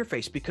user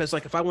interface, because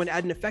like if I want to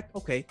add an effect,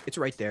 okay, it's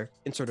right there,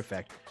 insert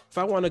effect. If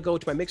I want to go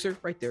to my mixer,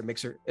 right there,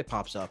 mixer, it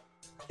pops up.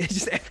 It's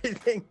just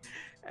everything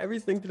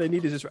that I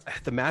need is just,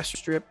 the master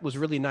strip was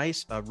really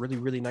nice, a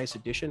really nice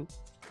addition.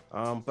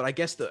 But I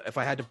guess if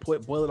I had to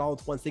boil it all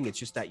into one thing, it's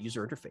just that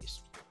user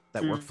interface,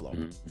 that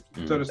workflow.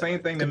 So the same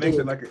thing that makes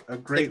it like a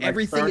great, like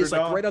everything is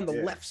like DAW? right on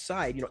the left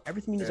side, you know,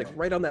 everything is like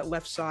right on that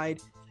left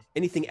side.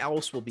 Anything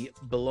else will be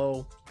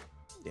below.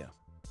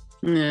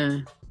 Yeah.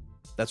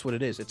 That's what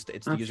it is. It's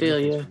the I user feel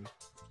interface. you.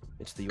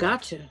 It's the UI.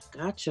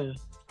 Gotcha.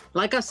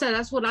 Like I said,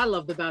 that's what I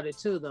loved about it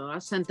too, though. I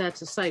sent that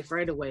to Syph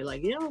right away.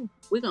 Like, yo,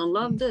 we're gonna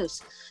love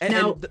this. And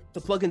Now, the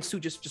plugins too.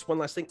 Just one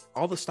last thing.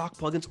 All the stock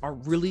plugins are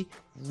really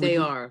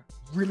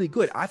really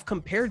good. I've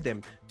compared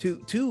them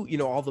to you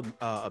know, all the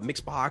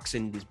Mixbox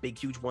and these big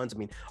huge ones. I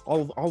mean,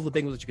 all the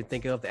big ones that you can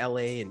think of, the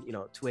LA and, you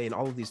know, 2A and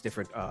all of these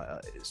different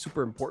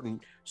super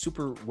important,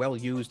 super well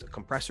used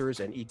compressors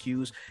and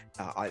EQs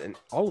and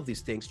all of these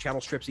things,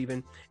 channel strips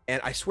even.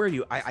 And I swear to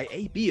you, I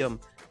A/B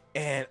them.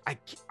 And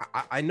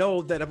I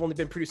know that I've only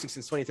been producing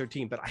since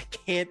 2013, but I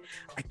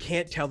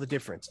can't tell the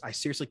difference. I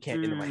seriously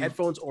can't. In my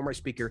headphones or my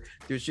speaker,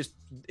 there's just,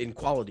 in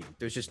quality,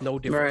 there's just no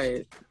difference.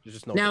 Right. There's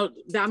just no now,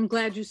 difference. I'm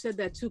glad you said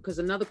that too, because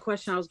another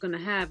question I was gonna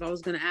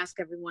ask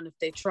everyone if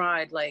they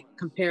tried like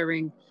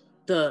comparing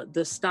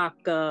the stock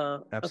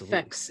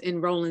effects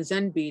in Roland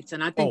Zen Beats,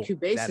 and I think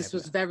Cubasis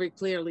was very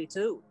clearly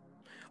too.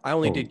 I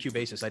only did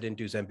Cubasis. I didn't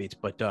do Zen Beats,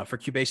 but for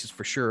Cubasis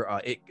for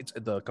sure, it's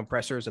the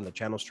compressors and the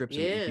channel strips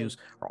and EQs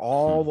are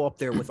all up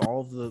there with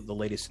all the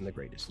latest and the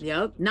greatest.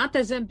 Yep. Not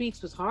that Zen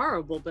Beats was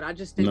horrible, but I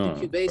just think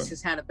the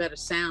Cubasis had a better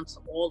sound to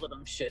all of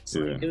them shits.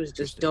 Like, it was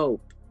just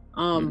dope.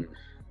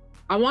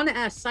 I want to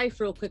ask Syph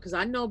real quick, because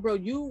I know, bro,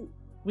 you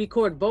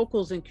record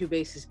vocals in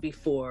Cubasis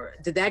before.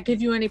 Did that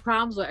give you any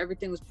problems, or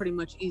everything was pretty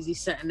much easy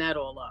setting that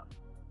all up?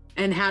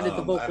 And how did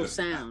the vocals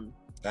sound?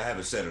 I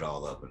haven't set it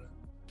all up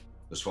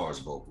as far as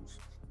vocals.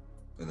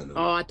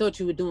 Oh, I thought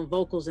you were doing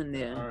vocals in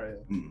there. All right.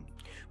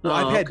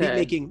 Well, iPad Beat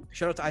Making,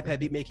 shout out to iPad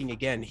Beat Making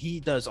again. He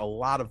does a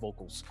lot of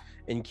vocals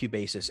in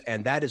Cubasis,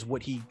 and that is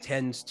what he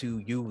tends to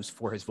use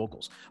for his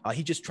vocals.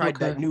 He just tried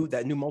that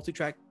new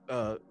multi-track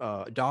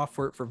DAW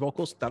for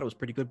vocals. Thought it was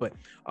pretty good, but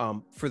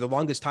for the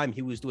longest time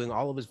he was doing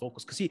all of his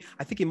vocals, because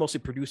I think he mostly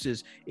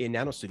produces in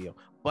Nano Studio,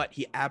 but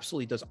he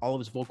absolutely does all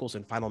of his vocals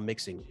and final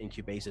mixing in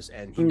Cubasis,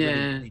 and he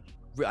really,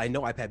 I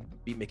know iPad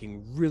Beat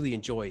Making really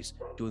enjoys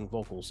doing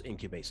vocals in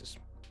Cubasis.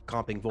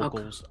 Comping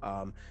vocals,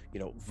 you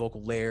know,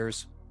 vocal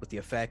layers with the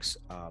effects,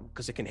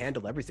 because it can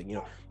handle everything, you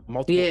know,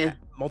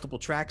 multiple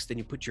tracks, then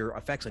you put your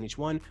effects on each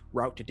one,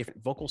 route to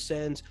different vocal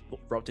sends,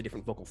 route to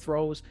different vocal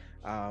throws.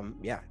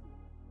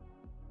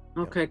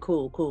 Okay,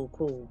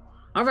 cool.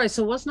 All right,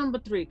 so what's number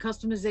 3?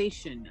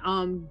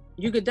 Customization.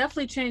 You could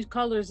definitely change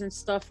colors and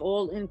stuff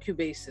all in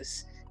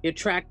Cubasis. Your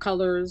track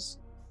colors.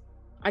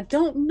 I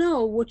don't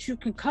know what you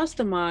can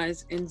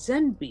customize in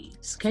Zen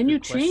Beats. Can you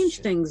change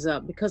things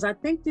up? Because I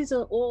think these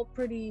are all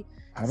pretty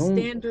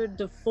standard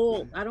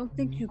default. I don't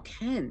think you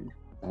can,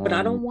 but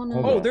I don't want to.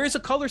 Oh, there is a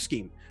color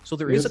scheme. So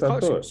there is a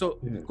color scheme. So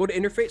go to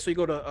interface. So you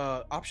go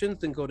to options,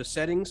 then go to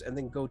settings, and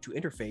then go to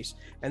interface.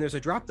 And there's a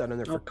drop down in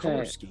there for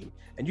color scheme,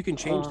 and you can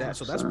change that.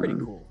 So that's pretty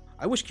cool.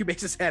 I wish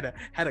Cubasis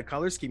had a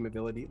color scheme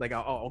ability, like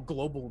a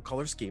global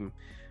color scheme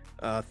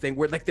thing,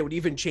 where like they would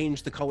even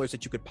change the colors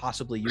that you could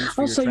possibly use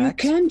for your so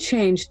tracks. You can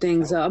change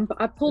things up.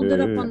 I pulled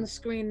it up on the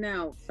screen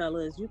now,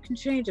 fellas. You can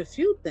change a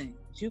few things.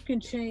 You can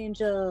change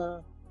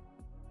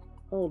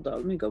hold on,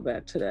 let me go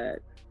back to that.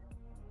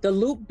 The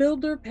loop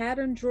builder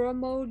pattern draw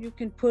mode, you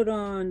can put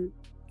on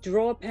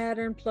draw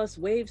pattern plus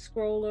wave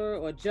scroller,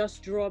 or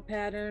just draw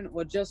pattern,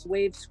 or just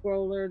wave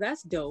scroller.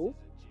 That's dope.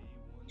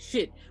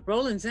 Shit,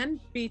 Roland Zen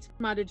Beats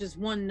might have just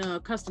won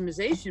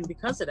customization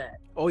because of that.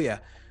 Oh yeah.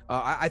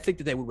 I think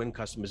that they would win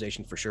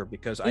customization for sure,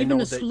 because I Even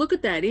know that. Look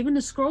at that. Even the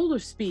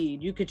scroller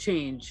speed you could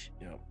change.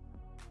 You know,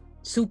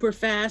 super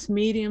fast,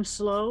 medium,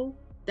 slow.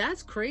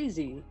 That's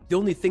crazy. The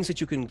only things that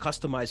you can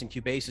customize in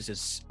Cubasis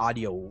is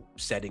audio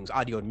settings,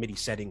 audio and MIDI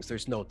settings.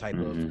 There's no type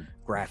of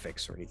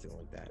graphics or anything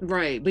like that.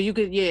 Right, but you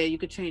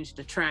could change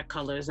the track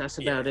colors. That's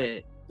about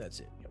it.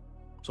 That's it. Yep.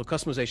 So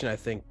customization, I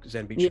think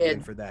Zen Beats should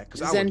win for that,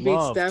 because I would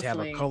love to have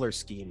a color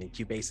scheme in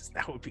Cubasis.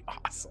 That would be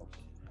awesome.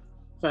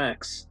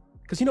 Facts.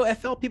 Because you know,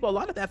 a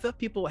lot of FL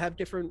people have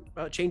different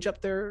change up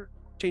their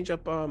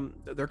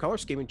color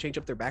scheme and change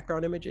up their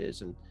background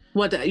images and.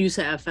 What you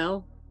say, FL?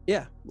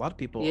 Yeah, a lot of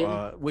people,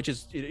 which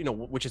is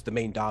the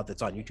main DAW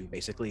that's on YouTube.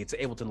 Basically, it's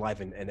Ableton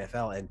Live and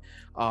FL, and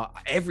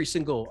every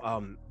single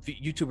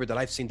YouTuber that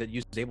I've seen that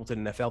uses Ableton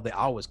and FL, they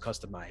always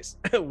customize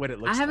what it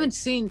looks like. I haven't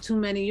seen too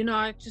many.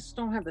 I just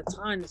don't have the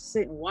time to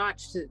sit and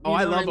watch.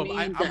 I love them.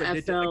 I'm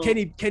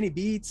addicted. Kenny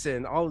Beats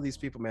and all of these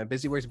people, man.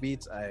 Busyworks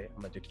Beats.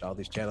 I'm addicted to all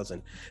these channels,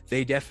 and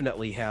they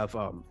definitely have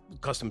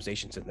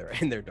customizations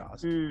in their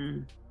DAWs.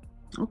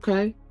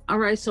 Okay, all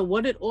right. So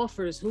what it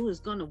offers? Who is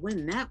gonna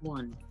win that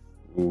one?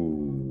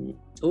 Ooh,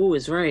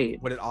 is right.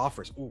 What it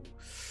offers. Ooh.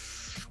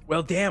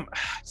 Well, damn,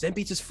 Zen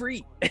Beats is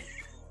free.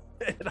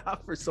 It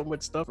offers so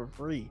much stuff for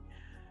free.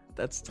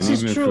 That's This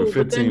is even true,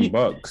 for but then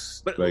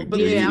 $15, but- like but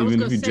yeah, I was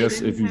even gonna if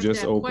say, you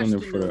just open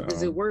it for the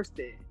is it worth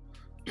it?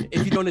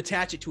 if you don't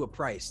attach it to a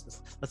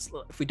price.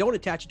 If we don't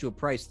attach it to a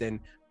price, then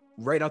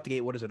right out the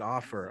gate, what does it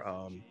offer?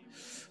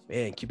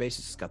 Man,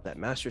 Cubasis has got that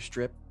master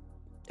strip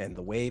and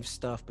the wave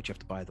stuff, but you have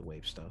to buy the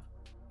wave stuff.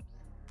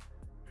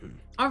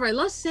 All right,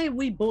 let's say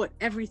we bought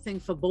everything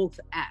for both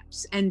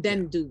apps and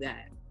then do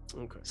that.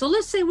 Okay. So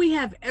let's say we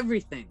have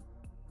everything.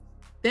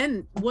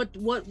 Then what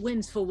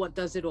wins for what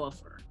does it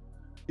offer?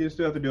 You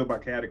still have to do it by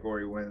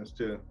category wins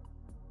too.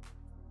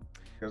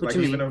 Because What like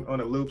you even mean? on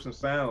the loops and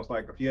sounds,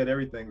 like if you had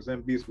everything,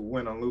 Zen Beats would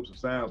win on loops and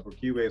sounds, but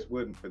Cubase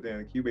wouldn't. But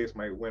then Cubase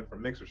might win for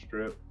mixer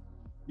strip.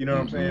 You know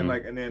what I'm saying?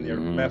 Like, and then your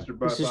master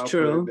bus This is output,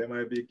 true. there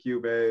might be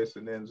Cubase,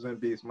 and then Zen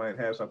Beats might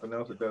have something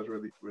else that does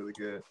really, really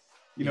good.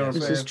 You know what I'm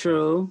This saying? is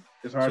true.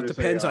 It's So hard it to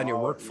depends say, on your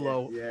oh,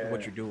 workflow, yeah,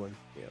 what you're doing.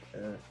 Yeah.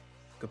 yeah.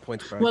 Good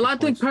points, Brian. Well, Good I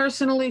think points.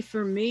 personally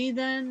for me,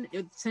 then,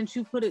 since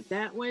you put it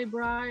that way,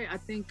 Bri, I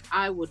think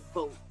I would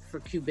vote for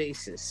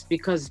Cubasis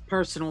because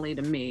personally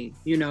to me,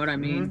 you know what I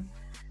mean?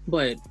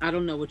 But I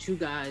don't know what you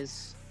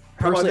guys.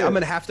 Personally, this? I'm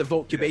going to have to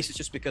vote Cubasis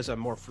just because I'm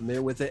more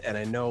familiar with it, and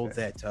I know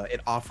that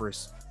it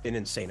offers an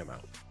insane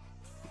amount.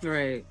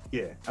 Right.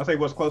 Yeah, I'll say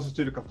what's closest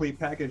to the complete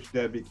package,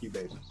 that'd be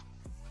Cubasis.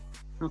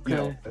 Okay. You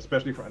know,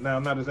 especially for now,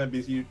 I'm not a Zen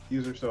Beats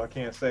user, so I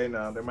can't say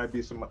now. There might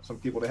be some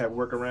people that have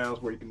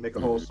workarounds where you can make a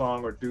whole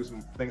song or do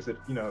some things that,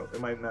 you know, it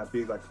might not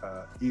be like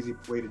a easy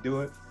way to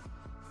do it.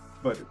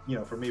 But, you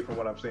know, for me, from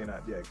what I'm saying,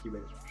 yeah,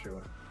 Cubase for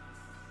sure.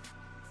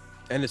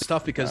 And it's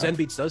tough because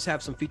ZenBeats does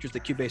have some features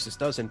that Cubasis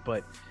doesn't,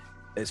 but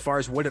as far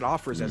as what it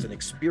offers as an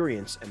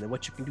experience and then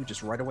what you can do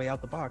just right away out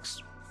the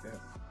box.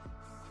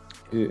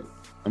 Yeah,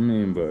 I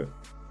mean, but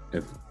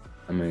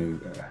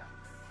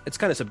It's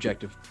kind of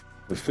subjective.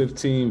 the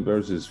 15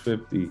 versus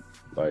 50,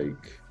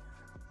 like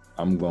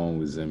I'm going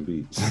with Zen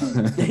Beats.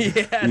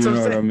 Yeah, that's you what I'm know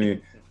what I saying.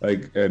 mean?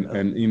 Like,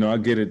 and you know, I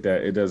get it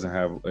that it doesn't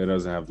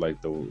have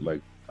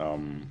like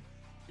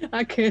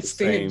I can't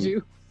stand Same.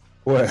 you.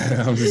 what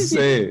I'm just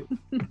saying.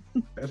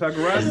 That's how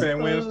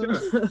GarageBand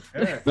wins too.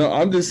 Yeah. No,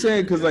 I'm just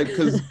saying because like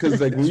when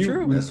It's you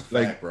true. That's a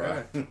like fact,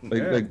 bro.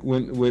 like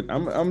when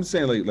I'm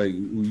saying like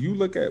when you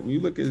look at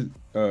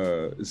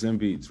Zen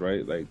Beats,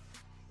 right?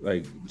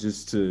 Like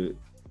just to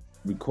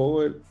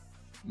record,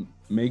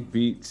 make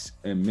beats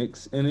and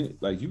mix in it,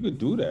 like you could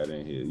do that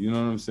in here. You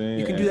know what I'm saying?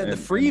 You can do that in the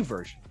free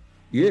version.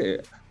 Yeah,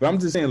 but I'm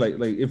just saying, like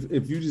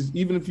if you just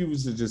even if you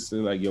was to just say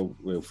like, yo,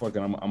 well, fuck it,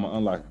 I'm gonna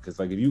unlock it because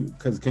like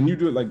because can you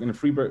do it like in a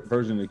free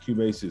version of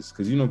Cubasis?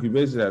 Because you know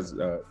Cubasis has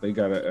they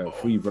got a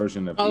free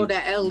version of Oh, each.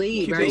 that LE,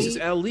 Cubasis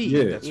right? LE.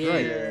 Yeah. That's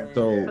right. Yeah.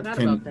 So Forgot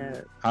can about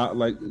that. how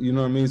like you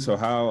know what I mean? So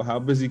how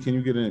busy can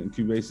you get in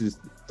Cubasis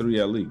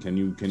 3 LE? Can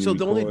you So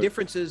the only record?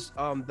 differences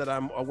that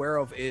I'm aware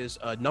of is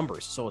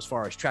numbers. So as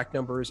far as track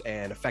numbers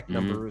and effect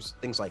numbers,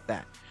 things like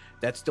that.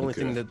 That's the only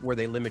Okay. thing that where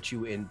they limit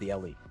you in the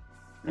LE.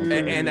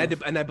 Okay.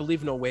 And I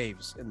believe no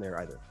waves in there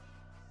either.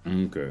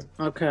 Okay.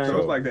 Okay. So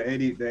it's like the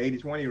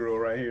 80-20 rule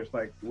right here. It's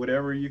like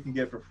whatever you can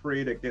get for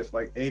free that gets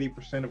like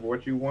 80% of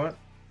what you want,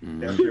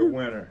 that's your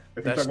winner.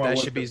 If you're That's- talking about that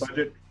what's should the be-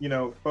 budget, you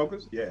know,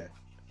 focus, yeah.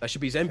 That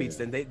should be ZenBeats.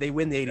 Yeah. Then they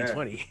win the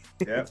 80-20.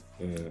 Yep.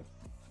 Yeah.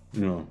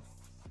 You know.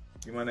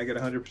 You might not get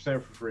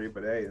 100% for free,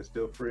 but hey, it's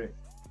still free.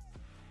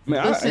 I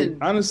mean, Listen.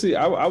 I honestly,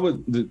 I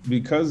would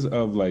because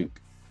of like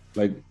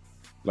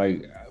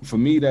for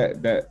me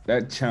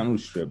that channel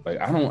strip, like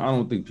I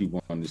don't think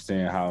people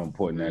understand how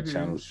important that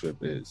channel strip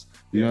is.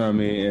 You know what I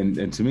mean?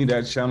 And to me,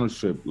 that channel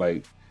strip,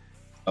 like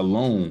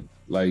alone,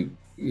 like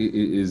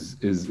is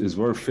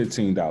worth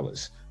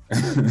 $15.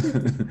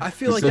 I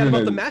feel like that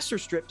about the master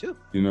strip too.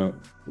 You know,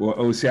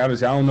 well, see, I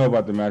don't know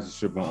about the master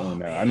strip on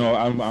that. I know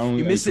I'm only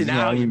You're missing out.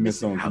 I only You're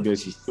miss missing on out.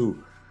 Cubasis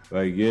too.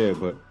 Like, yeah,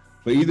 but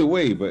either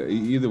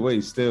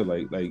way, still,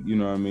 like you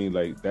know what I mean?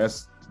 Like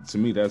that's to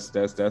me, that's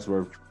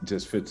worth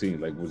just 15,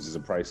 like which is the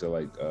price of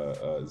like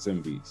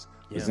Zen Beats.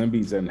 Yeah. Zen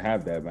Beats doesn't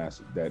have that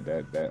master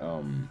that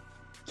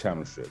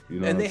channel strip. You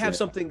know, And what they I'm have saying?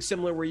 something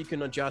similar where you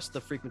can adjust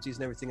the frequencies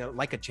and everything out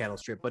like a channel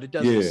strip, but it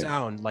doesn't Yeah.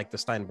 sound like the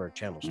Steinberg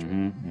channel strip.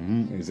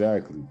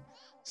 Exactly.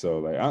 So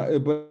like,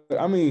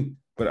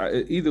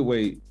 either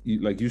way,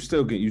 you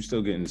still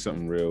getting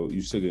something real.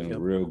 You still getting Yep.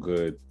 real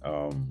good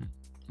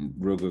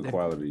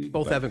quality.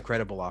 Both like, have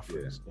incredible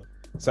offerings.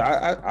 So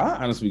I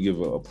honestly give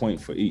a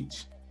point for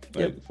each,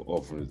 like for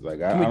offers. Like,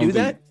 Can we do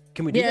that?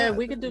 Can we do Yeah, that?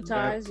 we can do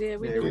ties. Yeah,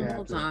 we Yeah, do we it have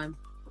all to. the time.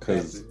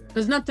 Because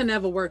Because nothing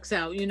ever works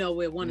out, you know,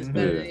 where one is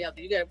better than Yeah.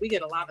 the other. We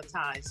get a lot of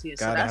ties here,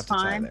 so Gotta that's have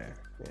to tie fine. there.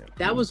 Yeah.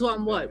 That was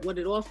on what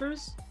it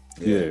offers.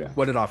 yeah,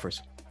 What it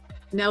offers.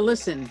 Now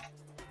listen,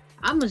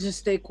 I'm gonna just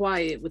stay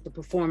quiet with the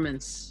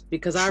performance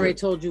because I already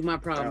told you my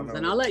problems, know.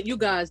 and I'll let you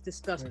guys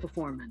discuss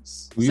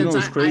performance Well, you know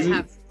since what's I crazy?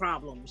 have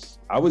problems.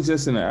 I was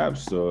just in the App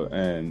Store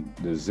and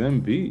the Zen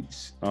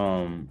Beats,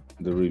 the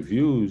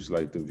reviews,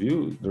 like the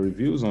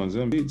reviews on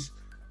Zen Beats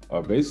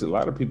are basically a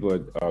lot of people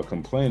are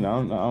complaining. I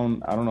don't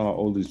know how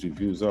old these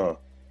reviews are.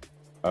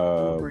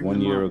 bring 1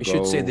 them year up. ago. You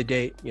should say the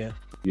date. Yeah.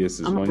 Yes,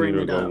 it's I'ma 1 bring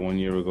year it ago, up. 1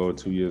 year ago,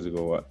 2 years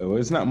ago. Well,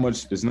 it's not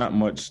much. It's not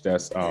much.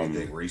 That's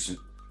Anything recent?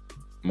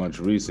 much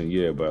recent,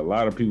 yeah, but a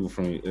lot of people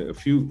from a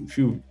few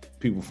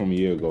people from a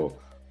year ago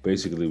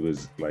basically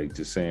was like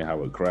just saying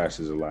how it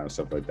crashes a lot and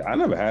stuff like that. I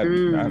never had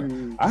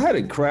it. I had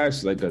it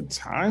crash like a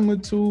time or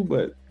two,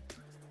 but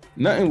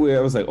nothing where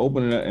I was like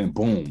opening it and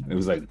boom. It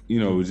was like, it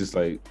was just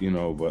like,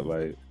 but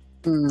like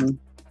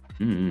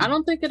I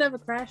don't think it ever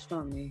crashed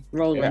on me.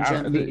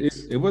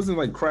 It wasn't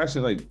like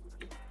crashing like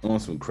on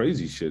some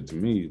crazy shit to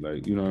me.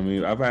 Like, you know what I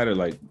mean? I've had it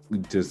like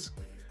just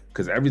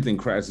because everything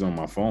crashes on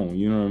my phone,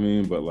 you know what I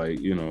mean? But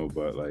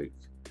like,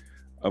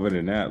 other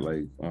than that,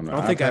 like on the I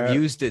don't think I've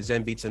used it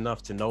Zen Beats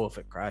enough to know if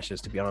it crashes,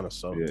 to be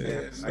honest. So I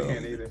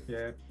can't either.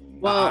 Yeah.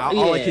 Well,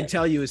 all I can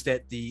tell you is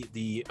that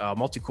the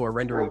multi-core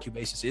rendering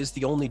Cubasis is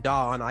the only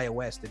DAW on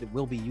iOS that it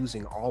will be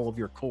using all of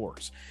your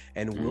cores,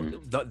 and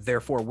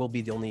therefore will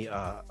be the only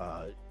DAW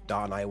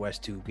on iOS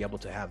to be able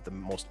to have the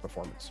most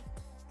performance.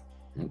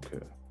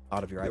 Okay.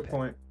 Out of your Good iPad.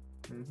 point.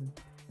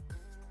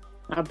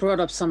 I brought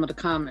up some of the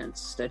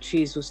comments that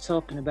Cheese was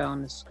talking about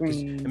on the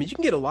screen. I mean, you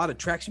can get a lot of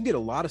tracks, you can get a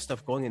lot of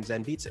stuff going in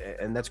Zen Beats,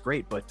 and that's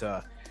great, but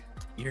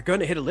you're going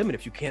to hit a limit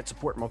if you can't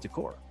support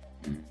multi-core.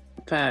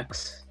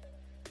 Facts.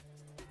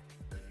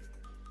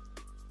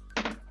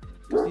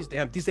 These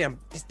damn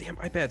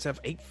iPads have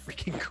 8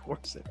 freaking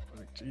cores in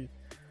it.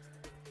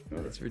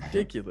 It's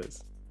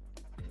ridiculous.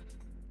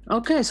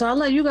 Okay, so I'll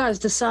let you guys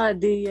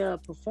decide the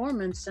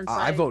performance. Since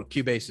I vote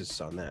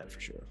Cubasis on that for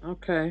sure.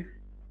 Okay.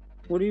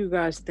 What do you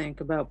guys think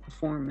about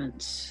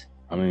performance?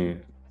 I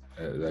mean,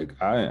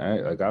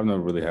 I've never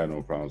really had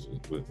no problems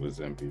with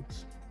Zen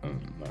Beats,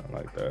 not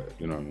like that.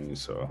 You know what I mean?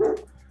 So,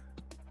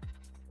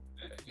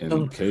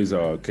 and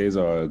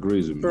Kazar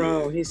agrees with me.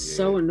 Bro, he's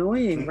so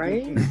annoying,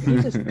 right? He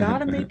just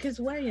gotta make his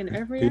way in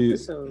every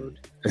episode.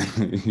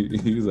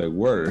 He's like,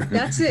 word.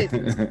 That's it.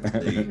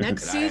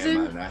 Next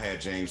season. I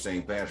had James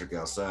St. Patrick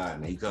outside,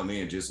 and he come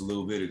in just a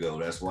little bit ago.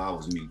 That's why I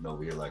was meeting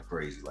over here like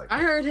crazy. Like I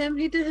heard him.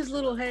 He did his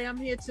little, hey, I'm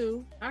here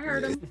too. I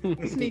heard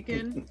him sneak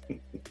in.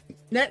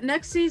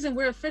 Next season,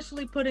 we're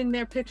officially putting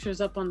their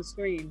pictures up on the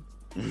screen.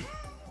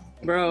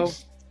 Bro.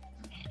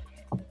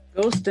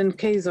 Ghost and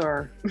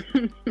Kazar.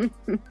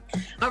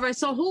 All right,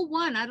 so who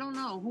won? I don't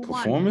know. Who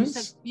won?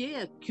 Performance?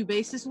 Yeah,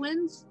 Cubasis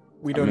wins.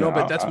 We don't know,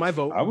 but that's my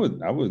vote. I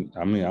would. I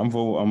mean,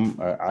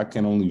 I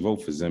can only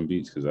vote for Zen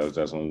Beats because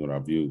that's only what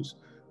I've used.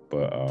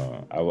 But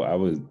I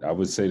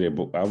would say they're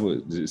both.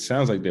 It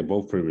sounds like they're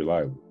both pretty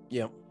reliable.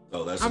 Yeah.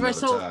 Oh, that's all right.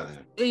 another tie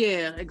then.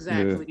 Yeah,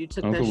 exactly. Yeah, you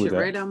took I'm that cool shit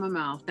with right that. out of my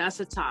mouth. That's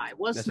a tie.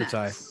 What's That's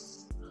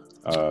next?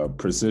 a tie.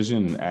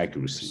 Precision and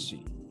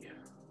accuracy.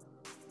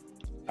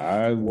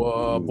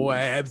 Whoa, boy,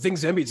 I think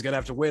Zen Beats gonna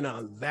have to win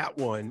on that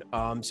one,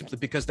 simply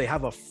because they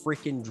have a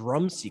freaking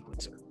drum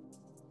sequencer.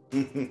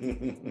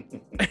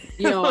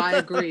 Yo, I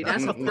agree.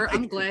 That's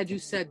I'm glad you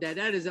said that.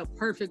 That is a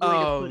perfect way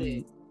to put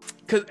it.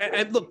 Because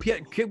and look,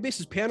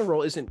 Cubasis piano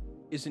roll isn't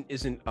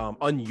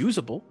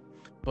unusable,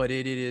 but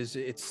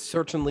it's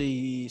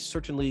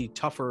certainly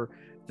tougher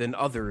than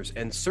others,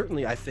 and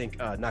certainly I think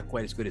not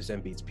quite as good as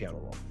Zen Beats piano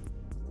roll.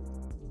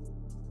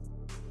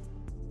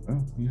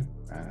 Oh yeah.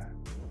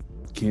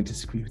 Can't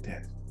disagree with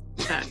that.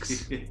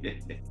 Facts.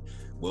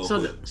 Well,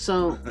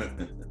 so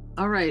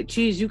all right,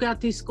 Cheese, you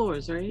got these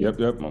scores, right? Yep.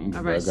 All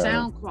right,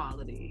 sound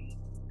quality.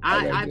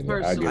 I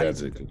personally, I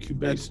get it.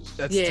 Cubasis.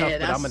 That's tough,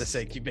 but I'm gonna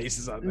say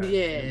Cubasis on that.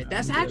 Yeah,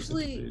 that's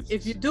actually,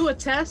 if you do a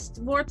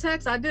test,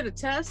 Vortex, I did a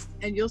test,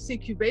 and you'll see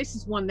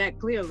Cubasis won that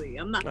clearly.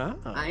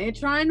 I ain't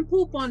trying to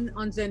poop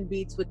on Zen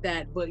Beats with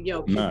that, but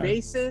yo,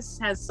 Cubasis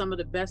has some of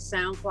the best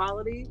sound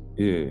quality.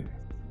 Yeah.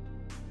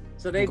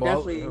 So they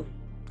definitely.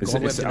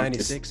 It's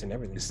 96 and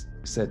everything.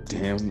 It's that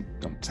damn.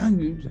 I'm telling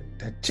you,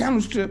 that channel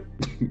strip.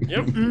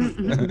 Yep.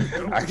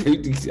 I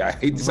hate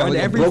to sound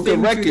like a broken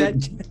broken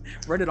record.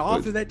 Run it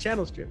all through that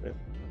channel strip, man.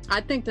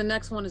 I think the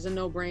next one is a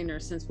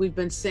no-brainer since we've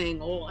been saying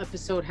all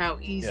episode how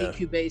easy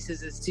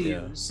Cubasis is to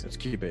use. It's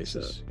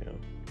Cubasis. Yeah.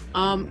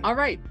 All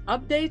right,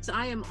 updates.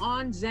 I am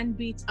on Zen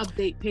Beats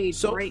update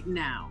page right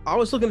now. I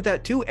was looking at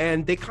that too,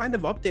 and they kind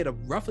of update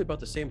roughly about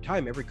the same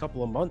time. Every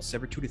couple of months,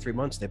 every 2 to 3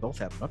 months, they both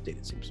have an update,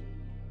 it seems.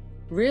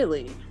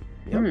 Really?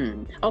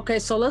 Yep. Okay,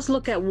 so let's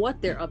look at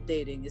what they're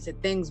updating. Is it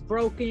things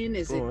broken?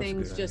 Is it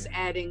things just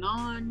adding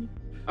on?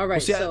 All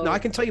right. Now I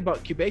can tell you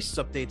about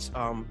Cubasis updates.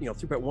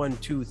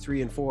 3.1, 2,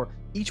 3, and 4.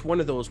 Each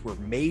one of those were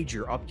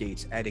major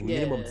updates, adding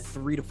minimum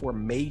 3 to 4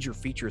 major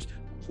features,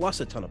 plus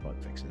a ton of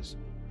bug fixes.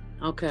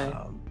 Okay.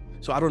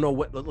 So I don't know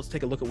let's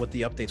take a look at what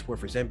the updates were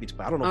for Zen Beats,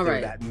 but I don't know if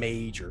they're that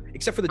major,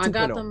 except for the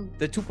 2.0.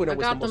 The 2.0 was the most major. I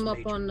got them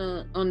up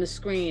on the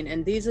screen,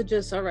 and these are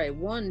just, all right,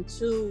 1,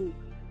 2,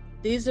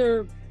 these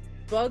are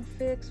bug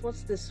fix.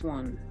 What's this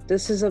one?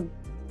 This is a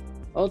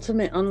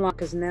ultimate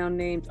unlock is now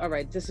named. All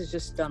right, this is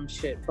just dumb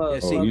shit.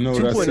 But you know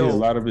what I see a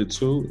lot of it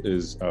too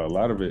is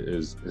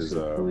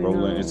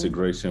Roland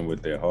integration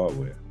with their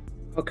hardware.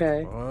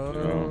 Okay.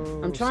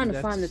 I'm trying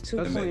to find the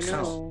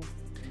 2.0.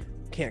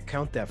 Can't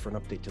count that for an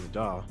update to the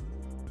DAW.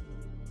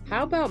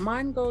 How about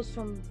mine goes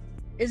from,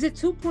 is it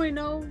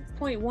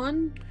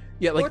 2.0.1?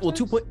 Yeah, like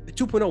Vortex?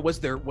 2.0 was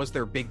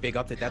their big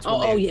update. That's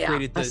when they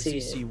created the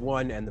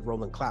CC1 and the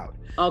Roland Cloud.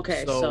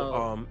 Okay,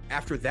 so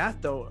after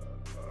that though,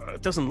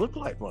 it doesn't look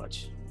like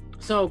much.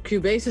 So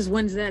Cubasis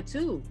wins that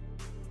too.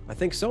 I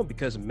think so,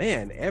 because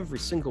man, every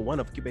single one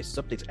of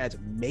Cubasis updates adds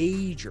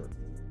major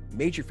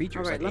features.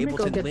 All right, like let me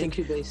go Ableton get Link,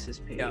 the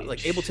Cubasis page. yeah, like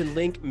Ableton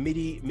Link,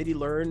 MIDI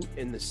Learn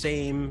in the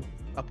same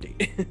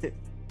update.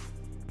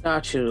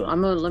 Got you.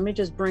 Let me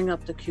just bring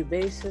up the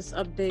Cubasis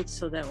updates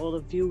so that all the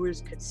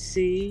viewers could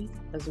see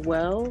as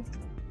well.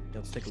 Yeah,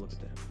 let's take a look at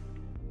that.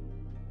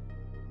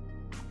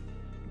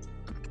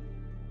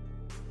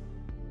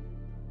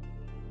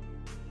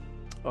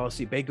 Oh,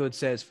 see, Baygood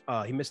says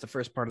he missed the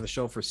first part of the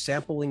show for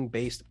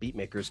sampling-based beat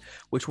makers.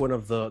 Which one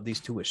of these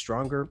two is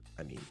stronger?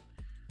 I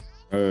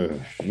mean,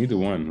 either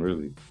one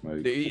really.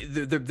 Like,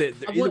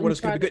 either one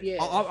is going to be good. Yeah.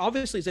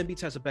 Obviously, Zen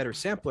Beats has a better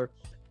sampler,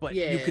 but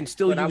Yeah, you can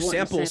still but I use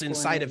wouldn't samples sample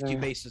inside of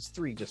anything. Cubasis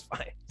 3 just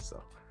fine.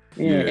 So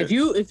Yeah. Yeah.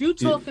 If you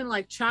talking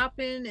like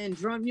chopping and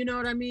drum, you know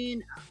what I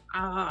mean?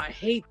 I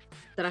hate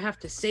that I have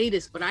to say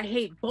this, but I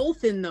hate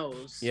both in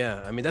those.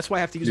 yeah, I mean that's why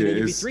I have to use Yeah, an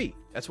it's- UV3.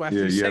 That's why I have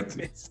to use you have to-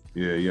 segments.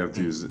 yeah, you have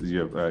to use.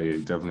 You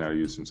definitely have to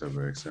use some type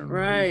of external.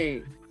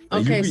 Right.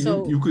 Like, Okay,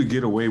 you could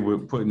get away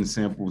with putting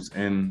samples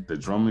in the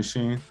drum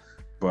machine,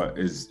 but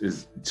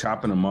is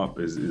chopping them up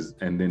is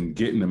and then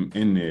getting them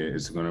in there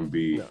is going to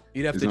be. No,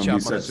 you'd have it's to gonna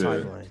chop be on the such a-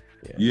 timeline.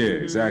 Yeah. Yeah,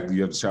 Mhm. exactly.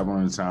 You have to chop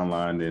on the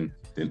timeline,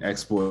 then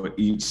export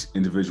each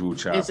individual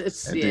chop,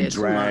 It's and yeah, then it's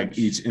too drag much.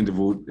 each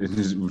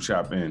individual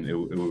chop in. It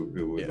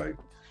would Yeah. like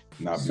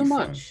not It's be too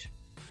fun. much.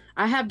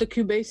 I have the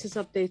Cubasis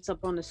updates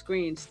up on the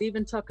screen.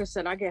 Steven Tucker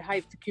said I get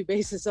hyped to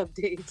Cubasis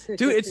updates.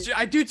 Dude,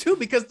 I do too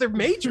because they're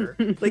major.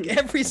 Like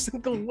every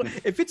single one.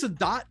 If it's a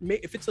dot,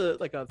 if it's a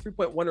like a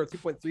 3.1 or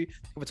 3.3, if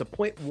it's a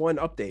 0.1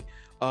 update,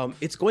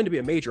 it's going to be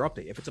a major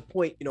update. If it's a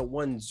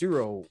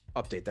 0.10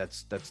 update,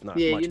 that's not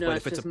yeah, much. you know, But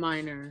it's if it's just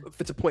minor. a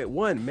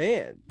 0.1,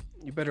 man,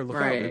 you better look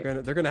out. Right.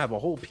 They're gonna have a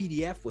whole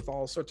PDF with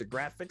all sorts of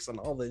graphics and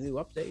all the new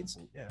updates.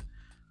 And yeah,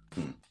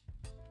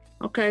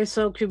 Okay,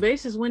 so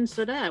Cubasis wins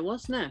for that.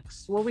 What's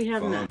next? What we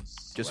have Fun.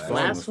 next? Just Last fun.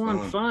 Last was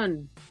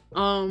one,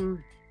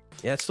 fun.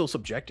 yeah, it's still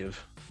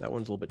subjective. That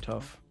one's a little bit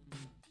tough.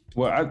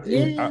 Well,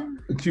 Yeah.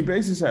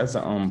 Cubasis has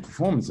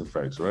performance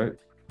effects, right?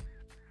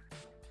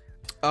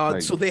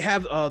 Like- So they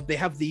have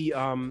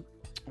the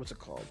what's it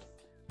called?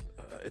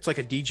 It's like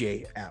a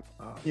DJ app.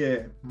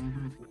 Yeah.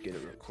 Get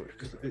it real quick.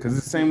 Because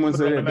the same ones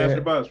Put it that on the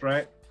master bus,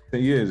 right?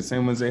 yeah, the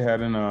same ones they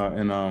had in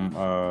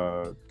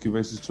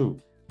Cubasis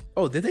too.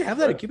 Oh, did they have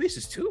that in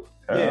Cubasis too?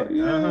 Yeah,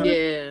 uh-huh.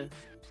 Yeah.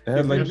 They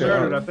had like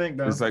Inserted, I the, think.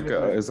 though. it's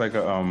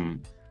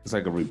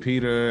like a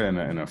repeater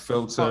and a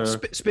filter. Oh,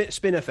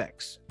 spin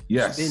FX.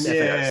 Yes. Spin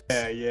Yeah,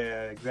 FX.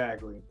 yeah,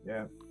 exactly.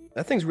 Yeah.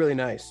 That thing's really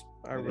nice.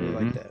 I really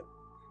like Mhm. that.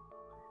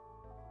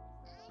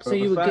 So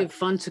you would besides- give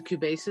fun to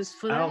Cubasis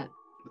for I that? don't-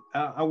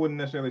 I wouldn't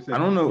necessarily say. I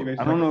don't know- Cubasis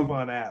I don't like a know-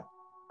 Fun app.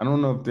 I don't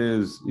know if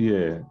there's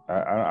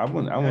I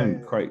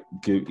wouldn't quite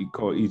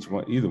call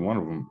either one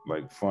of them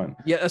like fun.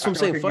 Yeah, that's what I'm I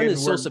saying. could Fun get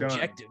is so work done.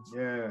 subjective.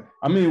 Yeah.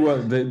 I mean, well,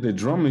 the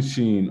drum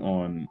machine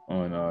on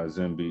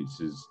Zen Beats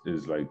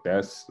is like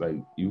that's like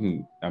you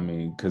can. I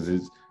mean, because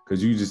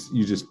you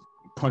just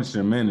punch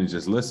them in and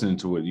just listen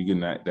to it. You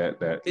get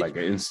that like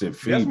an instant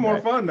feedback. That's more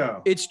fun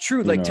though. It's true.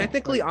 You Like know.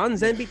 technically on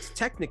Zen Beats,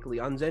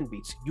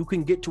 you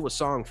can get to a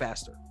song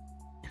faster.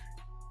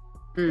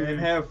 And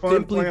have fun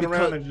Simply playing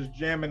around because- and just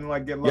jamming,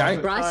 like get Yeah, lost. I-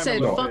 in Bryce time said, a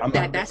little no, bit. fuck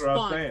that. That's That's what I'm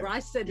fun. saying.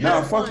 Bryce said, Nah,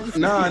 that's fuck.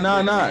 fun. Nah.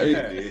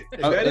 Yeah.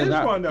 That is and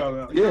fun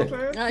though. You know what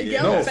I'm saying?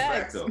 Yeah, No.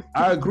 facts.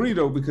 I agree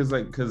though because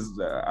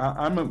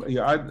I remember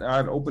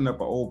I'd opened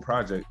up an old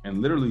project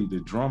and literally the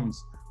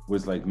drums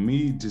was like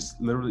me just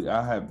literally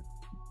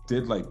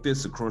did like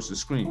this across the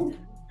screen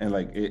and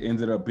like it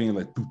ended up being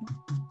like boop,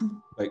 boop,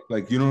 boop, boop,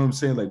 like you know what I'm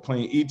saying, like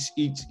playing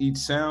each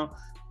sound,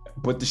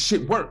 but the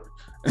shit worked.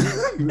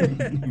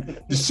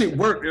 The shit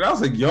worked and I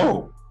was like,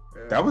 yo,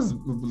 that was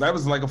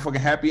like a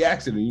fucking happy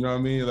accident, you know what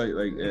I mean?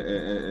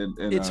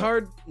 And It's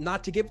hard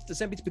not to give the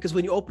Zen Beats because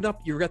when you open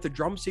up, you've got the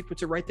drum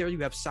sequencer right there. You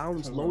have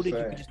sounds That's what I'm loaded. You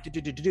saying.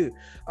 can just do.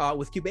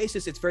 With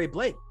Cubasis, it's very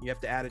blank. You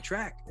have to add a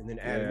track and then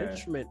add an Yeah.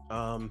 instrument.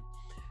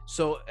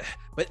 So,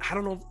 but I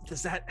don't know.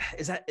 Is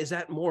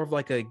that more of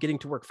like a getting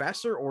to work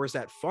faster or is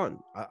that fun?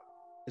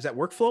 Is that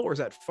workflow or is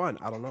that fun?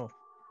 I don't know.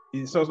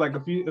 So it's like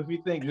if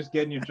you think just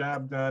getting your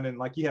job done and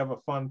like you have a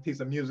fun piece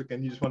of music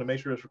and you just want to make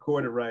sure it's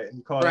recorded right and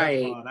you call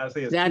Right. that fun, I'd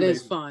say it's That too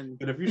is late. fun.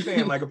 But if you're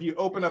saying like if you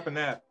open up an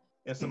app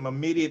and some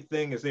immediate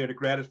thing is there to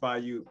gratify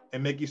you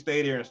and make you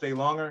stay there and stay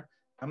longer,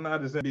 I'm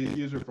not a Zenbeats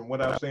user. From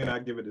what I'm saying, I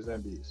give it to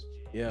Zenbeats.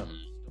 Yeah.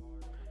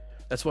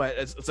 That's why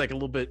it's like a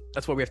little bit.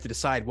 That's why we have to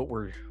decide what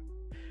we're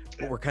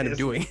kind of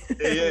doing.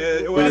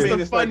 Yeah, well, What I does mean,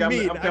 the it's like fun I'm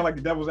mean? kind of like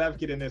the devil's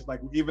advocate in this. Like,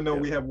 even though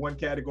we have one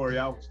category,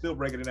 I'll still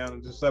break it down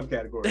into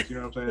subcategories. You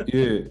know what I'm saying?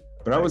 Yeah,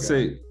 but I would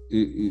say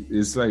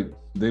it's like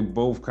they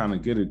both kind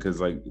of get it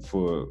because like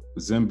for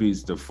Zen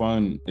Beats, the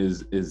fun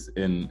is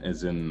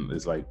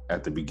like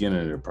at the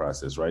beginning of the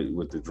process, right,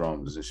 with the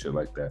drums and shit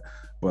like that.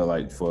 But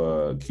like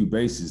for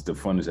Cubasis, the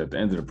fun is at the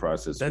end of the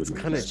process. That's with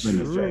the kinda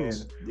spin true.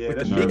 effects. Yeah, With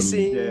the that's true.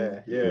 mixing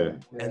Yeah.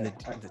 and the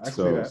I can see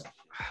so that.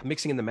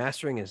 mixing and the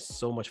mastering is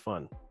so much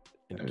fun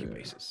in Yeah.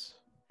 Cubasis.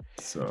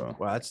 so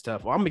Wow, that's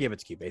tough. Well, I'm gonna give it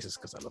to Cubasis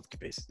because I love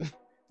Cubasis.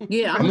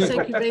 Yeah, I'm gonna say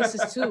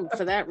Cubasis too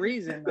for that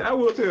reason. I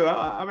will too.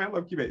 I mean, I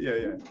love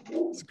Cubasis. Yeah.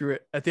 Screw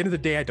it. At the end of the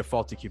day, I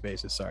default to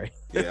Cubasis. Sorry.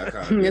 Yeah, I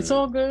kind of. It's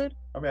all good.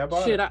 I mean, I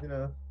bought Shit, it. You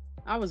know.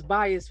 I was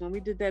biased when we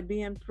did that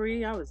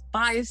BM3. I was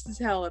biased as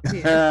hell up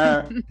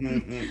here.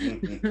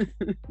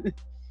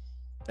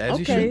 As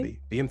you should be.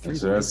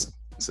 BM3.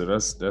 So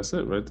that's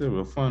it right there.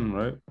 Real fun,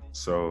 right?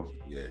 So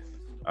Yeah.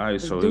 all right,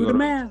 Let's so do the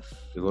math.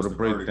 we go to What's the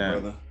verdict,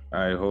 breakdown. brother? All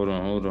right, hold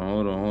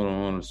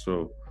on.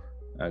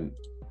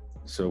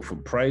 So for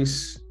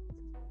price,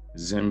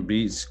 Zen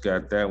Beats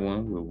got that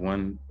one with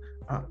one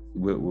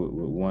with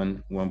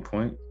 1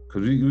 point.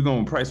 Because we're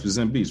going price for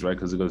Zen Beats, right?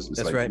 Because it's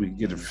That's like right. we can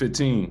get a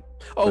 15.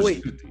 Oh, versus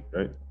wait. 50,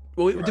 right?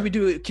 Well, Right. did we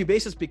do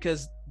Cubasis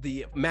because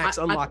the max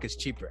I- unlock is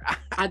cheaper?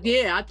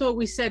 I thought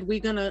we said we're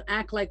gonna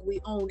act like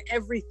we own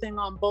everything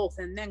on both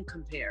and then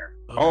compare.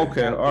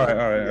 Okay, all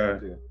right.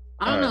 Yeah.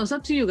 I don't know. It's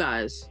up to you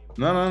guys.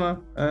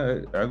 No.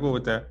 I go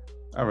with that.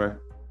 All right.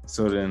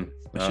 So then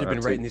I should have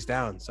been writing these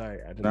down. Sorry,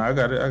 I didn't. No, I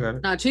got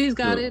it. Nah, Cheese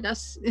got Sure. it.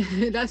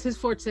 That's his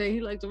forte. He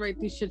likes to write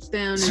these shits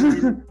down.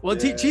 And Well,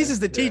 Yeah, Cheese is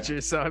the yeah.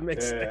 teacher, so it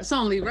makes Yeah. sense. it's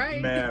only right.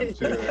 Ma'am,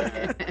 too,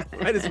 yeah.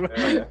 Might as well.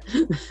 Yeah.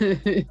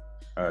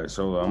 All right,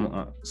 so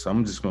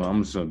I'm just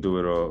gonna do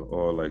it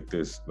all like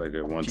this, like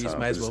at one Cheese time.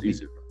 might as 'cause well it's be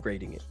easier.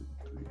 grading it.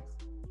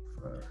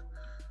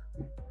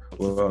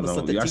 Well, Let's no,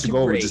 let the I should teacher go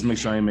over grade. just make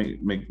sure I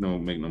ain't make no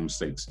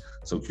mistakes.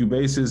 So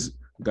Cubasis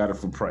got it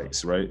for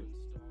price, right?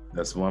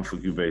 That's one for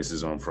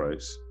Cubasis on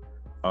price.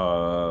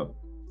 For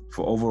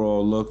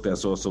overall look,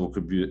 that's also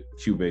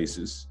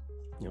Cubasis.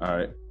 Yep. All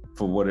right.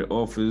 For what it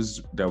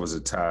offers, that was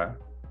a tie.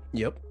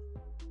 Yep.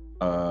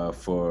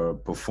 For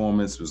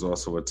performance was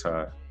also a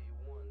tie.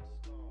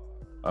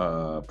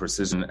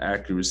 Precision and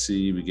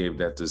accuracy, we gave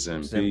that to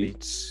Zen Zen Beats.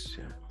 Beats.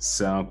 Yeah.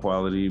 Sound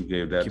quality, we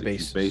gave that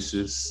Cubasis. to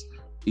Cubasis.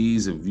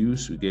 Ease of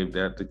use, we gave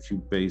that to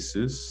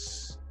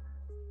Cubasis.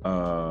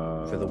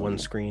 For the one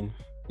screen.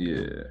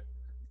 Yeah.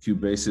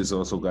 Cubasis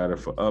also got it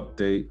for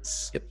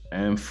updates Yep.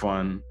 and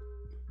fun.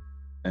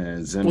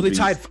 And Zen Well, they Beats,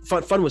 tied.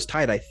 Fun was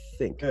tied, I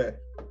think. Yeah.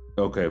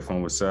 okay,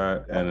 fun was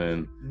side. And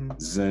then Mhm.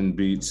 Zen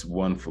Beats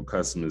won for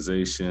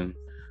customization.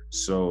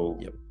 So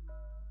Yep.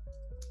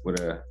 with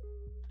a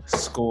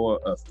score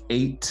of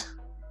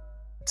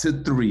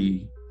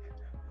 8-3,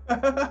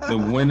 the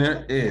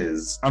winner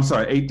is, I'm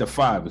sorry,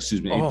 8-5,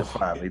 excuse me,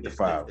 8-5,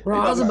 8-5. Bro,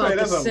 I was about to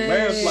That's a say.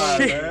 landslide,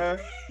 man.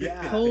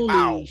 Yeah. Holy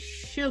Ow.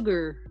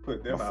 sugar.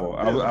 Put My them fault.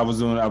 out. I was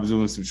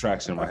doing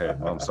subtraction in my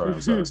head. I'm sorry.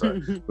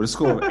 But a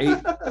score of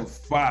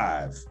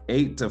 8-5.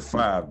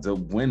 8-5. The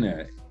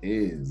winner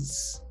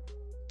is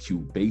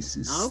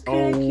Cubasis.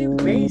 Okay, Oh.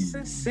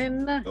 Cubasis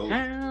in the Oh.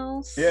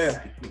 house.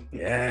 Yeah.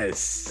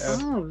 Yes. Yeah.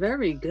 Oh,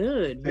 very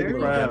good. Take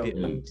Very it around. good.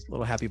 A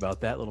little happy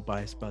about that. A little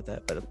biased about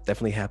that, but I'm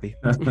definitely happy.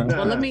 Well,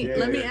 let me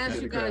Yeah, ask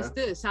you guys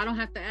this. I don't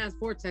have to ask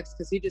Vortex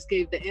because he just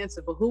gave the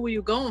answer. But who were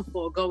you going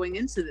for going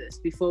into this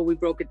before we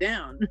broke it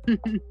down?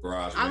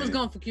 Garage I was band.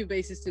 going for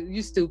Cubasis too.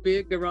 You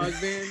stupid garage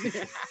band.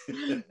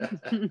 We're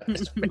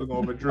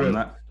going for I'm drip.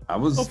 not, I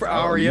was Go for me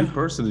Aria.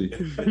 personally.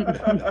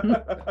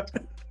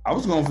 I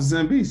was going for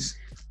Zen Beats.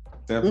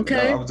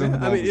 Okay. I was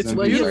definitely I mean, going for it's Zen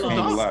Well, Beats. you I can't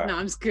lost. lie. No,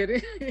 I'm just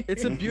kidding.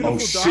 It's a beautiful Oh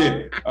dog.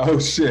 shit! Oh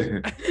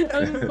shit!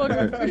 I'm just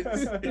fucking-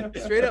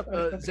 It's straight up,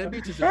 Zen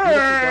Beats is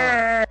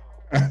a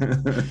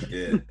beautiful dog.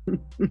 Yeah.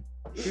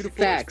 Beautiful.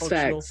 Facts, it's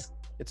functional. facts.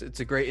 It's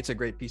a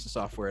great piece of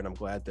software, and I'm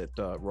glad that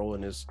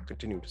Roland is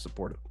continuing to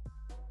support it.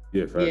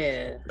 Yeah, fact.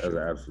 Yeah. That's an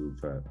absolute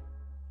fact.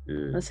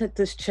 Yeah. Let's hit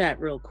this chat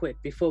real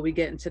quick before we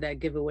get into that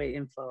giveaway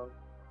info.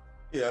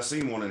 Yeah, I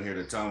seen one in here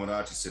that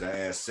Tomodachi said I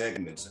add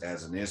segments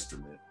as an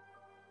instrument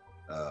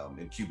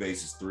in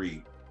Cubasis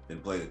 3, then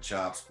play the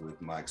chops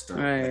with my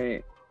external.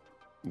 Right.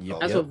 Yep.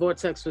 That's yep. what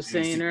Vortex was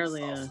saying Secret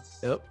earlier. sauce.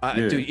 Yep. Yeah.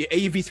 Dude,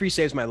 AUV3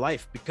 saves my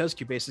life because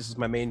Cubasis is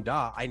my main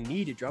DAW. I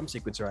need a drum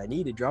sequencer. I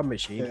need a drum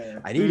machine. Yeah.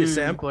 I need a Mm.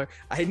 sampler.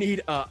 I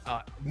need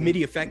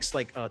MIDI effects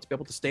like to be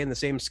able to stay in the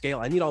same scale.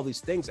 I need all these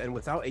things, and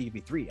without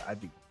AUV3, I'd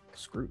be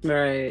screwed.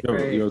 Right.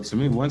 right. Yo, to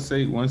me, once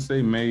they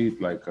made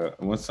like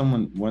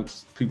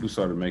once people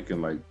started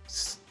making like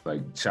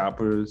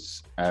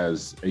choppers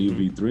as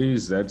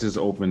AUV3s, that just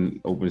opened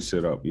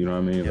shit up. You know what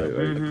I mean? Yeah,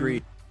 Mhm.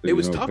 agreed. you It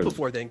was know, tough 'cause-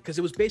 before then because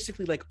it was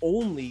basically like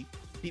only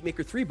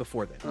Beatmaker 3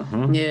 before then.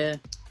 Uh-huh. Yeah,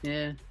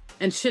 yeah.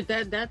 And shit,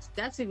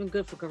 that's even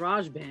good for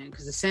GarageBand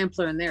because the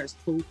sampler in there is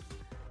poop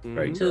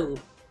Right. too.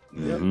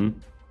 Yeah. Mhm.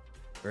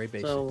 Very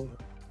basic. So,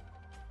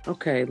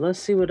 okay, let's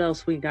see what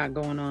else we got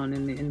going on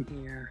in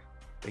here.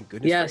 Thank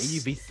goodness Yes. for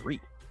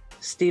AUV3.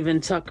 Steven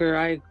Tucker,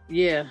 I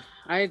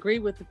agree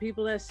with the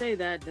people that say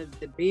that the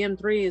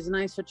BM3 is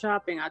nice for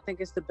chopping. I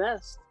think it's the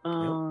best.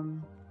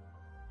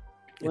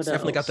 It's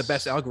definitely got the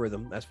best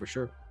algorithm, that's for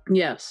sure.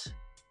 Yes.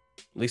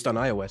 At least on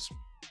iOS.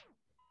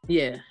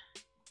 Yeah.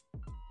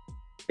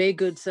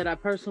 Baygood said, I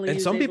personally And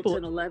use some Ableton people-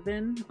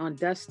 11 on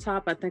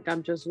desktop. I think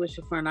I'm just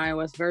wishing for an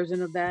iOS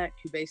version of that.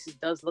 Cubasis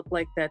does look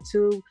like that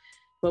too,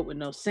 but with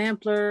no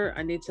sampler.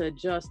 I need to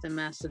adjust and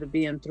master the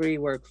BM3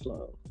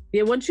 workflow.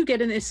 Yeah, once you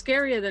get in, it's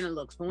scarier than it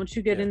looks, but once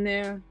you get Yeah. in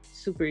there,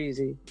 super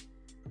easy.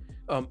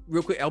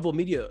 Real quick, Elbow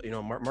Media,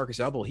 Marcus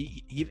Elbow,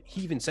 he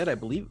even said, I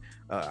believe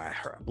I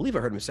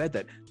heard him said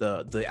that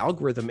the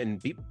algorithm in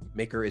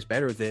Beatmaker is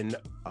better than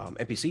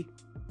MPC.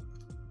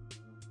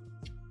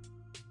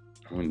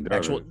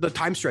 The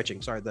time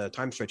stretching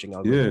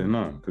algorithm. Yeah,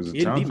 no, because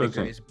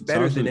Beatmaker is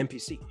better than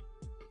MPC.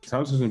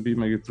 Time stretching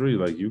Beatmaker 3,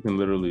 like you can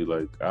literally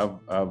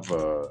I've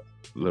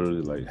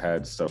literally like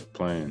had stuff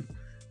playing,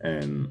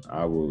 and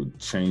I will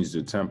change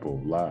the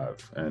tempo live,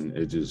 and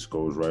it just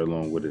goes right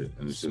along with it,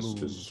 and it's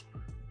just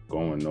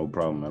going no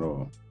problem at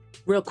all.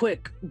 Real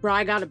quick,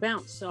 Bri got to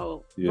bounce,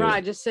 so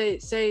Bri, just say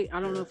I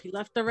don't know if he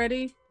left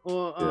already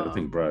or. I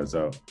think Bri's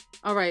out.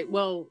 All right,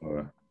 well.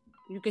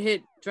 You can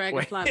hit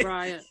Dragonfly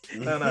Brian.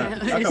 No. I'll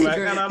come back.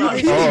 No. I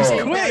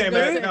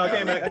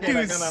came back.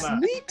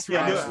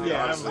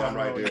 Yeah, I'm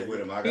right there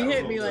with him. He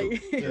hit me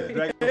like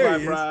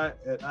Dragonfly Brian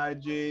at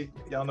IG.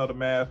 Y'all know the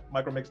math.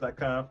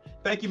 Micromix.com.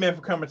 Thank you, man,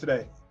 for coming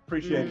today.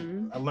 Appreciate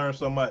it. I learned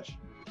so much.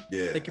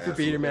 Yeah. Thank you for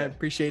being here, man.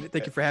 Appreciate it.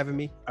 Thank you for having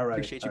me. All right.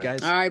 Appreciate you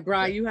guys. All right,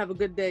 Brian. You have a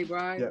good day,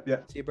 Brian. Yeah.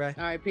 See you, Brian.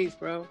 All right, peace,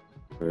 bro.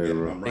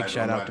 Big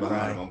shout out to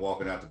Brian. I'm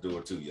walking out the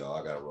door too,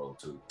 y'all. I gotta roll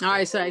too. All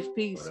right, safe.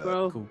 Peace,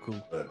 bro. Cool.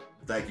 But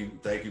thank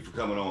you for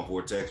coming on,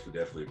 Vortex. We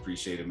definitely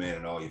appreciate it, man,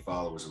 and all your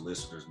followers and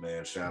listeners,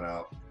 man. Shout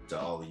out to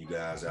all of you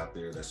guys out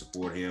there that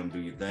support him. Do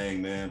your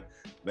thing, man.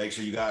 Make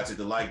sure you guys hit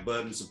the like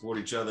button, support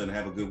each other, and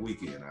have a good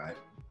weekend. All right.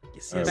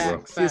 Yes.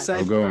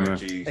 I'm going, man.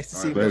 Nice to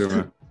see you later,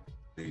 man.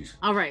 Peace.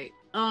 All right.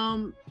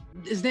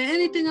 Is there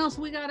anything else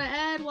we gotta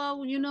add?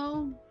 Well,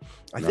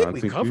 I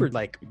think we covered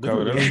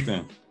covered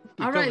everything.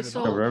 All right,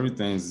 so cover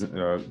everything.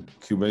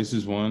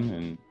 Cubasis won,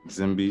 and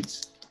Zen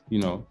Beats.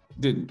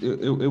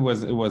 It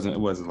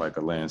wasn't like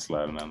a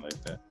landslide or nothing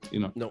like that.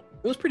 No,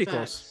 it was pretty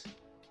close.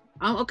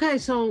 Okay,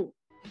 so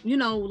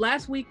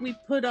last week we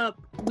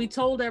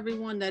told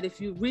everyone that if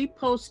you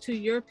repost to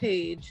your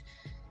page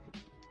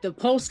the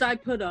post I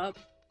put up,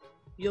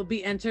 you'll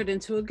be entered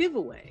into a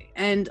giveaway,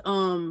 and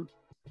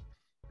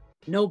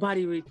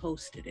nobody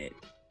reposted it.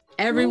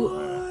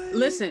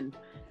 Listen.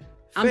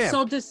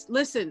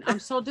 I'm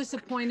so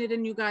disappointed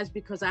in you guys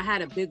because I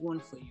had a big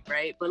one for you,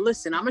 right? But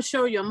listen, I'm gonna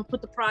show you. I'm gonna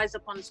put the prize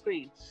up on the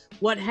screen.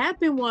 What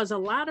happened was a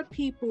lot of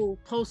people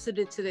posted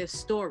it to their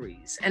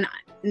stories, and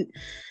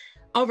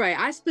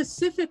I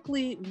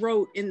specifically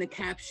wrote in the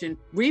caption,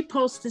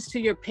 "Repost this to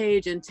your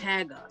page and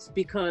tag us,"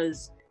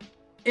 because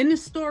in the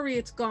story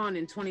it's gone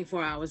in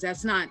 24 hours.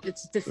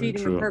 It's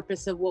defeating the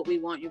purpose of what we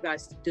want you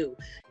guys to do.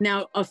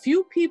 Now, a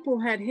few people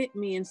had hit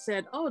me and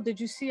said, "Oh, did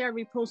you see I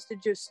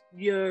reposted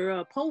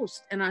your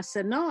post?" And I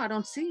said, "No, I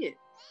don't see it.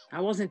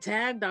 I wasn't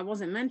tagged, I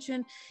wasn't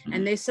mentioned."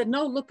 And they said,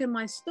 "No, look in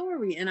my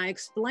story." And I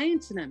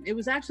explained to them, it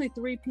was actually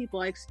 3 people.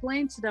 I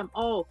explained to them,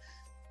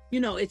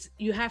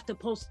 you have to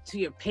post to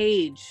your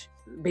page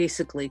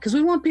basically, because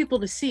we want people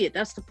to see it.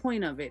 That's the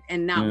point of it.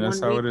 And not one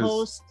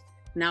repost,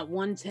 not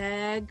one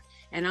tag.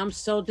 And I'm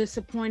so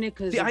disappointed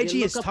because the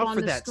IG is tough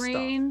for that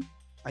stuff.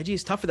 IG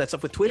is tough for that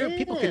stuff. With Twitter,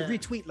 people can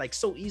retweet like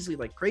so easily,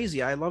 like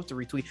crazy. I love to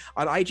retweet.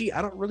 On IG,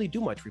 I don't really do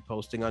much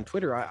reposting. On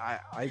Twitter, I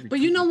but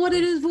you know what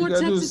it is,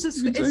 Vortex? It's a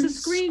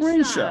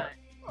screenshot.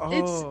 Oh.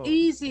 It's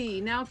easy.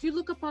 Now, if you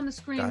look up on the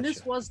screen,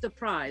 This was the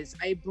prize.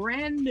 A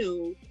brand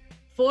new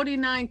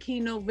 49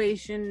 key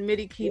Novation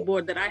MIDI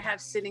keyboard that I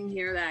have sitting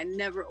here that I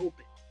never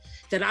opened,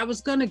 that I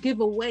was going to give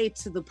away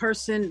to the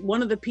person,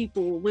 one of the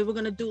people. We were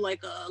going to do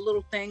like a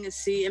little thing and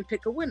see and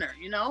pick a winner,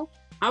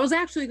 I was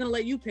actually going to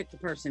let you pick the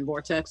person,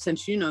 Vortex,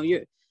 since you're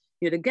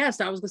the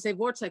guest. I was going to say,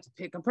 Vortex,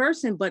 pick a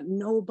person, but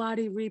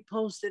nobody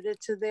reposted it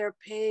to their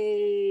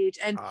page.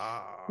 And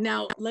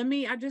now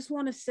I just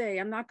want to say,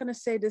 I'm not going to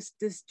say this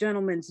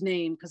gentleman's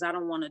name because I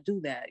don't want to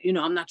do that.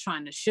 I'm not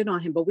trying to shit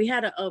on him, but we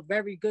had a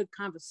very good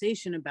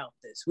conversation about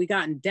this. We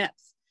got in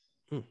depth.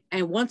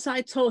 And once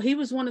he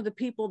was one of the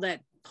people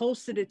that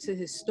posted it to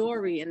his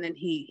story, and then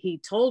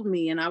he told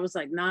me, and I was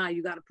like, "Nah,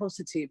 you got to post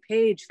it to your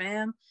page,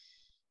 fam."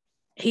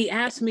 He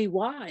asked me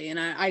why, and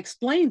I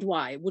explained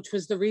why, which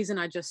was the reason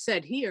I just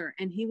said here.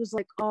 And he was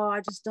like, "Oh,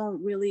 I just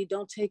don't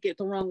take it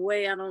the wrong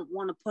way. I don't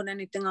want to put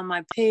anything on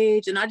my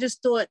page." And I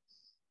just thought,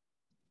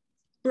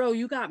 bro,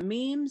 you got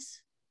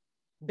memes,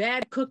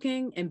 bad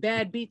cooking, and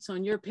bad beats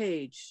on your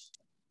page.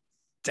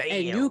 Damn.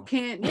 And you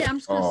can't. Yeah, I'm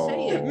just gonna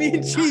say it. Me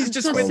and Cheese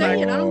just went say back.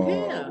 it. I don't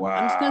care. Wow.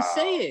 I'm just gonna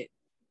say it.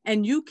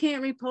 And you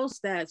can't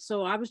repost that.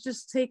 So I was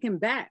just taken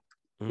back.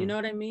 You know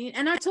what I mean?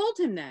 And I told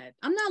him that.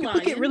 I'm not lying.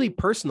 People get really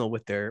personal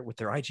with their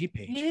IG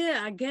page.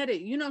 Yeah, I get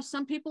it.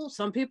 Some people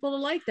are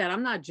like that.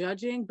 I'm not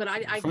judging, but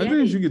I Funny get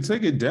it. You could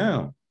take it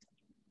down.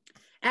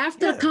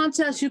 After the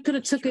contest, you could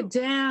have took it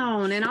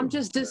down. And I'm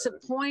just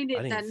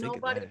disappointed that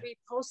nobody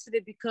reposted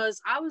it,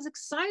 because I was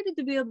excited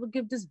to be able to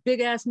give this big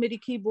ass MIDI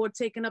keyboard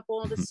taking up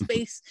all the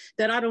space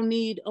that I don't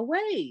need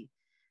away.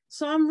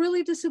 So I'm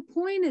really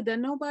disappointed that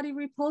nobody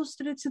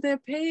reposted it to their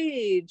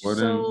page. Well,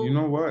 then, you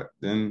know what?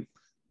 Then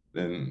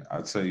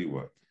I'll tell you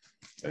what.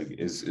 Like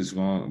it's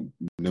going.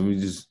 Let me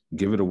just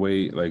give it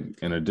away like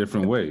in a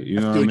different way. You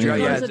know what I mean?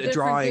 Yeah, it's a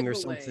drawing or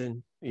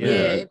something.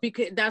 Yeah,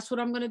 because that's what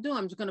I'm gonna do.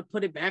 I'm just gonna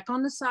put it back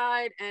on the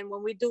side, and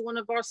when we do one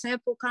of our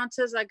sample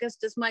contests, I guess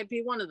this might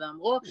be one of them.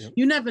 Or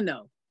you never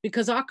know.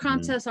 because our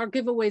contests, our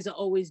giveaways are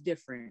always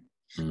different.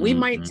 We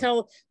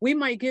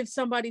might give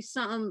somebody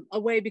something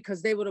away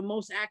because they were the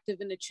most active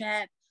in the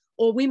chat,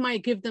 or we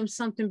might give them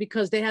something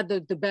because they had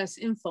the best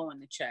info in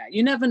the chat.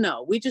 You never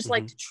know. We just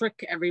like to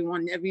trick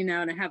everyone every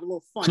now and then, have a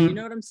little fun. You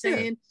know what I'm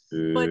saying?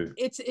 Yeah. But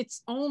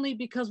it's only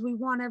because we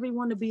want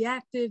everyone to be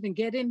active and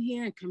get in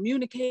here and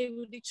communicate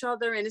with each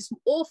other. And it's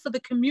all for the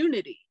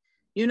community,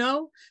 you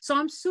know? So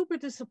I'm super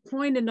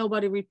disappointed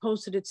nobody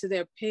reposted it to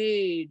their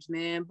page,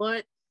 man.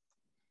 But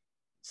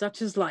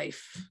such is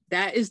life.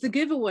 That is the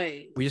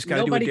giveaway. We just got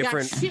to do a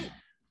different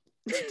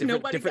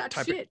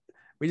type.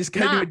 We just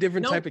got to do a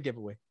different type of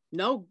giveaway.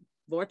 No,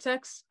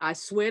 Vortex, I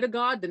swear to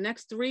God, the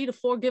next 3 to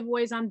 4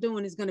 giveaways I'm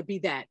doing is going to be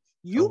that.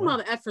 You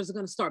mother effers are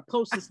going to start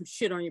posting some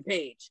shit on your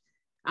page.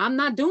 I'm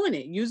not doing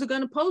it. You're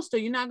going to post or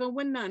you're not going to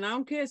win none. I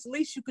don't care. It's the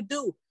least you could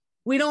do.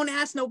 We don't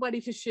ask nobody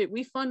for shit.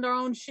 We fund our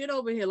own shit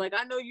over here. Like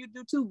I know you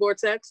do too,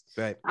 Vortex.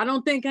 Right. I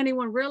don't think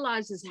anyone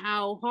realizes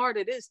how hard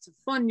it is to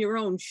fund your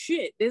own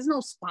shit. There's no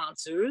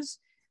sponsors.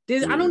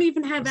 I don't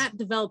even have app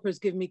developers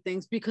give me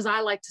things because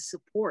I like to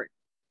support.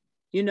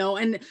 You know,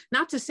 and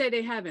not to say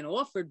they haven't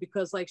offered,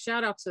 because like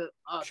shout out to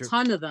a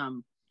ton of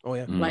them. Oh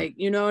yeah. Like,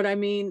 you know what I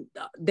mean?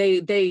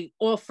 They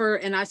offer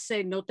and I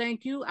say, no,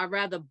 thank you. I'd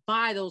rather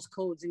buy those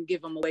codes and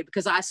give them away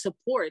because I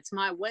support. It's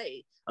my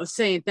way of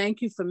saying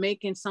thank you for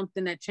making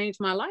something that changed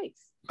my life.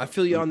 I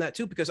feel you on that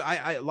too, because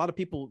I a lot of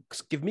people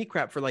give me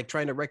crap for like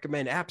trying to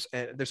recommend apps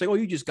and they're saying, oh,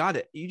 you just got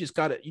it. You just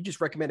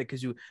recommend it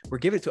because you were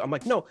given it to. I'm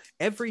like, no,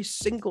 every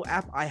single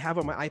app I have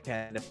on my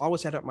iPad, I've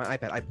always had it on my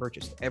iPad, I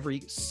purchased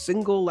every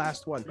single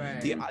last one. Right.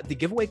 The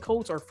giveaway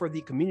codes are for the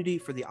community,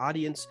 for the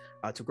audience,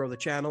 to grow the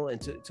channel and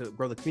to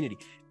grow the community.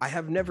 I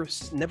have never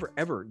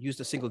ever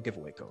used a single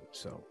giveaway code.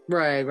 So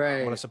right.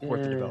 I want to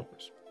support the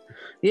developers.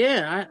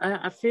 Yeah,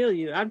 I feel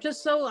you. I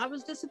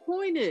was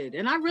disappointed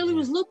and I really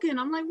was looking.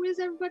 I'm like, where's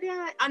everybody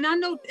at? And I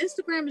know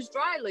Instagram is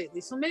dry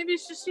lately. So maybe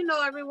it's just, you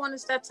know, everyone,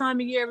 it's that time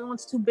of year.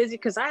 Everyone's too busy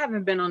because I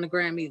haven't been on the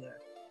gram either.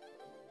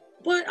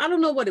 But I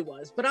don't know what it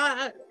was.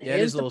 But it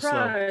is a little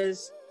slow.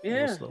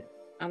 Yeah.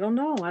 I don't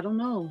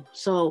know.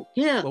 So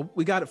yeah. Well,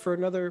 we got it for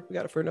another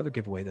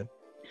giveaway then.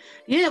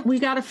 Yeah, we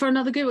got it for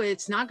another giveaway.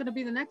 It's not going to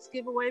be the next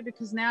giveaway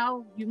because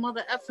now you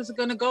mother effers are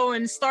going to go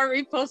and start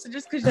reposting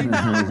just because you know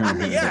I'm going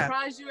to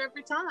surprise you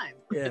every time.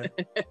 Yeah.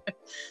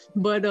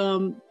 But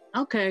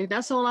okay,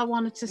 that's all I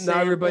wanted to say.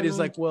 Now everybody's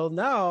like, well,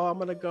 no, I'm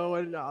going to go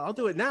and I'll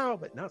do it now,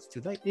 but now it's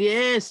too late.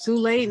 Yeah, it's too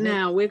late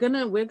now. We're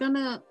gonna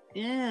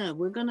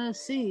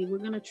see. We're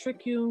gonna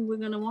trick you. We're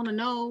gonna want to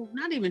know.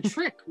 Not even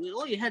trick.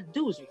 All you had to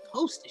do is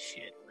repost the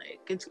shit. Like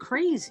it's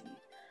crazy,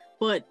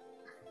 but.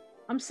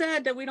 I'm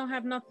sad that we don't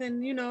have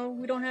nothing, you know,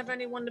 we don't have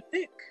anyone to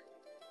pick.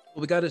 Well,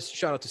 we got a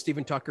shout out to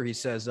Stephen Tucker. He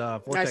says,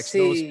 Vortex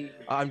knows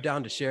I'm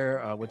down to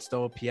share with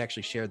Stope. He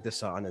actually shared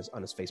this on his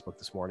Facebook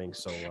this morning.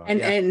 So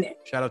and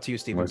shout out to you,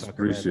 Stephen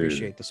Tucker.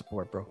 Appreciate the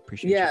support, bro.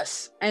 Appreciate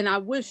it. And I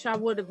wish I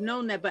would have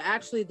known that, but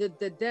actually the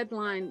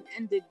deadline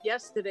ended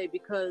yesterday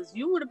because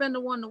you would have been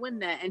the one to win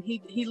that. And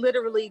he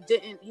literally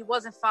he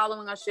wasn't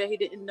following us yet. He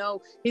didn't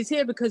know. He's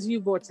here because of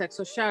you, Vortex.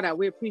 So shout out.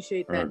 We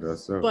appreciate that.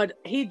 But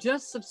he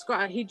just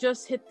subscribed. He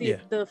just hit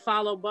the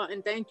follow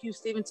button. Thank you,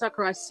 Stephen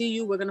Tucker. I see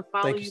you. We're going to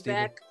follow you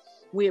back.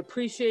 We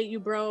appreciate you,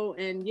 bro.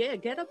 And yeah,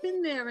 get up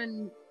in there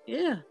and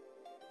yeah.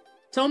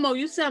 Tomo,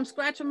 you said I'm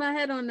scratching my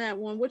head on that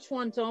one. Which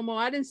one, Tomo?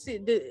 I didn't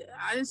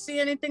see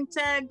anything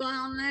tagged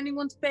on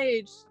anyone's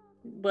page,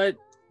 but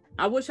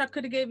I wish I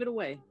could have gave it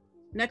away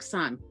next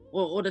time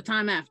or the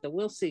time after.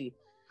 We'll see.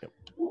 Yep.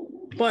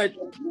 But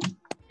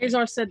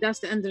Azar said that's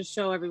the end of the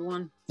show,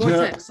 everyone.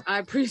 Vortex, I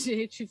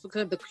appreciate you for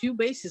the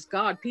Cubasis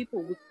God.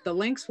 People, the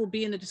links will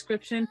be in the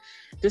description.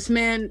 This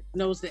man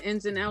knows the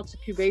ins and outs of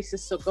Cubasis,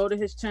 so go to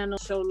his channel,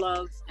 show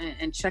love,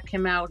 and check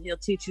him out. He'll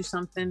teach you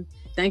something.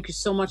 Thank you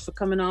so much for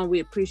coming on. We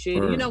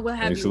appreciate it. You know, we'll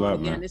have you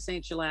again. Man. This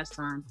ain't your last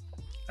time.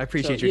 I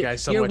appreciate you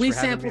guys so much for having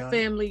me on. Your WeSample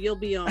family, you'll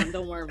be on.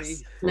 Don't worry.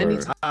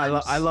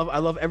 I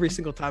love every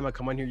single time I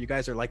come on here. You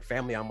guys are like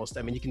family almost.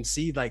 I mean, you can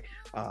see like,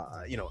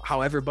 you know,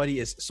 how everybody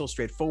is so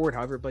straightforward,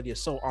 how everybody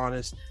is so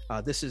honest.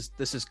 This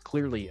is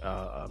clearly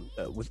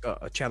with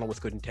a channel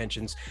with good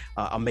intentions,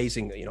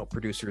 amazing, you know,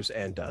 producers,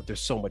 and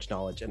there's so much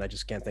knowledge. And I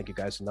just can't thank you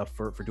guys enough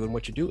for doing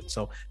what you do.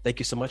 So thank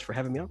you so much for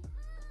having me on.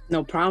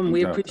 No problem.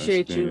 We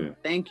appreciate you.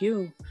 Thank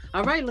you.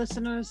 All right,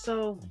 listeners.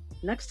 So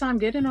next time,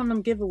 get in on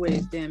them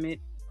giveaways. Damn it.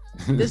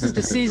 This is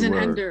the season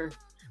ender,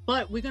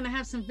 but we're gonna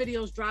have some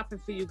videos dropping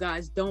for you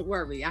guys. Don't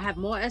worry. I have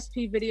more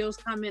SP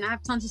videos coming. I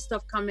have tons of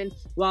stuff coming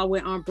while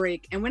we're on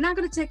break, and we're not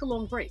gonna take a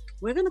long break.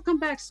 We're gonna come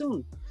back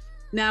soon.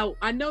 Now,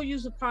 I know you're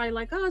probably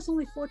like, oh, it's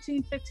only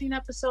 14, 15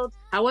 episodes.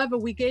 However,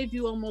 we gave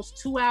you almost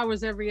 2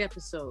 hours every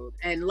episode,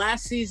 and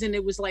last season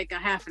it was like a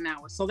half an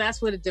hour. So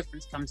that's where the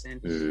difference comes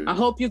in. I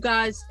hope you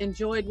guys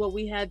enjoyed what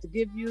we had to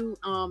give you.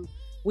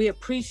 We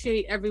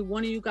appreciate every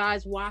one of you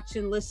guys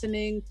watching,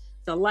 listening.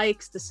 The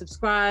likes, the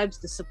subscribes,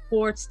 the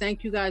supports.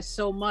 Thank you guys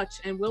so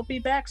much. And we'll be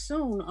back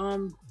soon.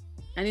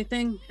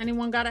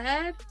 Anyone got to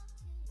add?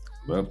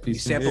 Well, peace. We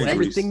sample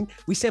everything.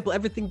 We sample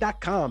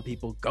everything.com,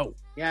 people. Go.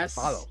 Yes.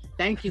 Follow.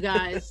 Thank you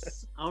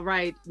guys. All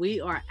right. We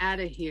are out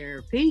of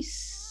here.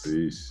 Peace.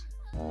 Peace.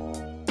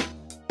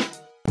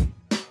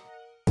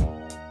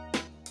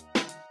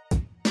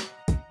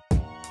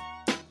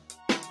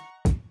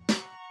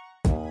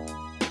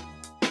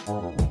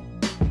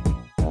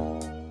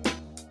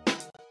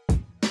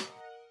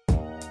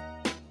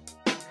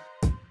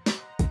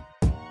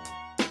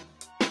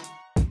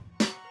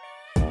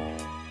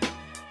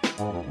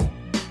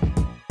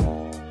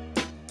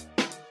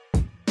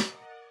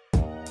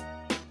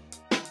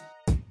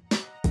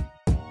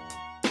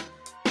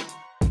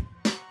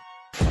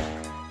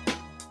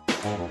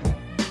 Oh.